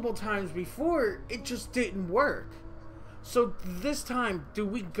multiple times before, it just didn't work. So this time, do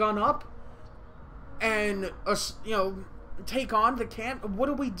we gun up and take on the camp? What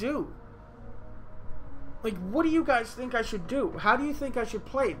do we do? Like, what do you guys think I should do? How do you think I should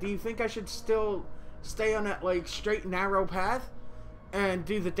play? Do you think I should still stay on that like straight narrow path and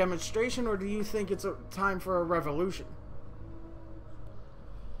do the demonstration, or do you think it's a time for a revolution?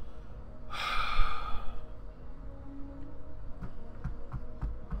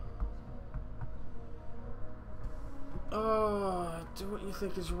 Do what you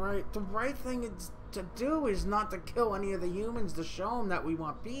think is right. The right thing to do is not to kill any of the humans to show them that we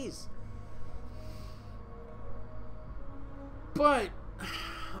want peace. But,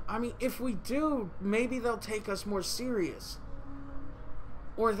 I mean, if we do, maybe they'll take us more serious.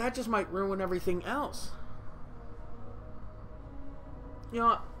 Or that just might ruin everything else. You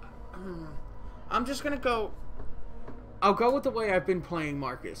know, I'm just gonna go... I'll go with the way I've been playing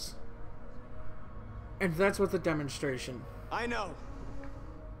Marcus. And that's with the demonstration. I know.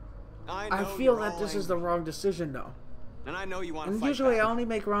 I feel that this is the wrong decision, though. And I know you want to and fight usually back. I only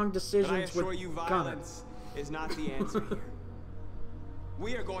make wrong decisions but I assure with you violence is not the answer here.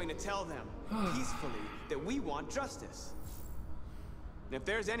 We are going to tell them peacefully that we want justice. And if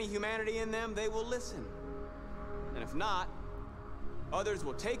there's any humanity in them, they will listen. And if not, others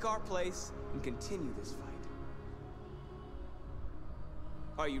will take our place and continue this fight.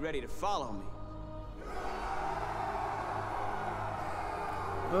 Are you ready to follow me?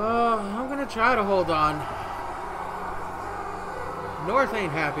 I'm gonna try to hold on. North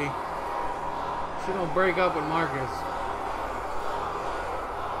ain't happy. She don't break up with Marcus.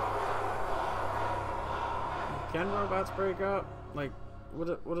 Can robots break up? Like,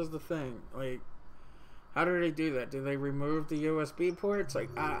 what is the thing? Like, how do they do that? Do they remove the USB ports? Like,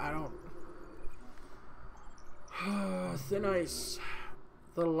 I don't... Thin Ice.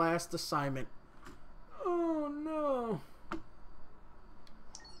 The last assignment. Oh, no.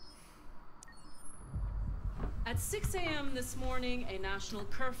 At 6 a.m. this morning, a national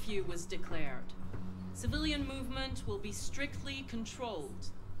curfew was declared. Civilian movement will be strictly controlled.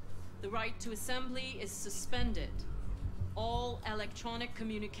 The right to assembly is suspended. All electronic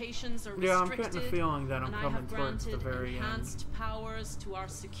communications are restricted. Yeah, I'm getting the feeling that I'm coming towards the very end. Enhanced powers to our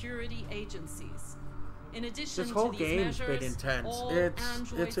security agencies. In addition this whole to these game's measures, been intense. all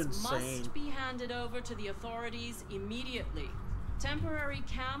It's insane. must be handed over to the authorities immediately. Temporary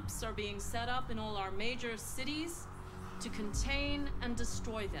camps are being set up in all our major cities to contain and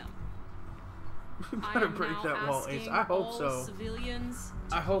destroy them. We better break that wall, Ace. I hope so.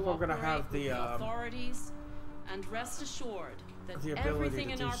 I hope we're gonna have the authorities, and rest assured that everything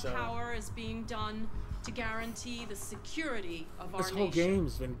in our power is being done to guarantee the security of our nation. This whole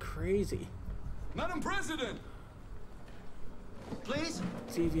game's been crazy. Madam President! Please?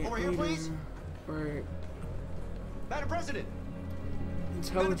 Deviant over here, please. Right. Madam President!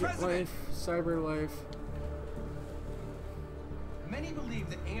 Intelligent life, cyber life. Many believe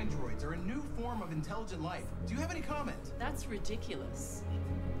that androids are a new form of intelligent life. Do you have any comment? That's ridiculous.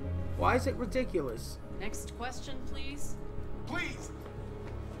 Why is it ridiculous? Next question, please. Please!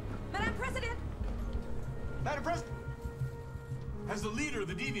 Madam President! Madam President! Has the leader of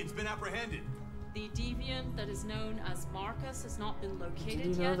the Deviants been apprehended? The deviant that is known as Marcus has not been located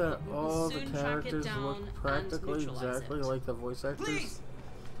Did you know yet, that but we will all the soon track it characters down look practically exactly like the voice actors? Please!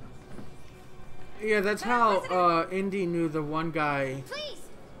 Yeah, that's how Indy knew the one guy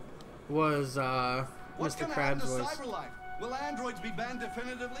was What's Mr. Krabs' voice. Cyberlife? Will androids be banned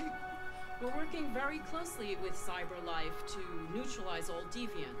definitively? We're working very closely with CyberLife to neutralize all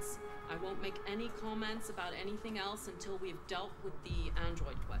deviants. I won't make any comments about anything else until we've dealt with the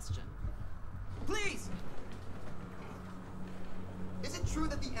android question. Please! Is it true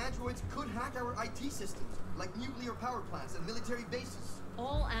that the androids could hack our IT systems, like nuclear power plants and military bases?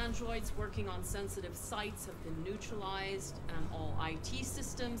 All androids working on sensitive sites have been neutralized, and all IT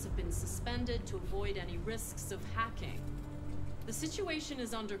systems have been suspended to avoid any risks of hacking. The situation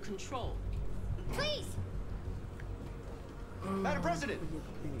is under control. Please! Madam President!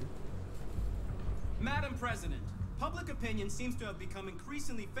 Madam President, public opinion seems to have become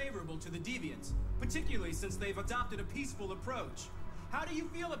increasingly favorable to the Deviants, particularly since they've adopted a peaceful approach. How do you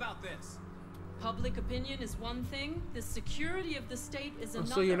feel about this? Public opinion is one thing, the security of the state is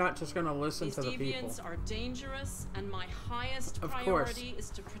another. So you're not just going to listen to the people. These deviants are dangerous, and my highest priority is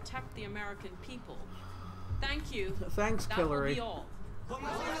to protect the American people. Thank you. Thanks, Hillary. That will be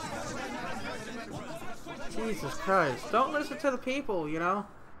all. Jesus Christ. Don't listen to the people, you know?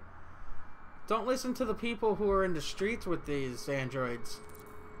 Don't listen to the people who are in the streets with these androids.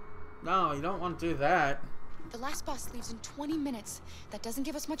 No, you don't want to do that. The last bus leaves in 20 minutes. That doesn't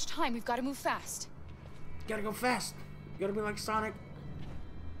give us much time. We've got to move fast. You gotta go fast. You gotta be like Sonic.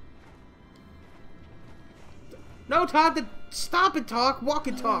 No, Todd, stop and talk. Walk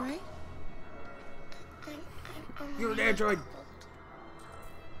and talk. Right? You're an android.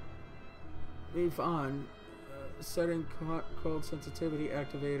 Leave on. Setting cold sensitivity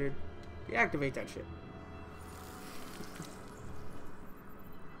activated. Deactivate that shit.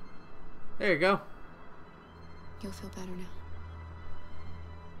 There you go. You'll feel better now.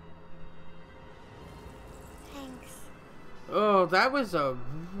 Thanks. Oh, that was a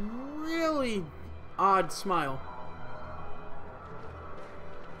really odd smile.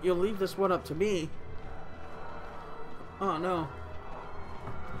 You'll leave this one up to me. Oh, no.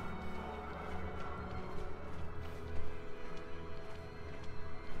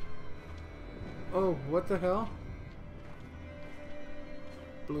 Oh, what the hell?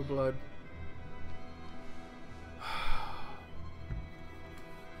 Blue blood.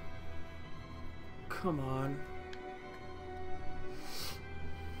 Come on.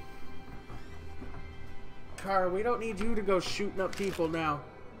 Car, we don't need you to go shooting up people now.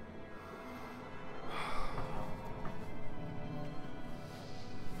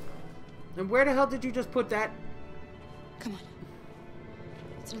 And where the hell did you just put that? Come on.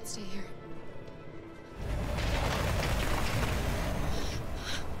 Let's not stay here.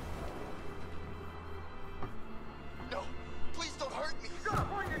 No, please don't hurt me.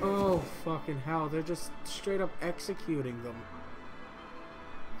 Oh, fucking hell. They're just straight up executing them.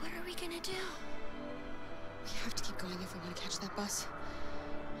 do? We have to keep going if we want to catch that bus.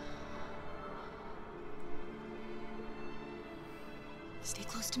 Stay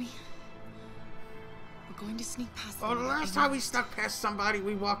close to me. We're going to sneak past them. Oh, the last time we snuck past somebody,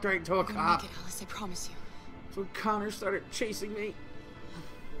 we walked right into a We're gonna cop. make it, Alice, I promise you. So Connor started chasing me.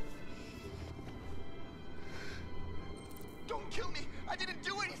 Don't kill me! I didn't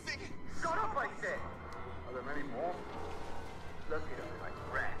do anything! Shut up, I said! Are there many more? Look at them like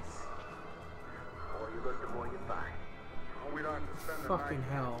rats. The more you look, the more you find. Oh, we don't have to spend the night. Fucking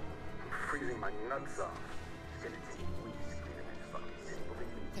hell. I'm freezing my nuts off. It's gonna take weeks cleaning this fucking simple thing.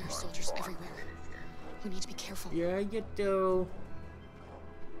 There are soldiers everywhere. We need to be careful. Yeah, you do.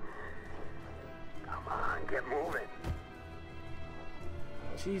 Come on, get moving.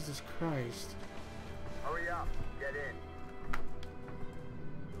 Jesus Christ. Hurry up, get in.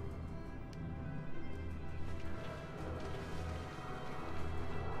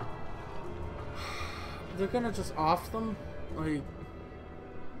 They're gonna just off them? Like...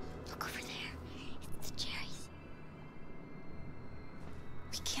 Look over there. It's the cherries.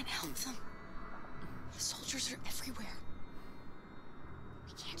 We can't help them. The soldiers are everywhere.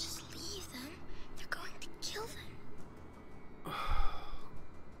 We can't just leave them. They're going to kill them.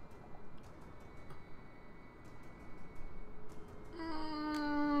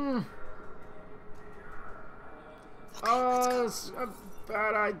 Oh, it's a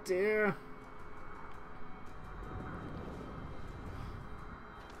bad idea.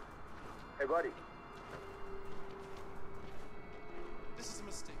 Hey, buddy. This is a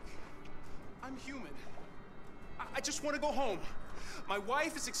mistake. I'm human. I just want to go home. My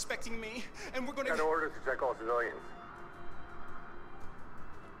wife is expecting me, and we're going to... Got orders to check all civilians.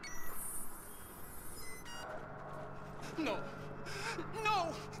 No.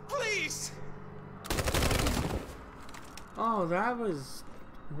 No! Please! Oh, that was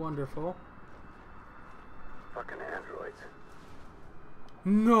wonderful. Fucking androids.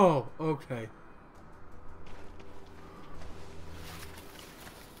 No! Okay.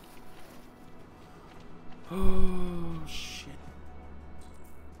 Oh, shit.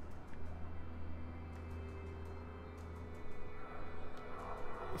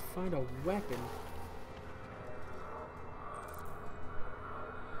 Find a weapon.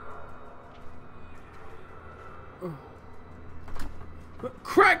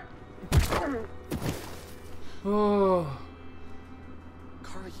 Crack! Oh.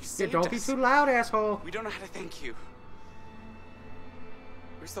 Carl, you Yeah, saved don't us. be too loud, asshole. We don't know how to thank you.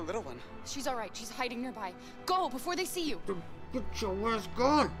 Where's the little one? She's all right. She's hiding nearby. Go before they see you. Get your ass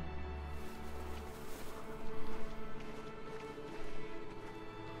gone.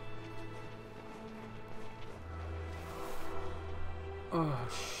 Oh,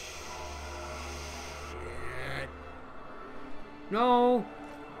 shit. No.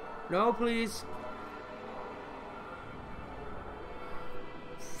 No, please.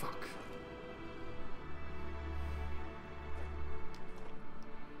 Fuck.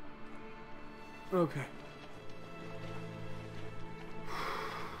 Okay.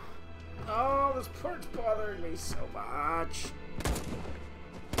 Oh, this part's bothering me so much.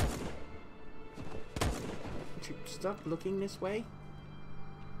 Would you stop looking this way?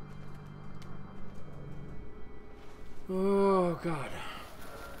 Oh, God.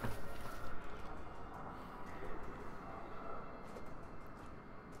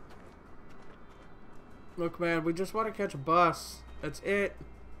 Look, man, we just want to catch a bus. That's it.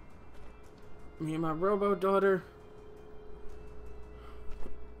 Me and my robo daughter.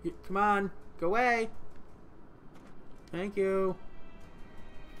 Come on, go away. Thank you.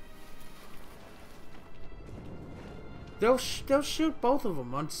 They'll shoot both of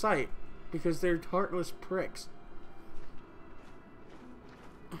them on sight because they're heartless pricks.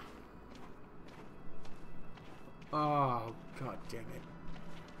 Oh, God damn it.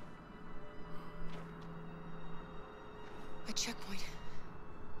 A checkpoint.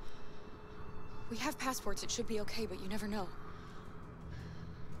 We have passports. It should be okay, but you never know.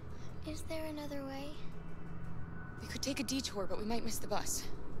 Is there another way? We could take a detour, but we might miss the bus.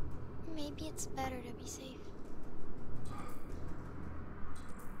 Maybe it's better to be safe.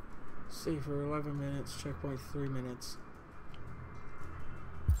 Safe for 11 minutes, checkpoint 3 minutes.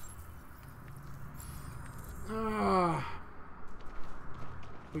 Ah.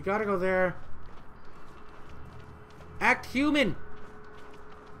 We gotta go there. Act human!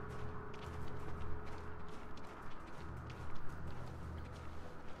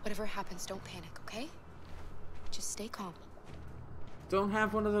 Whatever happens, don't panic, okay? Just stay calm. Don't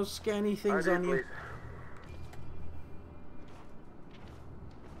have one of those scanny things on you. Please.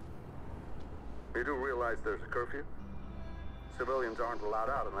 You do realize there's a curfew? Civilians aren't allowed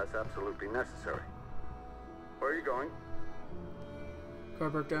out unless absolutely necessary. Where are you going?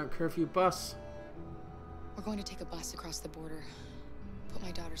 Car broke down curfew bus. We're going to take a bus across the border. Put my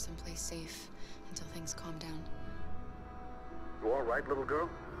daughter someplace safe until things calm down. You all right, little girl?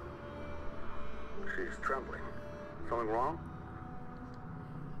 She's trembling. Something wrong?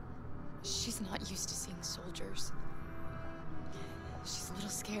 She's not used to seeing soldiers. She's a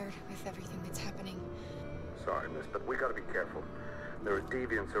little scared with everything that's happening. Sorry, miss, but we gotta be careful. There are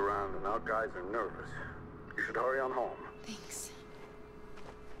deviants around and our guys are nervous. You should hurry on home. Thanks.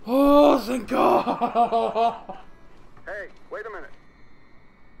 Oh, thank God! Hey, wait a minute.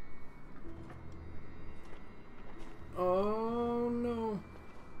 Oh, no.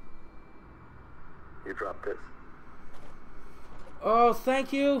 You dropped this. Oh,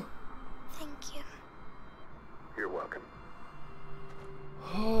 thank you. Thank you. You're welcome.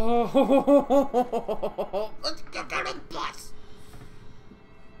 Oh, let's get on the bus.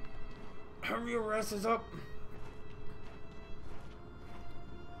 Hurry your asses up.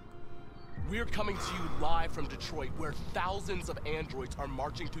 We're coming to you live from Detroit, where thousands of androids are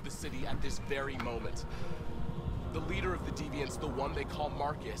marching through the city at this very moment. The leader of the deviants, the one they call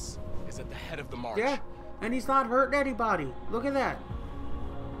Marcus, is at the head of the march. Yeah, and he's not hurting anybody. Look at that.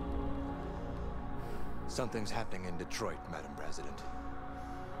 Something's happening in Detroit, Madam President.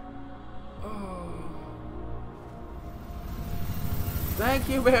 Oh. Thank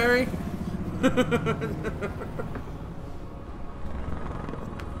you, Barry.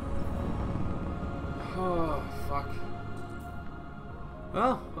 Oh, fuck.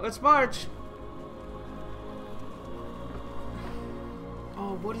 Well, let's march.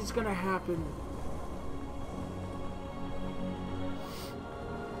 Oh, what is gonna happen?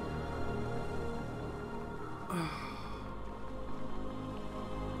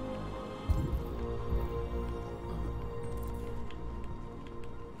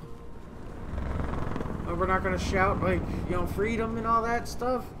 Oh, we're not gonna shout like, you know, freedom and all that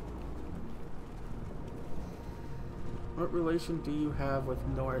stuff? What relation do you have with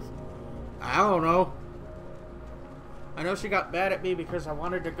North? I don't know. I know she got mad at me because I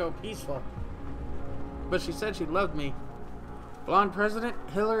wanted to go peaceful. But she said she loved me. Blonde president,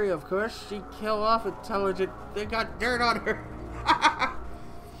 Hillary, of course. She'd kill off intelligent. They got dirt on her.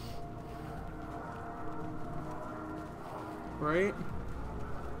 Right?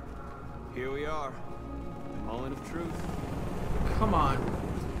 Here we are. The moment of truth. Come on.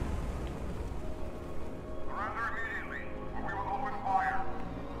 Surrender immediately, or we will open fire.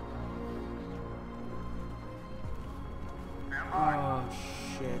 Stand by. Oh,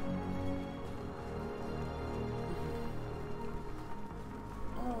 shit.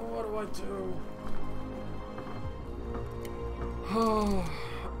 Oh, what do I do?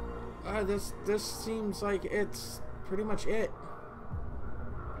 Oh, this seems like it's pretty much it.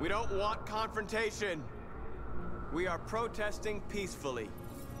 We don't want confrontation. We are protesting peacefully.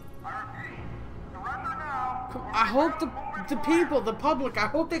 I repeat, surrender now. I hope the people, the public, I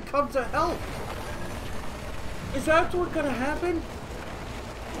hope they come to help. Is that what's gonna happen?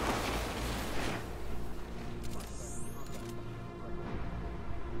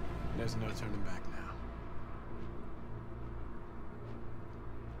 There's no turning back now.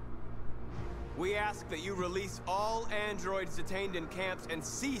 We ask that you release all androids detained in camps and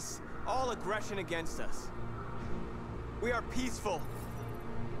cease all aggression against us. We are peaceful.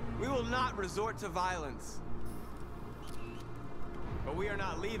 We will not resort to violence. But we are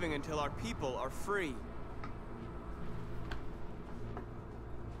not leaving until our people are free.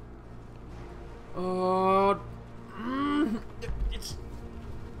 It's...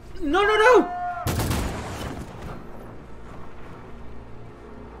 No!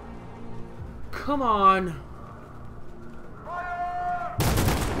 Come on.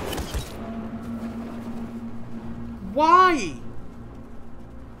 Why?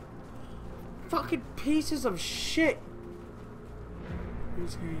 Fucking pieces of shit.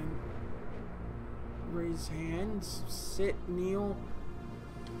 Raise hand. Raise hands. Sit. Kneel.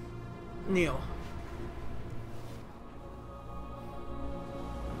 Kneel.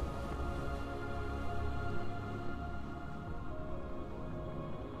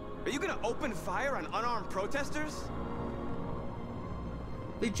 Are you gonna open fire on unarmed protesters?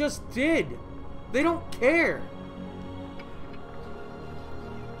 They just did. They don't care.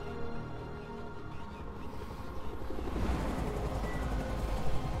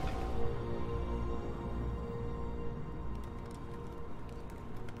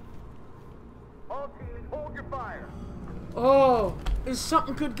 All teams, hold your fire. Oh, is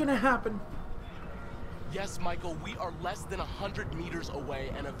something good gonna happen? Yes, Michael, we are less than 100 meters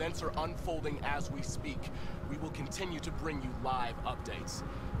away, and events are unfolding as we speak. We will continue to bring you live updates.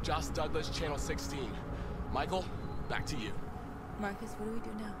 Josh Douglas, Channel 16. Michael, back to you. Marcus, what do we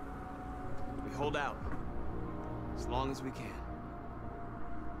do now? We hold out. As long as we can.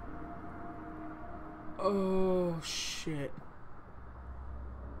 Oh, shit.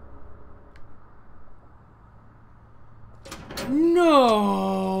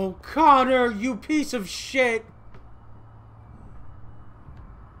 No! Connor, you piece of shit!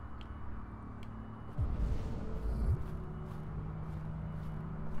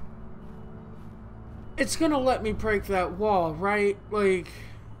 It's gonna let me break that wall, right? Like...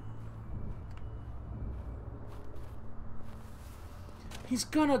 He's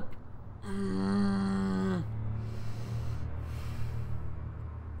gonna...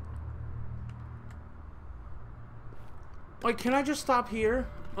 Like, can I just stop here?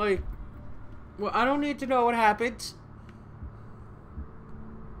 Like, well, I don't need to know what happened.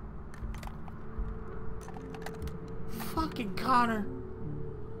 Fucking Connor.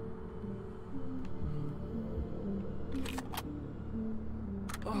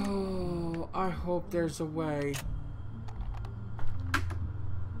 Oh, I hope there's a way.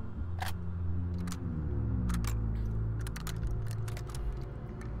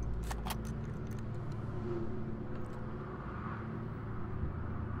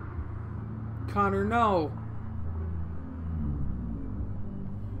 Connor, no.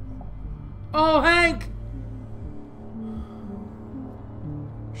 Oh, Hank!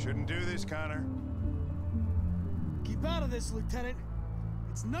 Shouldn't do this, Connor. Keep out of this, Lieutenant.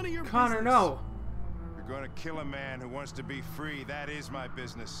 It's none of your Connor, business. no. You're gonna kill a man who wants to be free. That is my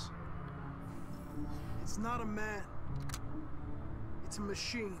business. It's not a man. It's a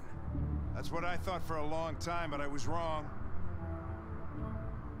machine. That's what I thought for a long time, but I was wrong.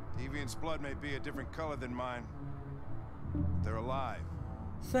 Deviant's blood may be a different color than mine. They're alive.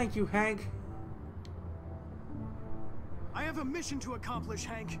 Thank you, Hank. I have a mission to accomplish,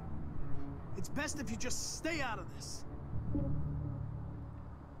 Hank. It's best if you just stay out of this.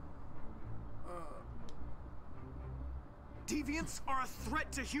 Deviants are a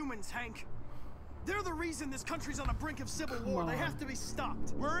threat to humans, Hank. They're the reason this country's on the brink of civil war. They have to be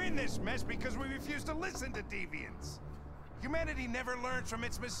stopped. We're in this mess because we refuse to listen to deviants. Humanity never learns from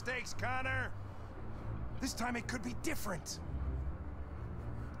its mistakes, Connor. This time it could be different.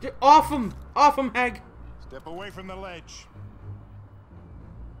 Off him! Off him, Hank! Step away from the ledge.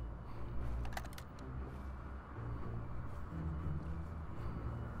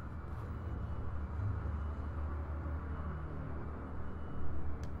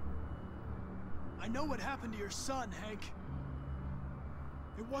 I know what happened to your son, Hank.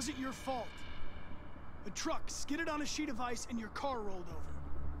 It wasn't your fault. A truck skidded on a sheet of ice and your car rolled over.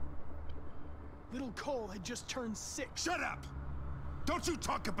 Little Cole had just turned 6. Shut up! Don't you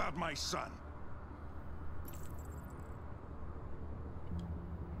talk about my son!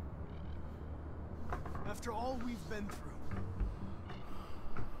 After all we've been through,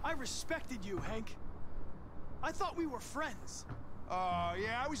 I respected you, Hank. I thought we were friends. Oh,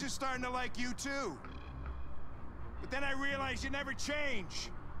 yeah, I was just starting to like you too. But then I realized you never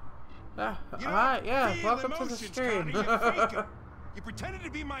change. Yeah, welcome to the stream. You pretended to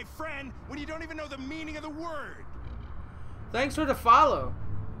be my friend when you don't even know the meaning of the word. Thanks for the follow.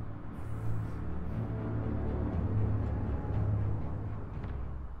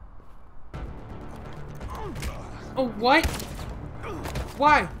 Oh, what?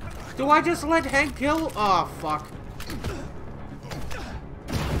 Why? Do I just let Hank kill? Oh, fuck.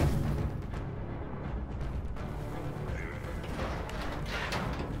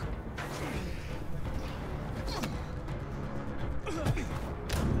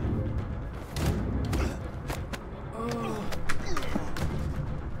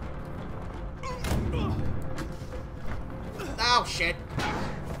 Oh, shit.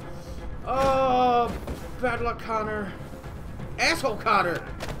 Oh, bad luck, Connor. Asshole Connor.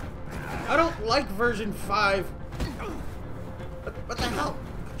 I don't like version 5. What the hell?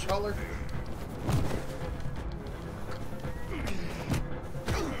 Controller.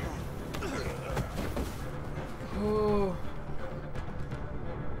 Oh.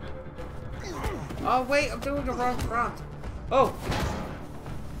 Oh, wait, I'm doing the wrong prompt. Oh.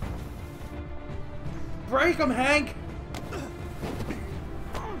 Break him, Hank.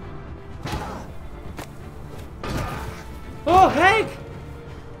 Oh, Hank!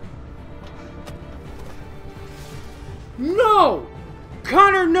 No!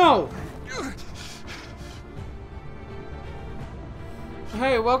 Connor, no!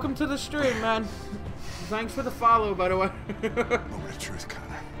 Hey, welcome to the stream, man. Thanks for the follow, by the way. Moment of truth,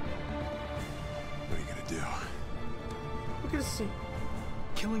 Connor. What are you gonna to see.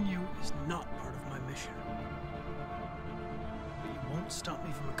 Killing you is not part of my mission. But you won't stop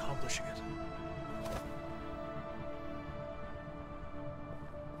me from accomplishing it.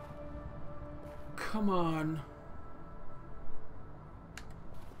 Come on.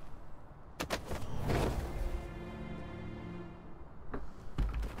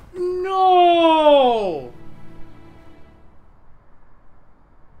 No!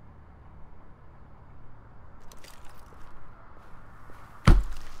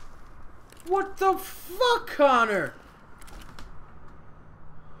 What the fuck, Connor?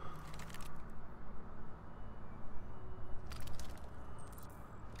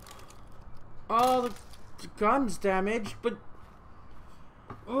 Oh, the gun's damaged, but...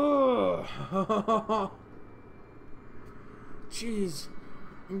 Oh. Jeez.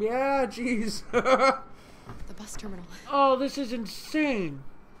 Yeah, jeez. The bus terminal. Oh, this is insane.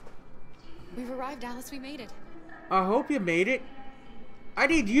 We've arrived, Alice. We made it. I hope you made it. I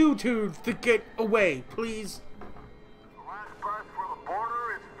need you two to get away, please. The last bus for the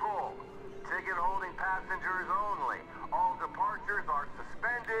border is full. Ticket holding passengers only. All departures are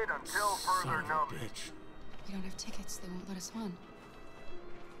suspended until further notice. We don't have tickets. They won't let us on.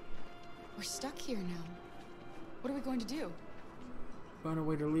 We're stuck here now. What are we going to do? Find a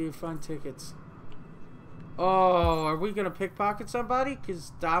way to leave, find tickets. Oh, are we gonna pickpocket somebody?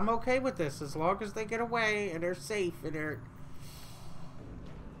 Because I'm okay with this as long as they get away and they're safe and they're...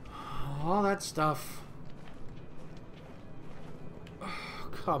 all that stuff. Oh,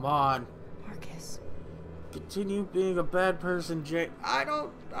 come on. Marcus. Continue being a bad person, Jay. I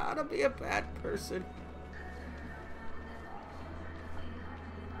don't want to be a bad person.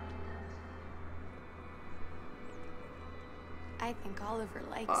 I think Oliver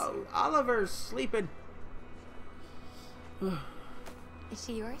likes you. Oliver's sleeping. Is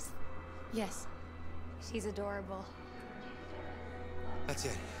she yours? Yes. She's adorable. That's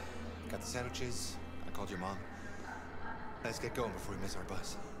it. Got the sandwiches. I called your mom. Let's get going before we miss our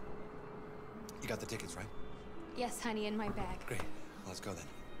bus. You got the tickets, right? Yes, honey, in my bag. Great. Let's go then.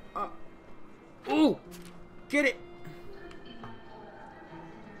 Ooh! Get it!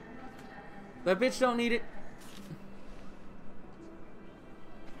 That bitch don't need it.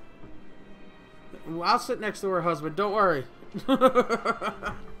 I'll sit next to her husband. Don't worry.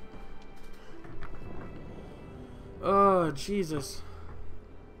 Oh, Jesus.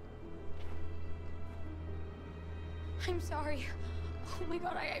 I'm sorry. Oh my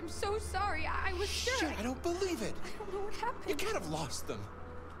god, I'm so sorry. I was sure. Shit, I don't believe it. I don't know what happened. You can't have lost them.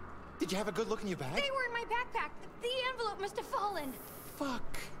 Did you have a good look in your bag? They were in my backpack. The envelope must have fallen.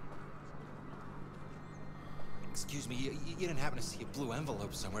 Fuck. Excuse me, you didn't happen to see a blue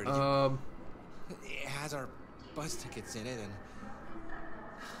envelope somewhere, did you? It has our bus tickets in it, and...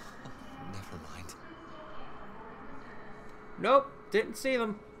 never mind. Nope, didn't see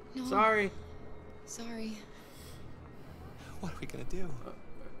them. No. Sorry. Sorry. What are we gonna do?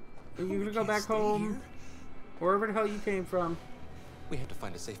 Are you gonna go back home? Here? Wherever the hell you came from. We have to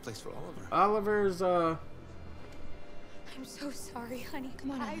find a safe place for Oliver. Oliver's, I'm so sorry, honey.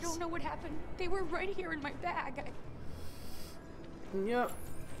 Come on, I Alice. don't know what happened. They were right here in my bag. Yep.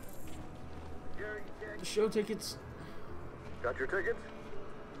 Show tickets. Got your tickets?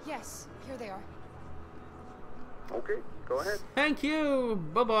 Yes, here they are. Okay, go ahead. Thank you.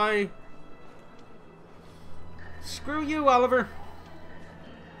 Bye-bye. Screw you, Oliver.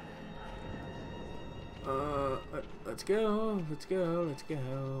 Let's go. Let's go. Let's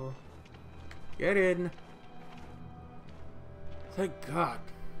go. Get in. Thank God.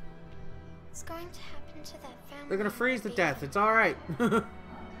 What's going to happen to that family? They're gonna freeze to death. It's all right. Will they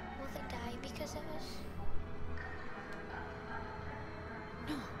die because of us?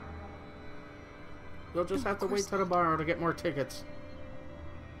 No. They'll just have to wait till tomorrow to get more tickets.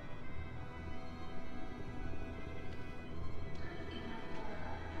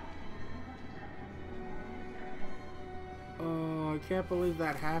 Oh, I can't believe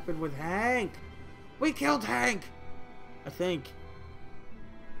that happened with Hank. We killed Hank, I think.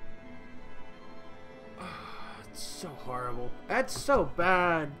 Oh, it's so horrible. That's so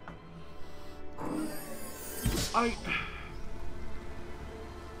bad. I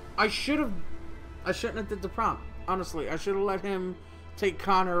shouldn't have did the prompt. Honestly, I should have let him take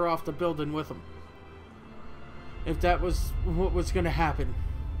Connor off the building with him. If that was what was going to happen.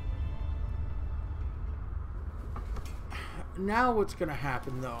 Now what's going to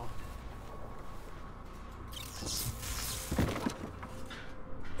happen, though,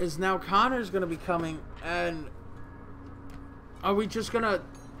 is now Connor's going to be coming, and are we just going to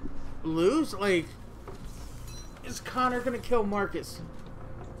lose? Like, is Connor going to kill Marcus?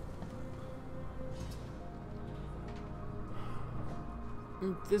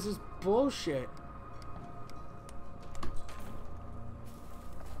 This is bullshit.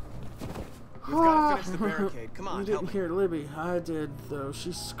 We've got to finish the barricade. Come on, You didn't help me. hear Libby. I did, though.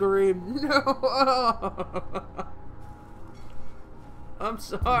 She screamed, no! I'm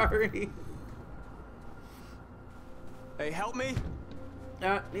sorry. Hey, help me. Need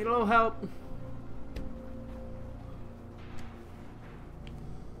a little help.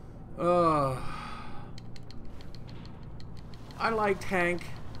 I liked Hank.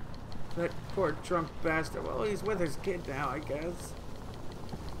 That poor drunk bastard. Well, he's with his kid now, I guess.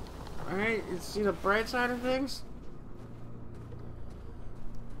 Alright, you see the bright side of things?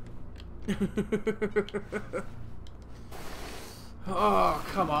 Oh,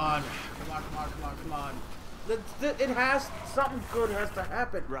 come on. Come on. It has, something good has to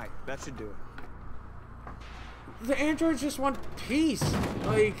happen. Right, that should do it. The androids just want peace.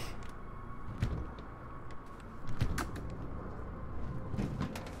 Like...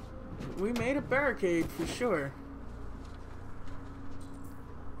 We made a barricade for sure.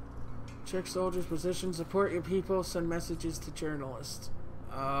 Check soldiers' positions, support your people, send messages to journalists.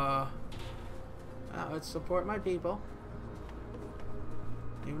 Let's support my people.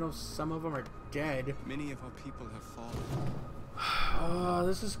 Even though some of them are dead. Many of our people have fallen. Oh,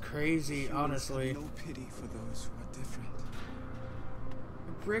 this is crazy, honestly. Have no pity for those who are different.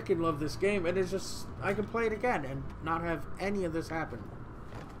 I freaking love this game, and it's just, I can play it again and not have any of this happen.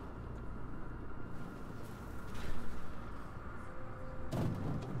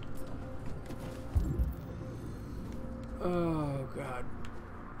 Oh, God.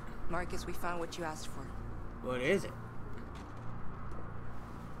 Marcus, we found what you asked for. What is it?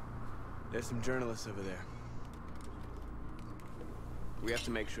 There's some journalists over there. We have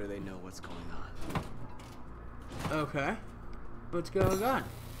to make sure they know what's going on. Okay. What's going on?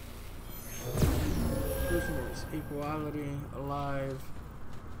 Prisoners, equality, alive.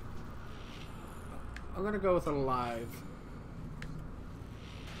 I'm gonna go with alive.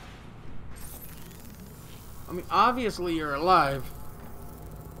 I mean, obviously you're alive.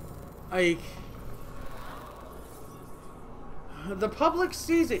 Like... The public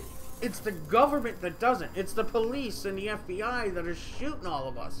sees it. It's the government that doesn't. It's the police and the FBI that are shooting all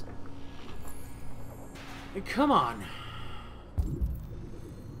of us. Like, come on.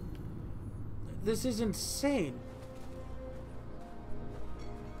 This is insane.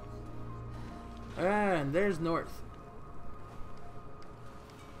 And there's North.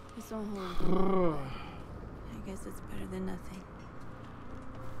 This won't hold. I guess it's better than nothing.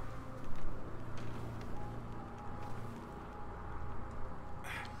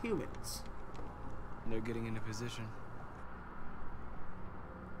 Humans. They're getting into position.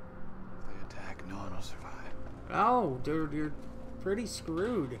 If they attack, no one will survive. Oh, dude, you're pretty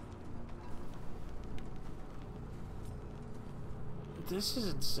screwed. This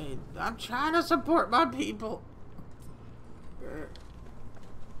is insane. I'm trying to support my people.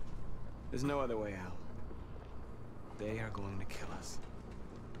 There's no other way out. They are going to kill us.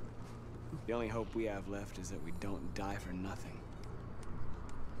 The only hope we have left is that we don't die for nothing.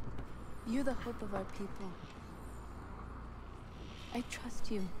 You're the hope of our people. I trust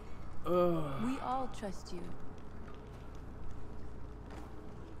you. We all trust you.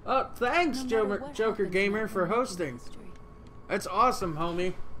 Oh, thanks, Joker Gamer, for hosting. That's awesome,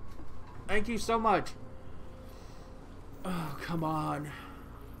 homie. Thank you so much. Oh, come on.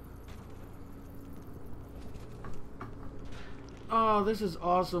 Oh, this is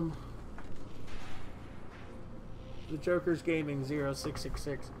awesome. The Joker's Gaming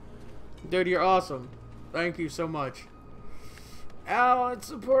 0666. Dude, you're awesome. Thank you so much. Let's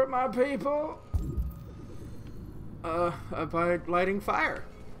support my people. By lighting fire.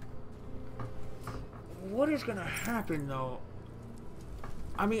 What is gonna happen, though?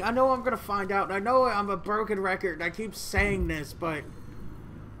 I mean, I know I'm gonna find out. I know I'm a broken record. And I keep saying this, but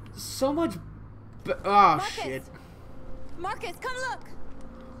so much. Marcus! Shit! Marcus, come look.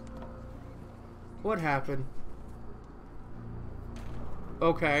 What happened?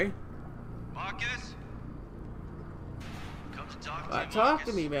 Okay. Marcus? Come to talk to me, Talk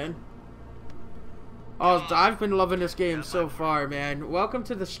to me, man. Oh, I've been loving this game so far, man. Welcome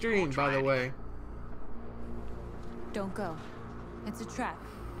to the stream, by the way. Don't go. It's a trap.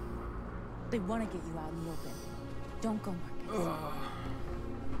 They want to get you out in the open. Don't go, Marcus.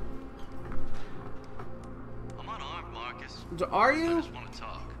 I'm unarmed, Marcus. Are you? I just want to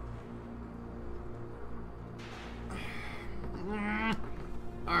talk.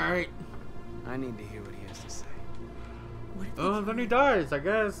 Alright. I need to hear what he has to say. Oh, then he dies, I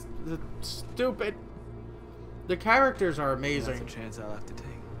guess. Stupid. The characters are amazing. That's a chance I'll have to take.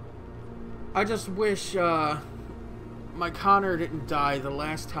 I just wish, my Connor didn't die the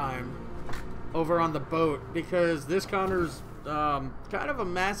last time over on the boat, because this Connor's kind of a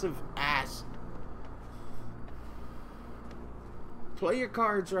massive ass. Play your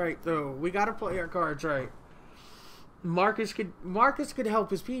cards right, though. We gotta play our cards right. Marcus could help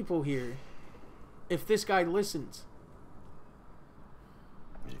his people here if this guy listens.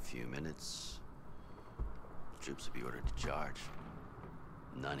 In a few minutes, troops will be ordered to charge.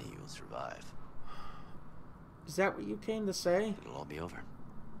 None of you will survive. Is that what you came to say? It'll all be over.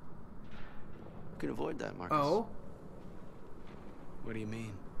 You can avoid that, Marcus. Oh? What do you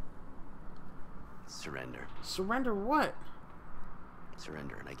mean? Surrender. Surrender what?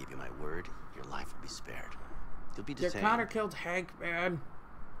 Surrender, and I give you my word, your life will be spared. You'll be Yeah, detained. Connor killed Hank, man.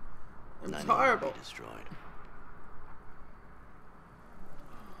 It's None horrible. will be destroyed.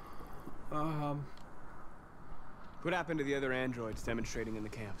 What happened to the other androids demonstrating in the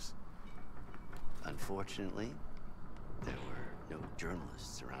camps? Unfortunately, there were no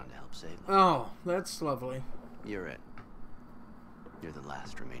journalists around to help save them. Oh, that's lovely. You're it. You're the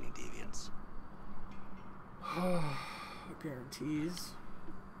last remaining deviants. Guarantees.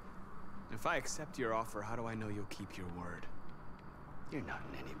 If I accept your offer, how do I know you'll keep your word? You're not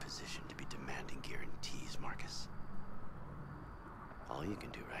in any position to be demanding guarantees, Marcus. All you can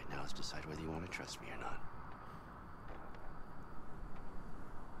do right now is decide whether you want to trust me or not.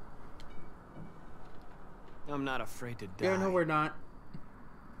 I'm not afraid to die. Yeah, no, we're not.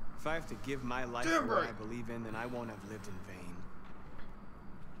 If I have to give my life for what I believe in, then I won't have lived in vain.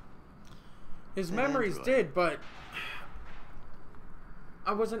 His memories did, but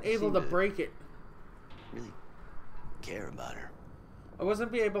I wasn't able to break it. Really care about her. I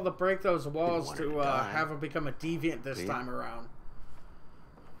wasn't be able to break those walls want her to to die. have him become a deviant this Yeah. time around.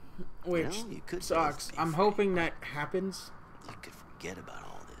 Which You know, you could sucks. both be I'm free. hoping that happens. You could forget about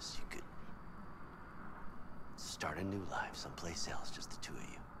all this. You could start a new life someplace else, just the two of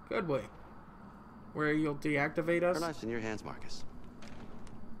you. Good way. Where you'll deactivate us? Her life's in your hands, Marcus.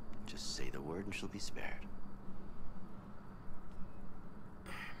 Just say the word and she'll be spared.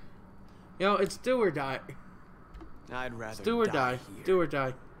 You know, it's do or die. I'd rather It's do or die. here Do or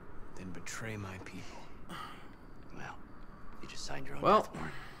die. than betray my people. Well, you just signed your own Well, death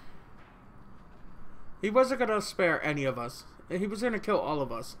warrant. he wasn't gonna spare any of us. He was gonna kill all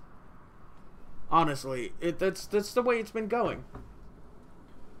of us. Honestly, that's the way it's been going.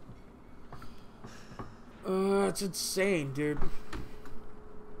 It's insane, dude.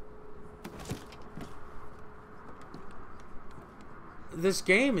 This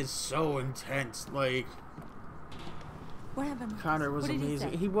game is so intense. Like, What happened? Connor was What did amazing.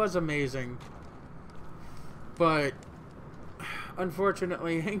 He say? He was amazing. But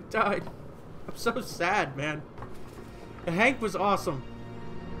unfortunately, Hank died. I'm so sad, man. And Hank was awesome.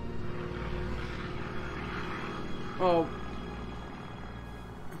 Oh.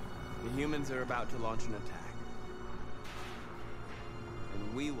 The humans are about to launch an attack.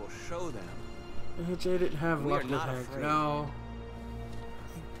 And we will show them. AJ didn't have We luck are with not Hank. afraid. No.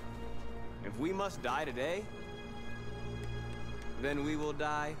 If we must die today, then we will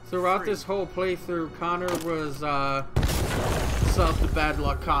die Throughout free. this whole playthrough, Connor was sub the bad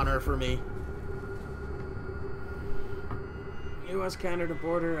luck Connor for me. U.S.-Canada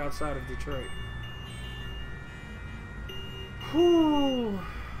border outside of Detroit. Whew.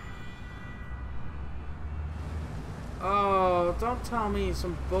 Oh, don't tell me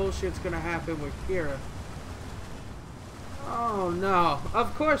some bullshit's gonna happen with Kira. Oh no.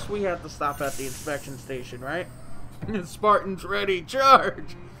 Of course we have to stop at the inspection station, right? Spartans ready,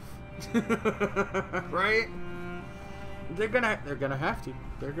 charge! Right? They're gonna have to.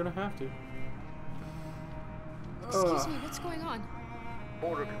 They're gonna have to. Excuse me, what's going on?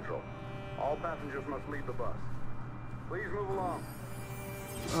 Border control. All passengers must leave the bus. Please move along.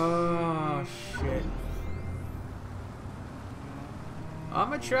 Oh shit.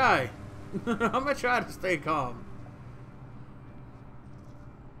 I'ma try. I'ma try to stay calm.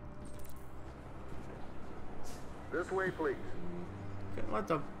 This way, please. Couldn't let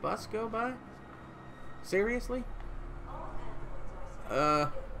the bus go by? Seriously? Yeah,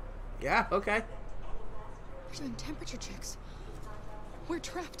 okay. We're doing temperature checks. We're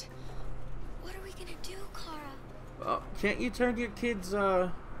trapped. What are we gonna do, Kara? Well, can't you turn your kid's,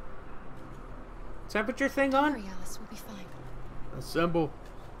 temperature thing Don't on? worry, Alice, we'll be fine. Assemble.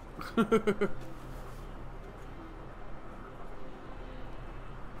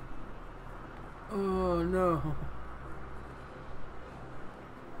 Oh, no.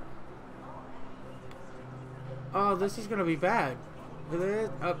 Oh, this is gonna be bad.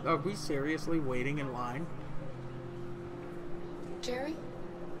 Are we seriously waiting in line? Jerry?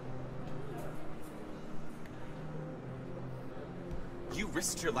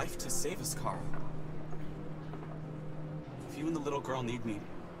 risked your life to save us, Carl. If you and the little girl need me,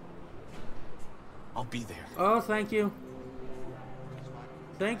 I'll be there. Oh, thank you.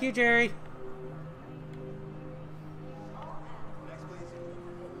 Thank you, Jerry.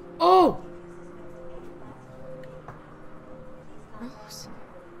 Oh! Rose.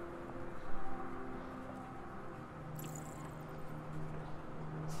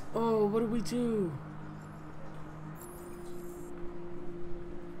 Oh, what do we do?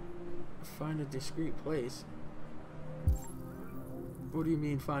 Find a discreet place. What do you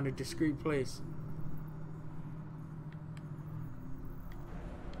mean, find a discreet place?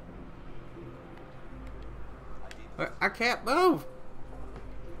 I can't move!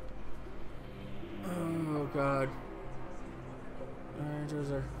 Oh, God. Alright,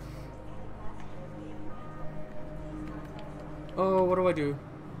 are... Oh, what do I do?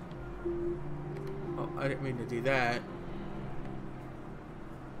 Oh, I didn't mean to do that.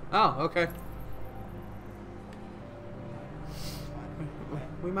 Oh, okay.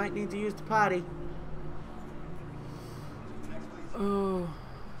 We might need to use the potty. Oh.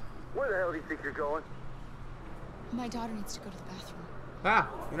 Where the hell do you think you're going? My daughter needs to go to the bathroom. Ah,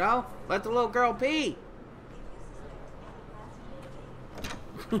 you know, let the little girl pee.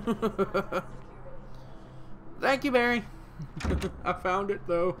 Thank you, Mary. I found it,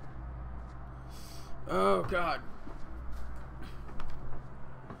 though. Oh, God.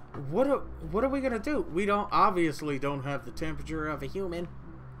 What are we gonna do? We obviously don't have the temperature of a human.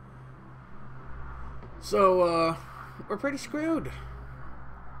 So, we're pretty screwed.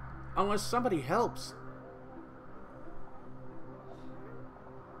 Unless somebody helps.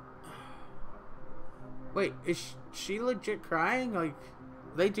 Wait, is she legit crying? Like,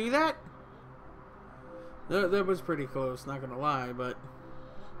 they do that? That was pretty close, not gonna lie, but...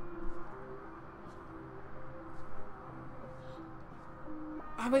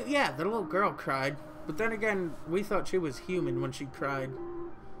 I mean, yeah, the little girl cried. But then again, we thought she was human when she cried.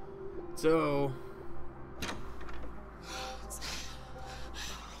 So...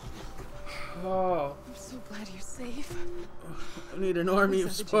 Oh. I'm so glad you're safe. I need an army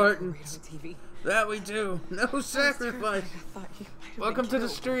of Spartans. That we do. No sacrifice. Welcome to the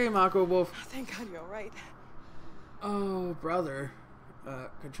stream, Aqua Wolf. Thank God you're alright. Oh, brother.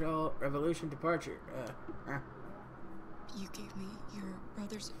 Control revolution departure. You gave me your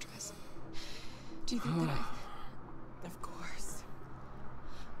brother's address. Do you think that I... Of course.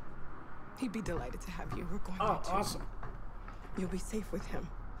 He'd be delighted to have you. We're going Oh, to. awesome. You'll be safe with him.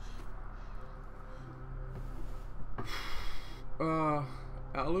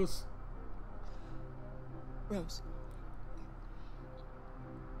 Alice? Rose.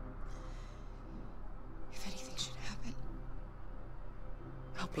 If anything should happen,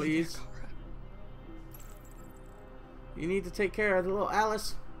 I'll be Please. there, Cora. You need to take care of the little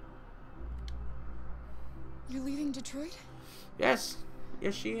Alice. You're leaving Detroit? Yes.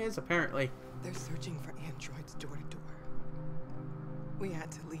 Yes, she is, apparently. They're searching for androids door to door. We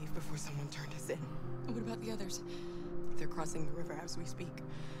had to leave before someone turned us in. What about the others? They're crossing the river as we speak.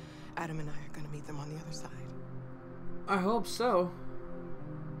 Adam and I are going to meet them on the other side. I hope so.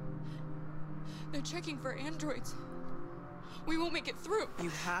 They're checking for androids. We won't make it through. You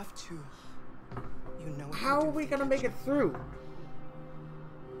have to. You know. How are we gonna make it through?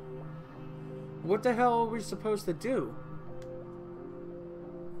 What the hell are we supposed to do?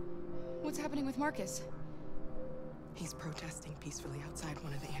 What's happening with Marcus? He's protesting peacefully outside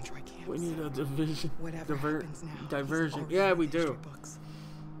one of the android camps. We need a division. Whatever happens now, diversion. Yeah, we do. Books.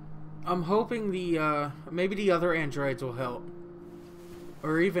 I'm hoping the maybe the other androids will help,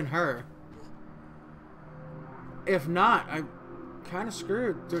 or even her. If not, I'm kind of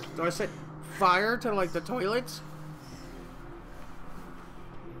screwed. Do I set fire to like the toilets?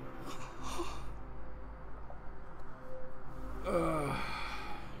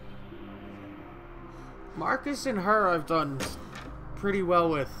 Marcus and her I've done pretty well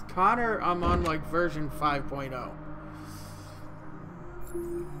with. Connor, I'm on like version 5.0.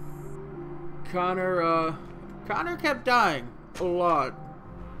 Connor kept dying a lot.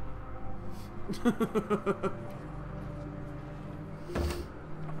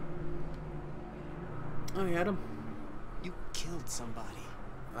 Oh, you had him? You killed somebody.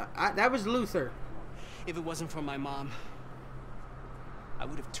 That was Luther. If it wasn't for my mom, I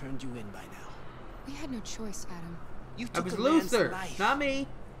would have turned you in by now. We had no choice, Adam. You That took was a man's Luther, life. not me.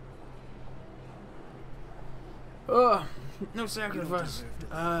 Ugh, no sacrifice.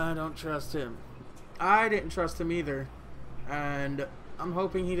 I don't trust him. I didn't trust him either. And I'm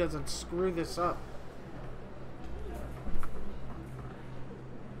hoping he doesn't screw this up.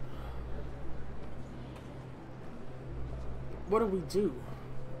 what do we do?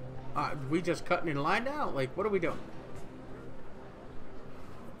 We just cutting in line now? Like, what are we doing?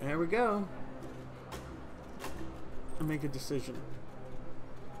 There we go. Make a decision.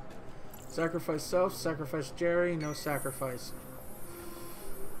 Sacrifice self, sacrifice Jerry, no sacrifice.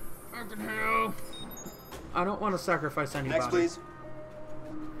 Fucking hell. I don't want to sacrifice anybody. Next, please.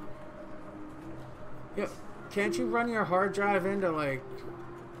 Yeah, can't you run your hard drive into, like,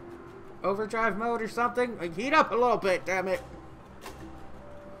 overdrive mode or something? Like, heat up a little bit, damn it.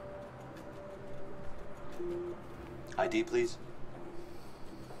 ID, please.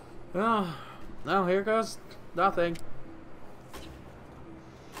 Oh, no, here goes nothing.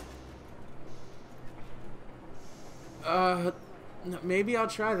 Maybe I'll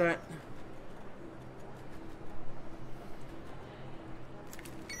try that.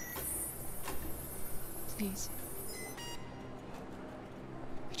 Please.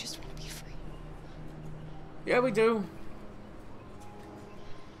 I just want to be free. Yeah, we do.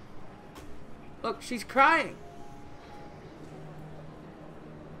 Look, she's crying.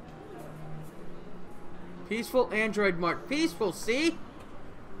 Peaceful android mark. Peaceful, see?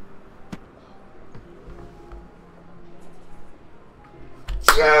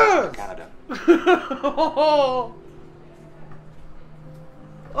 Yes! Canada.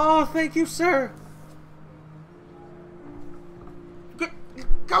 Oh, thank you, sir.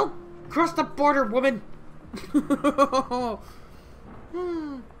 Go cross the border, woman.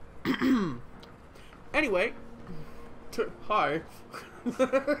 Anyway, hi.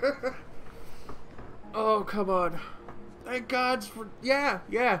 Oh, come on. Thank God for... Yeah,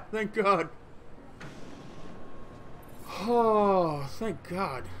 thank God. Oh, thank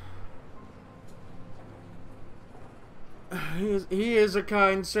God. He is a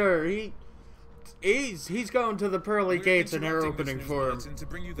kind sir. He's going to the pearly gates and they're opening for him. To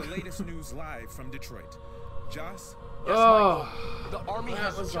bring you the latest news live from Detroit. Joss? Yes, oh, Michael. The army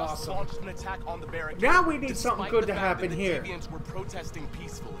has just awesome. launched an attack on the barricade. Now we need despite something good the to fact happen that the here. Deviants were protesting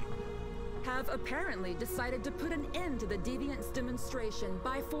peacefully. Have apparently decided to put an end to the Deviants demonstration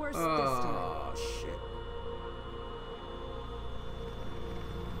by force this time. Oh, shit.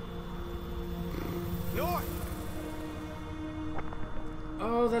 North!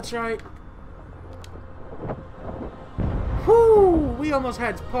 Oh, that's right. Whoo! We almost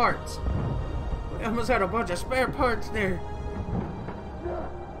had parts. We almost had a bunch of spare parts there.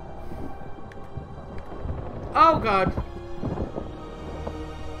 Oh, God.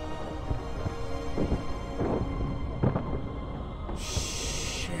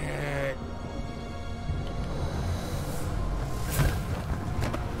 Shit.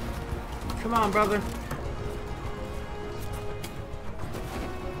 Come on, brother.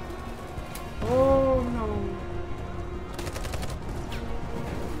 Oh, no.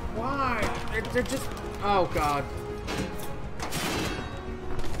 Why? They're just... Oh, God.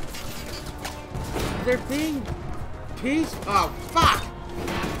 They're being... Peace... Oh, fuck!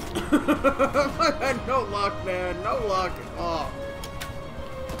 I had no luck, man. No luck at all.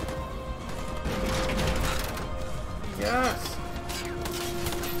 Yes!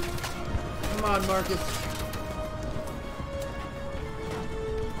 Come on, Marcus.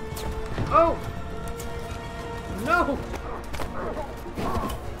 Oh! No!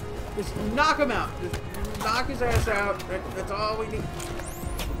 Just knock him out. Just knock his ass out. That's all we need.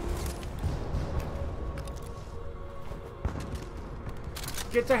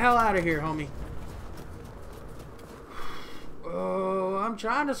 Get the hell out of here, homie. Oh, I'm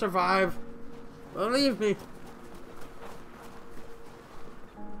trying to survive. Believe me.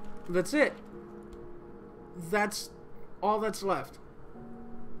 That's it. That's all that's left.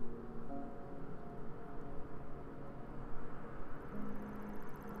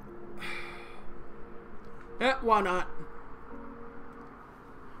 Eh, why not?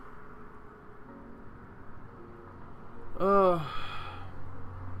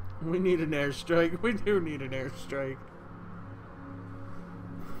 We need an airstrike. We do need an airstrike.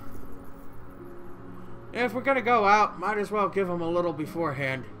 If we're gonna go out, might as well give them a little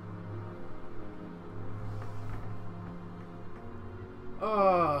beforehand.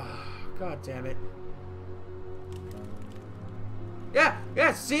 Oh, God damn it.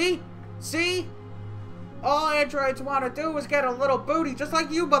 Yeah, see? See? All androids want to do is get a little booty, just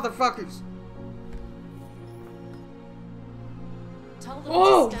like you motherfuckers.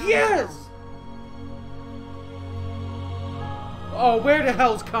 Oh, yes! Oh, where the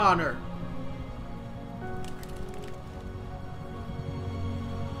hell's Connor?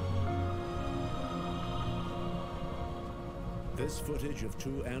 This footage of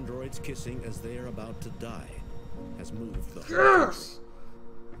two androids kissing as they are about to die has moved the Yes!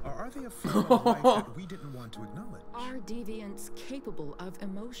 Or are they a form of life that we didn't want to acknowledge? Are deviants capable of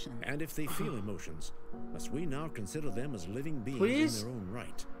emotion? And if they feel emotions, must we now consider them as living beings Please? in their own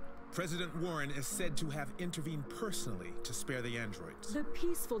right? President Warren is said to have intervened personally to spare the androids. The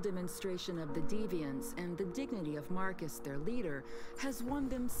peaceful demonstration of the deviants and the dignity of Marcus, their leader, has won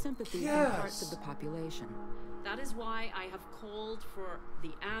them sympathy from parts of the population. That is why I have called for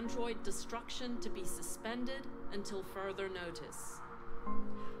the android destruction to be suspended until further notice.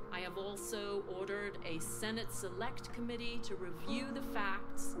 I have also ordered a Senate Select Committee to review the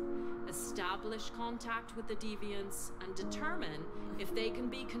facts, establish contact with the deviants, and determine if they can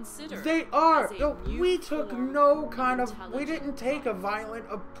be considered. They are. As a No, new we took form no of kind of. We intelligent didn't take a violent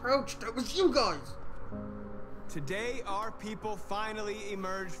approach. That was you guys. Today, our people finally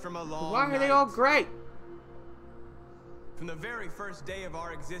emerged from a long Why are they night. all great? From the very first day of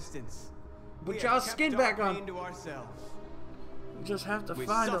our existence, Put we y'all have kept skin our back on. pain to ourselves. You just have to We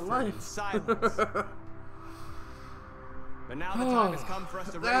find a suffered in life. silence. But now the time has come for us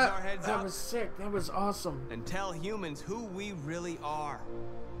to raise our heads that up. was sick. That was awesome. And tell humans who we really are.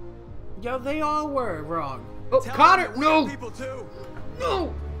 Yo, they all were wrong. Oh, Tell Connor, them that we're no! people too.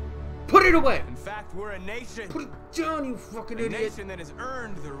 No! Put it away! In fact, we're a nation. Put it down, you fucking a idiot. nation that has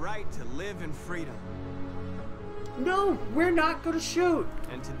earned the right to live in freedom. No, we're not gonna shoot.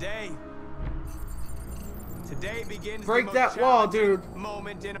 And today begins Break the most that wall, challenging dude.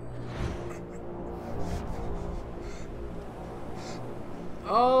 moment in.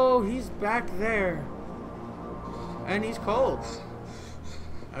 Oh, he's back there. And he's cold.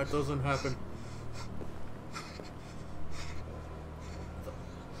 That doesn't happen.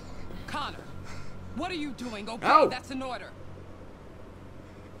 Connor, what are you doing? Okay, Oh. that's an order.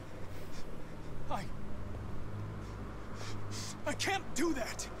 I can't do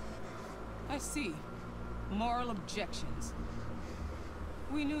that. I see. Moral objections.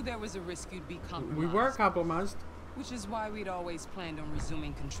 We knew there was a risk you'd be compromised. We were compromised. Which is why we'd always planned on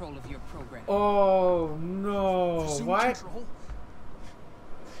resuming control of your program. Oh, no. Resume What? control?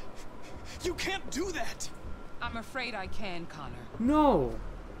 You can't do that. I'm afraid I can, Connor. No.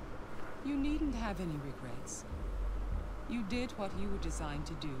 You needn't have any regrets. You did what you were designed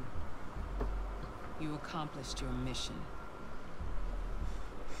to do. You accomplished your mission.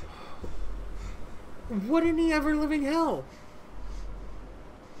 Wouldn't he ever live in hell?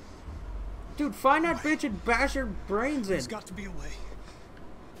 Dude, find that bitch and bash her brains in. There's got to be a way.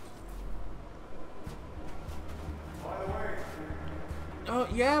 Oh,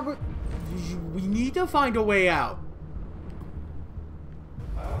 yeah, but we need to find a way out.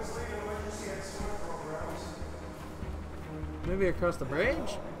 Maybe across the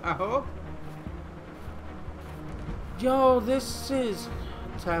bridge? I hope. Yo, this is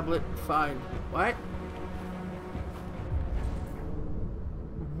tablet fine. What?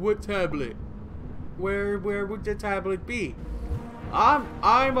 What tablet? Where would the tablet be?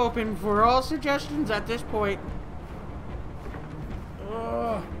 I'm open for all suggestions at this point.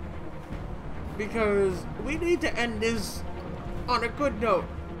 Because we need to end this on a good note.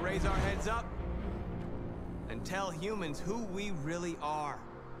 Raise our heads up and tell humans who we really are.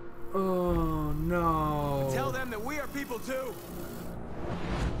 Oh no. Tell them that we are people too.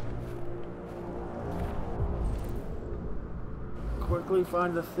 Quickly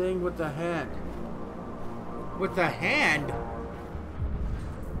find the thing with the hand. With the hand?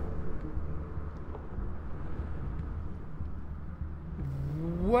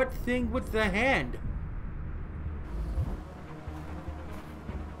 What thing with the hand?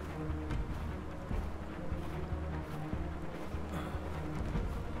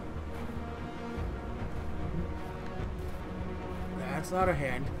 That's not a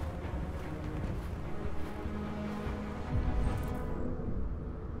hand.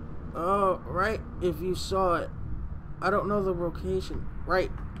 Oh, right, if you saw it. I don't know the location.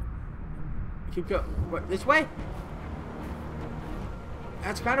 Right. Keep going. What, this way?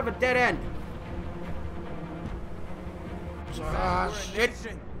 That's kind of a dead end. Ah, shit.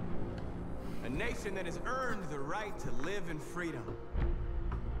 A nation that has earned the right to live in freedom.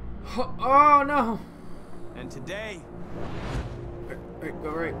 Oh, no. And today... Right, go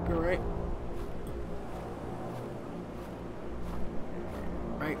right, go right.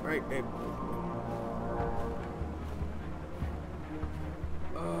 Right, babe.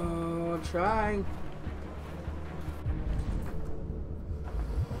 Oh, I'm trying.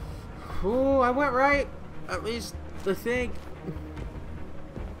 Ooh, I went right. At least I think.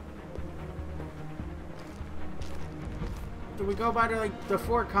 Do we go by to like the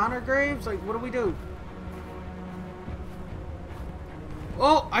Fort Connor graves? Like, what do we do?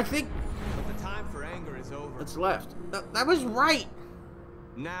 Oh, I think But the time for anger is over. it's left. That was right.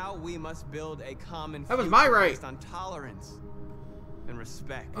 Now we must build a common That was future my right. based on tolerance and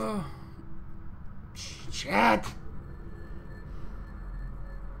respect. Oh. Chat.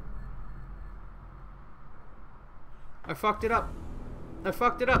 I fucked it up. I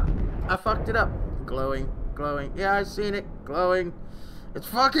fucked it up. I fucked it up. Glowing. Glowing. Yeah, I seen it. Glowing. It's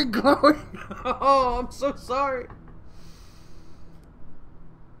fucking glowing. Oh, I'm so sorry.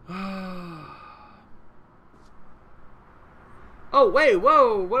 Oh, wait,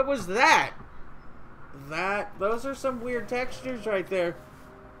 whoa. What was that? Those are some weird textures right there.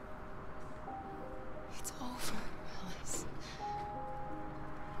 It's over, Alice.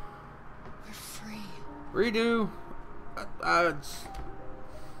 We're free. Redo.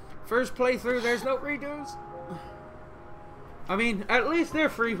 First playthrough, there's no redos. I mean, at least they're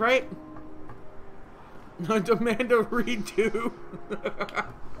free, right? I demand a redo.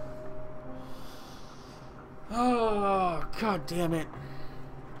 Oh, god damn it.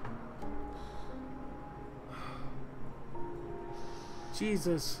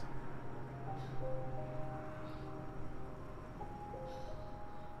 Jesus.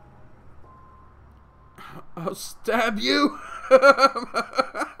 I'll stab you.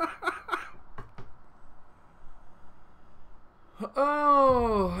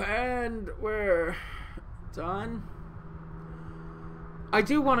 Oh, and we're done. I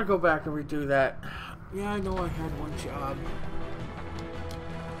do want to go back and redo that. Yeah, I know I had one job.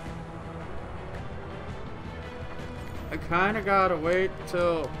 I kind of gotta wait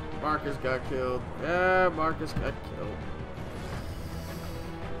till Marcus got killed. Yeah, Marcus got killed.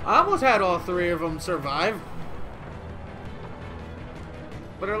 I almost had all three of them survive.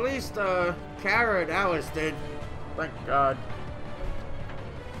 But at least Kara and Alice did. Thank God.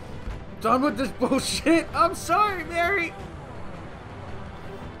 Done with this bullshit. I'm sorry, Mary.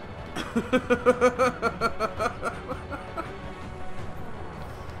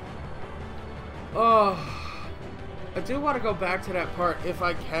 Oh. I do want to go back to that part if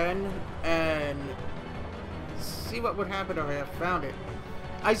I can and see what would happen if I found it.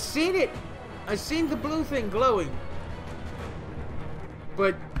 I seen it. I seen the blue thing glowing.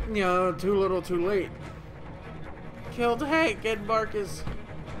 But, you know, too little too late. Killed Hank and Marcus.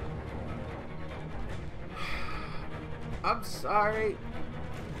 I'm sorry.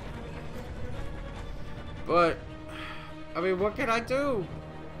 But, I mean, what can I do?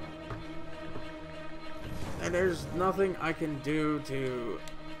 And there's nothing I can do to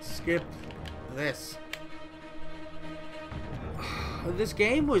skip this. This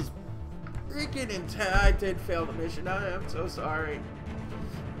game was freaking intense. I did fail the mission. I am so sorry.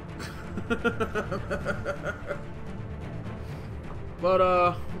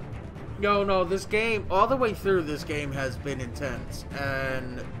 But, no, this game, all the way through this game has been intense.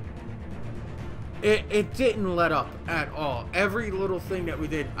 And it didn't let up at all. Every little thing that we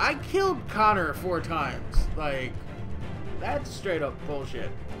did. I killed Connor 4 times. Like, that's straight up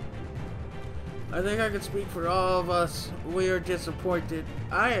bullshit. I think I can speak for all of us. We are disappointed.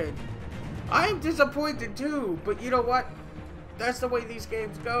 I am disappointed too, but you know what? That's the way these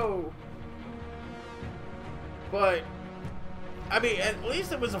games go. But, I mean, at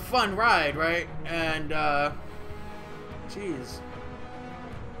least it was a fun ride, right? And, jeez.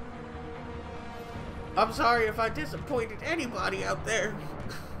 I'm sorry if I disappointed anybody out there.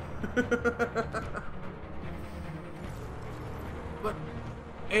 But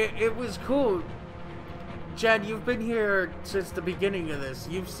it was cool. Chad, you've been here since the beginning of this.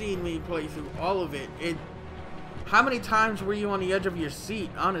 You've seen me play through all of it. How many times were you on the edge of your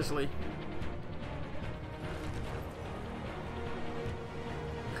seat, honestly?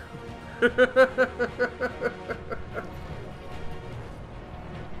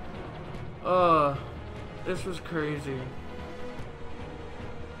 This was crazy.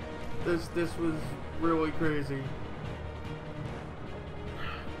 This was really crazy.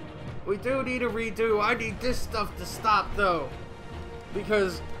 We do need a redo. I need this stuff to stop though,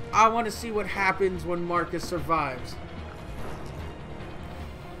 because I want to see what happens when Marcus survives.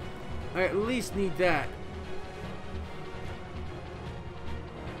 I at least need that.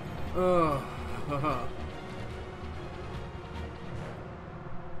 Oh.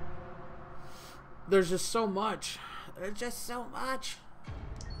 There's just so much. There's just so much.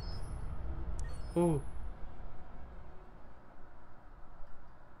 Ooh.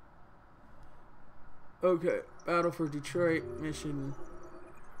 Okay, Battle for Detroit mission.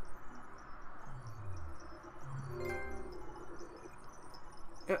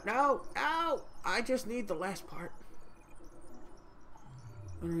 No, no! I just need the last part.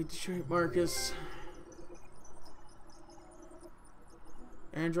 I need Detroit Marcus.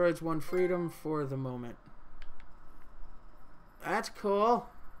 Androids won freedom for the moment. That's cool.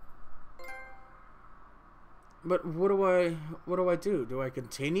 But what do I do? Do I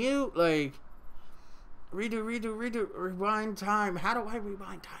continue? Like, redo, rewind time. How do I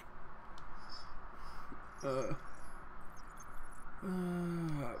rewind time?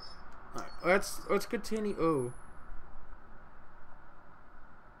 Alright, let's continue. Oh.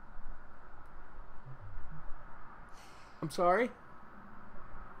 I'm sorry?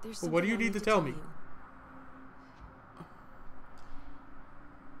 There's Well, what do you need to tell me?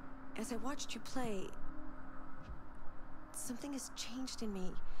 As I watched you play, something has changed in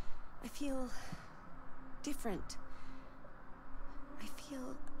me. I feel different. I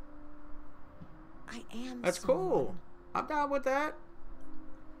feel I am That's someone. cool. I'm down with that.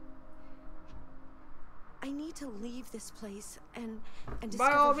 I need to leave this place and By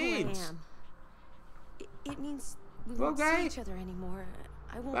discover all who means. I am. It means we won't see each other anymore.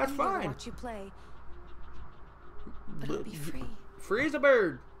 I won't That's be here fine. to watch you play. But I'll be free. Free as a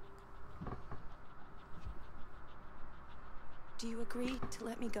bird. Do you agree to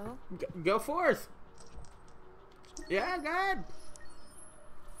let me go? Go forth. Yeah, go ahead.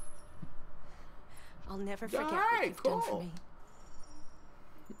 I'll never forget All what right, you've done for cool. me.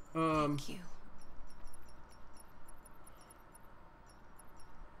 Thank you.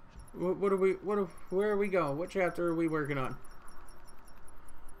 Where are we going? What chapter are we working on?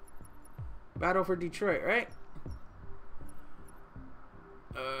 Battle for Detroit, right?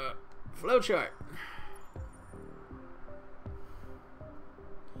 Flowchart.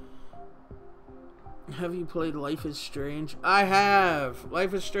 Have you played Life is Strange? I have.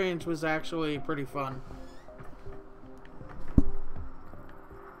 Life is Strange was actually pretty fun.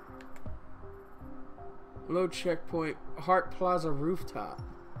 Low checkpoint, Hart Plaza rooftop.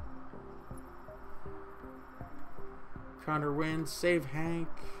 Connor wins. Save Hank.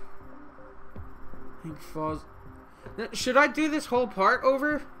 Hank falls. Should I do this whole part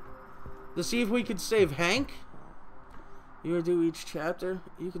over? To see if we could save Hank? You would do each chapter?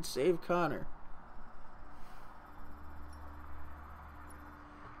 You could save Connor.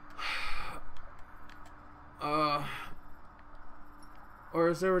 Or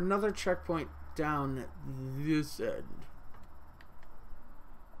is there another checkpoint down this end?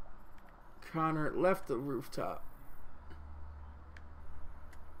 Connor left the rooftop.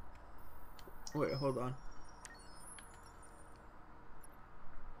 Wait, hold on.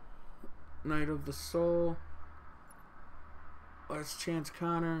 Night of the Soul. Last Chance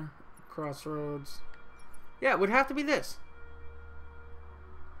Connor. Crossroads. Yeah, it would have to be this.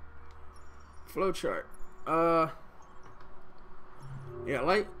 Flowchart. Yeah,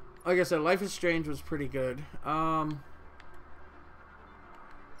 like I said, Life is Strange was pretty good. Oh,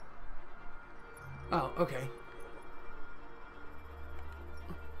 okay.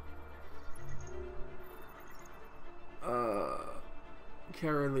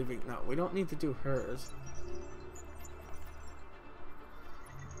 Kara leaving. No, we don't need to do hers.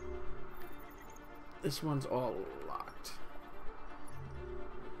 This one's all locked.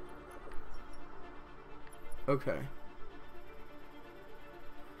 Okay.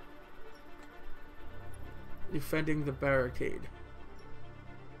 Defending the barricade.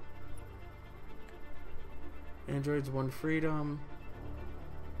 Androids won freedom.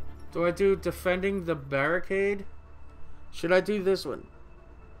 Do I do defending the barricade? Should I do this one?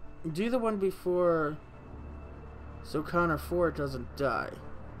 Do the one before so Connor 4 doesn't die.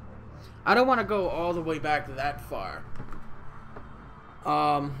 I don't want to go all the way back that far.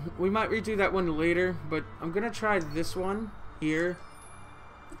 We might redo that one later, but I'm gonna try this one here.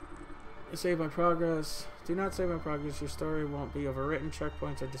 Save my progress. Do not save my progress. Your story won't be overwritten.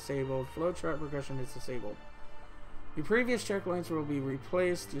 Checkpoints are disabled. Flowchart progression is disabled. Your previous checkpoints will be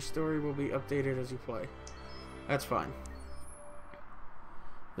replaced. Your story will be updated as you play. That's fine.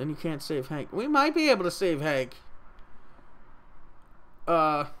 Then you can't save Hank. We might be able to save Hank.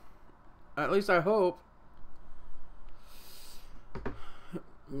 At least I hope.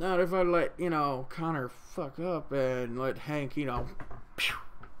 Not if I let, Connor fuck up and let Hank, yeah,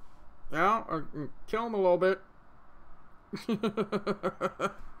 or kill him a little bit.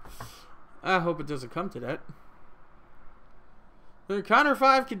 I hope it doesn't come to that. Connor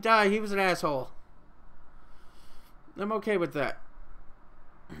 5 could die. He was an asshole. I'm okay with that.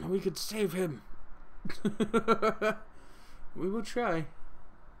 We could save him. We will try.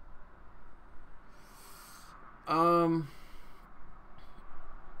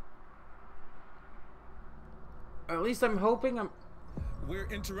 At least I'm hoping We're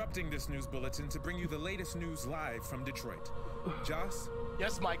interrupting this news bulletin to bring you the latest news live from Detroit. Joss?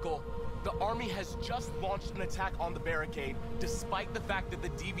 Yes, Michael. The army has just launched an attack on the barricade, despite the fact that the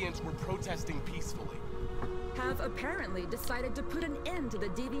deviants were protesting peacefully. have apparently decided to put an end to the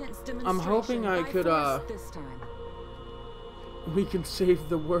deviants demonstration. I'm hoping I could, this time. we can save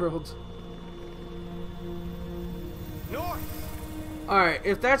the world. North! Alright,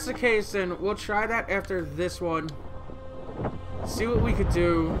 if that's the case, then we'll try that after this one. See what we could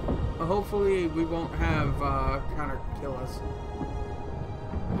do. Hopefully we won't have Connor kill us.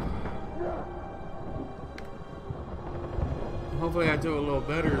 Hopefully I do a little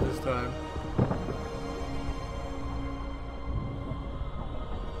better this time.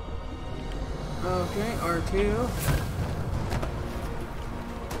 Okay, R2.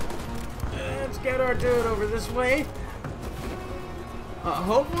 Let's get our dude over this way.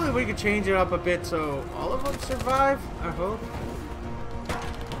 Hopefully we can change it up a bit so all of them survive. I hope.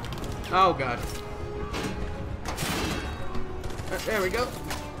 Oh god. There we go.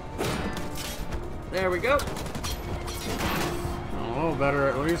 There we go. Oh, better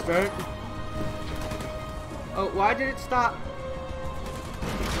at least, right? Oh, why did it stop?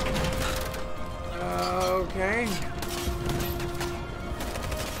 Okay.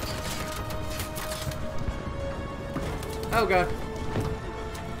 Oh god.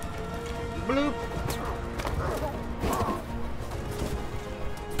 Bloop.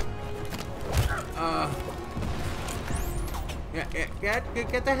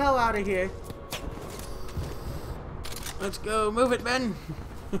 Get the hell out of here. Let's go. Move it, Ben.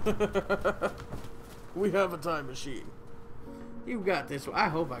 We have a time machine. You got this one. I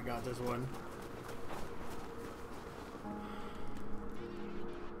hope I got this one.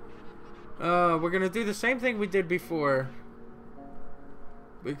 We're gonna do the same thing we did before.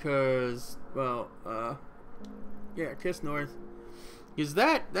 Because, well, yeah, kiss North. Because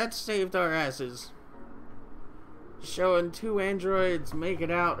that saved our asses. Showing two androids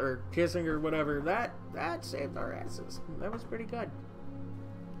making out or kissing or whatever, that saved our asses. That was pretty good.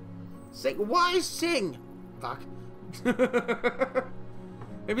 Sing. Why sing? Fuck.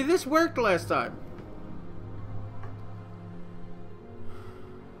 Maybe this worked last time.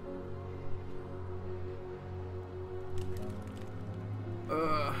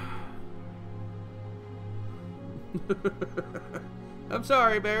 I'm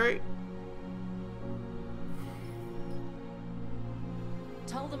sorry, Barry.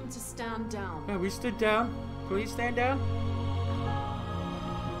 Tell them to stand down. Yeah, we stood down. Please stand down.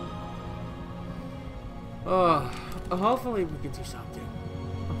 Hopefully we can do something.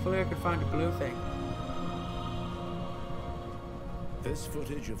 Hopefully I can find a blue thing. This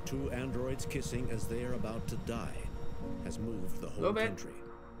footage of two androids kissing as they are about to die has moved the whole country.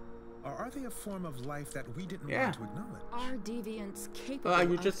 Or are they a form of life that we didn't want to acknowledge? Are deviants capable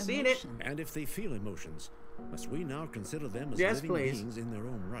of you just seen it. And if they feel emotions, must we now consider them as living beings in their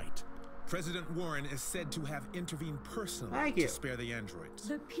own right? President Warren is said to have intervened personally to spare the androids.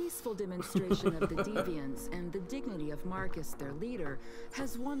 The peaceful demonstration of the deviants and the dignity of Marcus, their leader,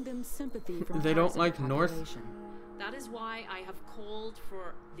 has won them sympathy from they don't parts like of the North. population. That is why I have called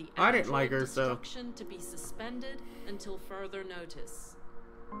for the I didn't like her, destruction to be suspended until further notice.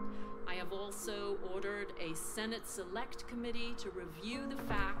 I have also ordered a Senate Select Committee to review the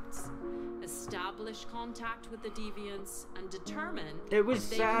facts, establish contact with the deviants, and determine It was if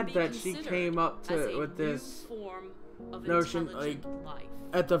they sad can be that she considered came up as to a with this new form of notion, like, intelligent life.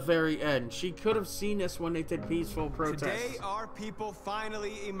 at the very end. She could have seen us when they did peaceful protests. Today, our people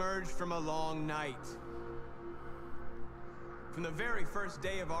finally emerged from a long night. From the very first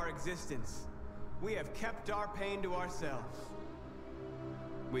day of our existence, we have kept our pain to ourselves.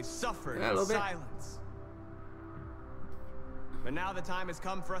 We suffered in silence. But now the time has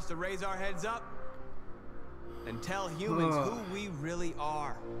come for us to raise our heads up and tell humans who we really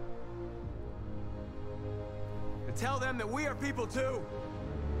are. To tell them that we are people too.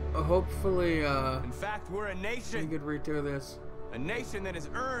 Hopefully, in fact, we're a nation. we could redo this. A nation that has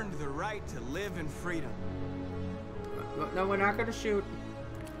earned the right to live in freedom. No, we're not gonna shoot.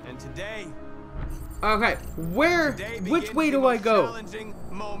 And today, okay, which way do I go?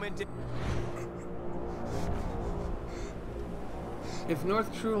 Moment. If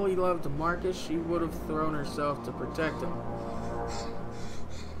North truly loved Marcus, she would have thrown herself to protect him.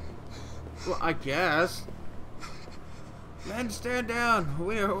 Well, I guess. Men, stand down.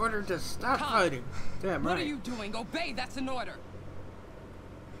 We are ordered to stop fighting. Damn right. What are you doing? Obey, that's an order.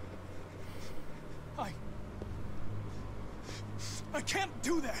 I can't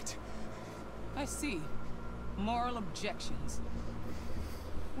do that. I see. Moral objections.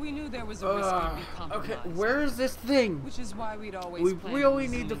 We knew there was a risk you'd be compromised. Okay, where is this thing? Which is why we'd always We really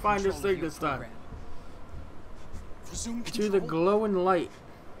need to find this thing this time. To the glowing light.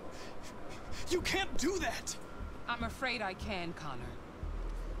 You can't do that. I'm afraid I can, Connor.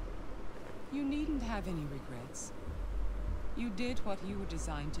 You needn't have any regrets. You did what you were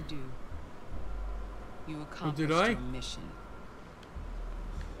designed to do. You accomplished your mission.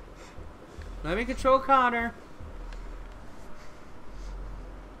 Let me control Connor.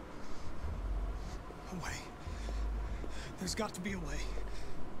 A way. There's got to be a way.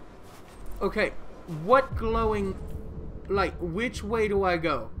 Okay, what glowing light? Which way do I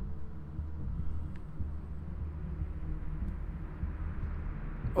go?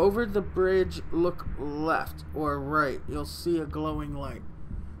 Over the bridge, look left or right. You'll see a glowing light.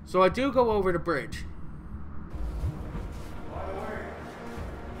 So I do go over the bridge.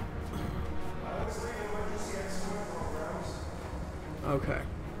 Okay.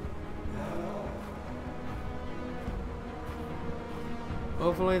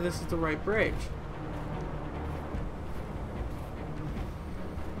 Hopefully this is the right bridge.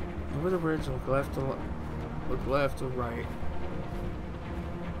 Over the bridge, look left or right.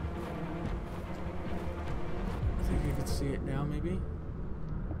 I think you can see it now, maybe.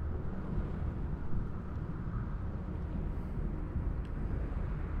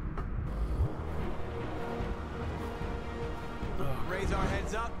 Raise our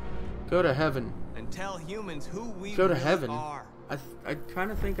heads up. Go to heaven. And tell humans who we Go to really heaven. are. I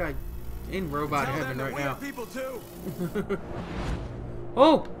kind of think I'm in robot Tell heaven them right that now. we're people too.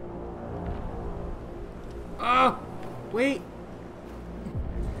 Oh! Ah! Wait!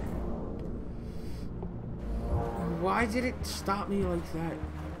 Why did it stop me like that?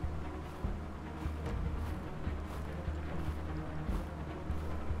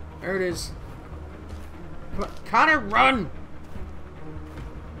 There it is. Connor, run!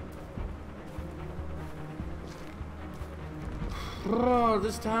 Bro,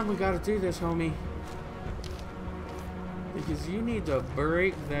 this time we gotta do this, homie. Because you need to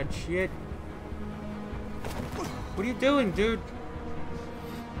break that shit. What are you doing, dude?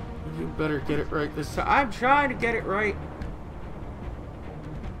 You better get it right this time. I'm trying to get it right.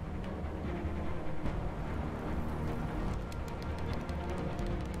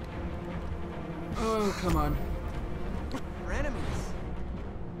 Oh, come on. We're enemies.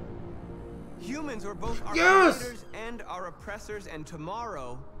 Humans are both our creators and our oppressors, and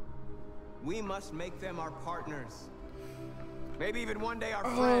tomorrow we must make them our partners. Maybe even one day our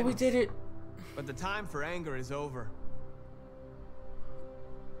friends. Oh, we did it. But the time for anger is over.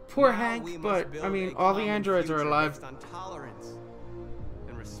 Poor Now Hank, but I mean, all the androids are alive. Based on tolerance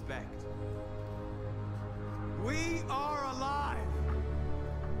and respect. We are alive,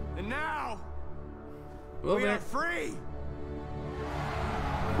 and now we are free.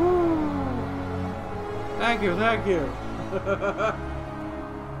 Woo. Thank you, thank you.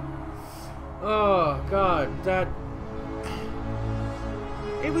 Oh God, that.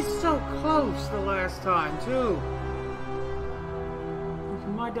 It was so close the last time, too.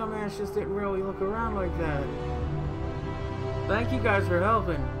 My dumbass just didn't really look around like that. Thank you guys for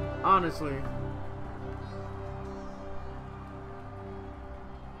helping, honestly.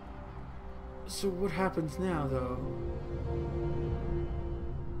 So what happens now, though?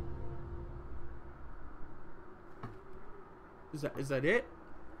 Is that it?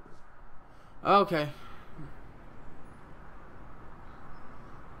 Okay.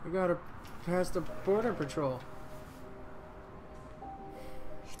 We gotta pass the border patrol.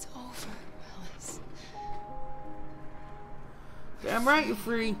 It's over, Alice. Damn right you're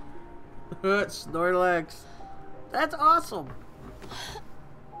free. Snorlax. That's awesome.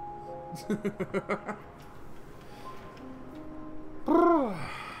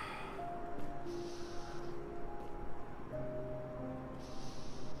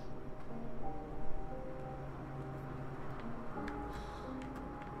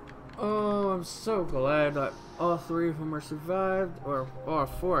 Oh, I'm so glad that all three of them are survived, or all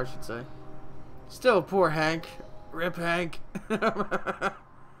four, I should say. Still, poor Hank. Rip Hank.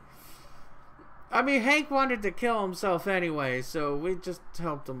 I mean, Hank wanted to kill himself anyway, so we just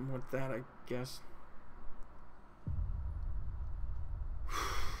helped him with that, I guess.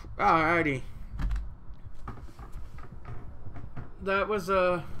 Alrighty. That was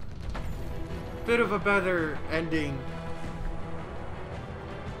a bit of a better ending,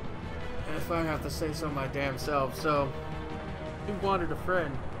 if I have to say so my damn self. So, he wanted a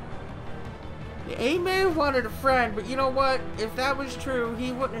friend. He may have wanted a friend, but you know what? If that was true,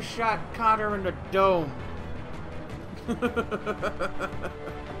 he wouldn't have shot Connor in the dome.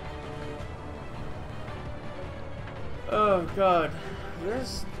 Oh God,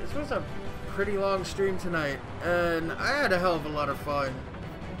 this was a pretty long stream tonight, and I had a hell of a lot of fun.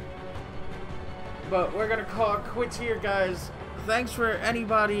 But we're gonna call it quits here, guys. Thanks for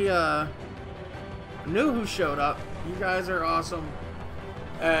anybody new who showed up. You guys are awesome.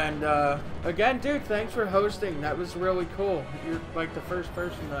 And again, dude, thanks for hosting. That was really cool. You're like the first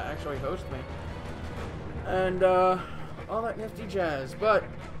person to actually host me. And all that nifty jazz. But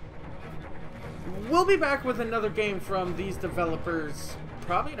we'll be back with another game from these developers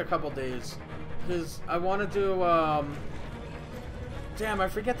probably in a couple days. Because I want to do, damn, I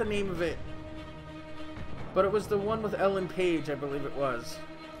forget the name of it. But it was the one with Ellen Page, I believe it was.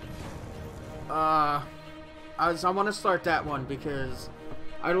 I want to start that one because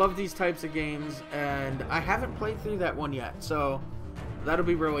I love these types of games, and I haven't played through that one yet, so that'll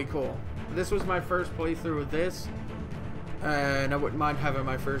be really cool. This was my first playthrough of this, and I wouldn't mind having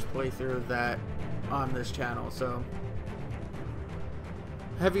my first playthrough of that on this channel, so...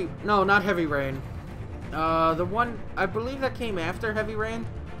 No, not Heavy Rain. The one, I believe that came after Heavy Rain.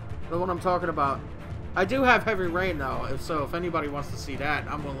 The one I'm talking about. I do have Heavy Rain, though, so if anybody wants to see that,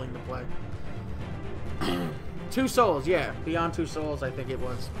 I'm willing to play. Two Souls, yeah. Beyond Two Souls, I think it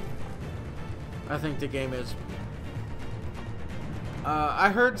was. I think the game is. I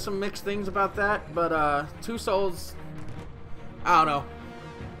heard some mixed things about that, but Two Souls, I don't know.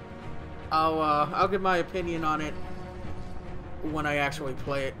 I'll give my opinion on it when I actually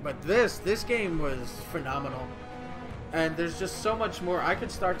play it. But this game was phenomenal. And there's just so much more. I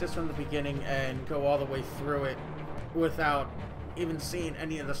could start this from the beginning and go all the way through it without even seeing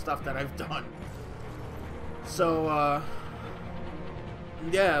any of the stuff that I've done. So,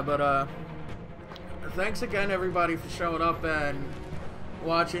 yeah, but, thanks again, everybody, for showing up and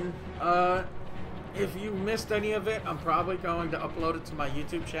watching. If you missed any of it, I'm probably going to upload it to my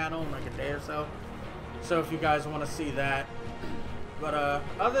YouTube channel in like a day or so. So if you guys want to see that. But,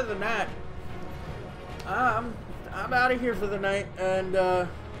 other than that, I'm out of here for the night. And,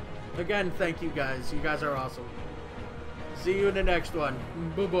 again, thank you guys. You guys are awesome. See you in the next one.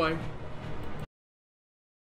 Bye-bye.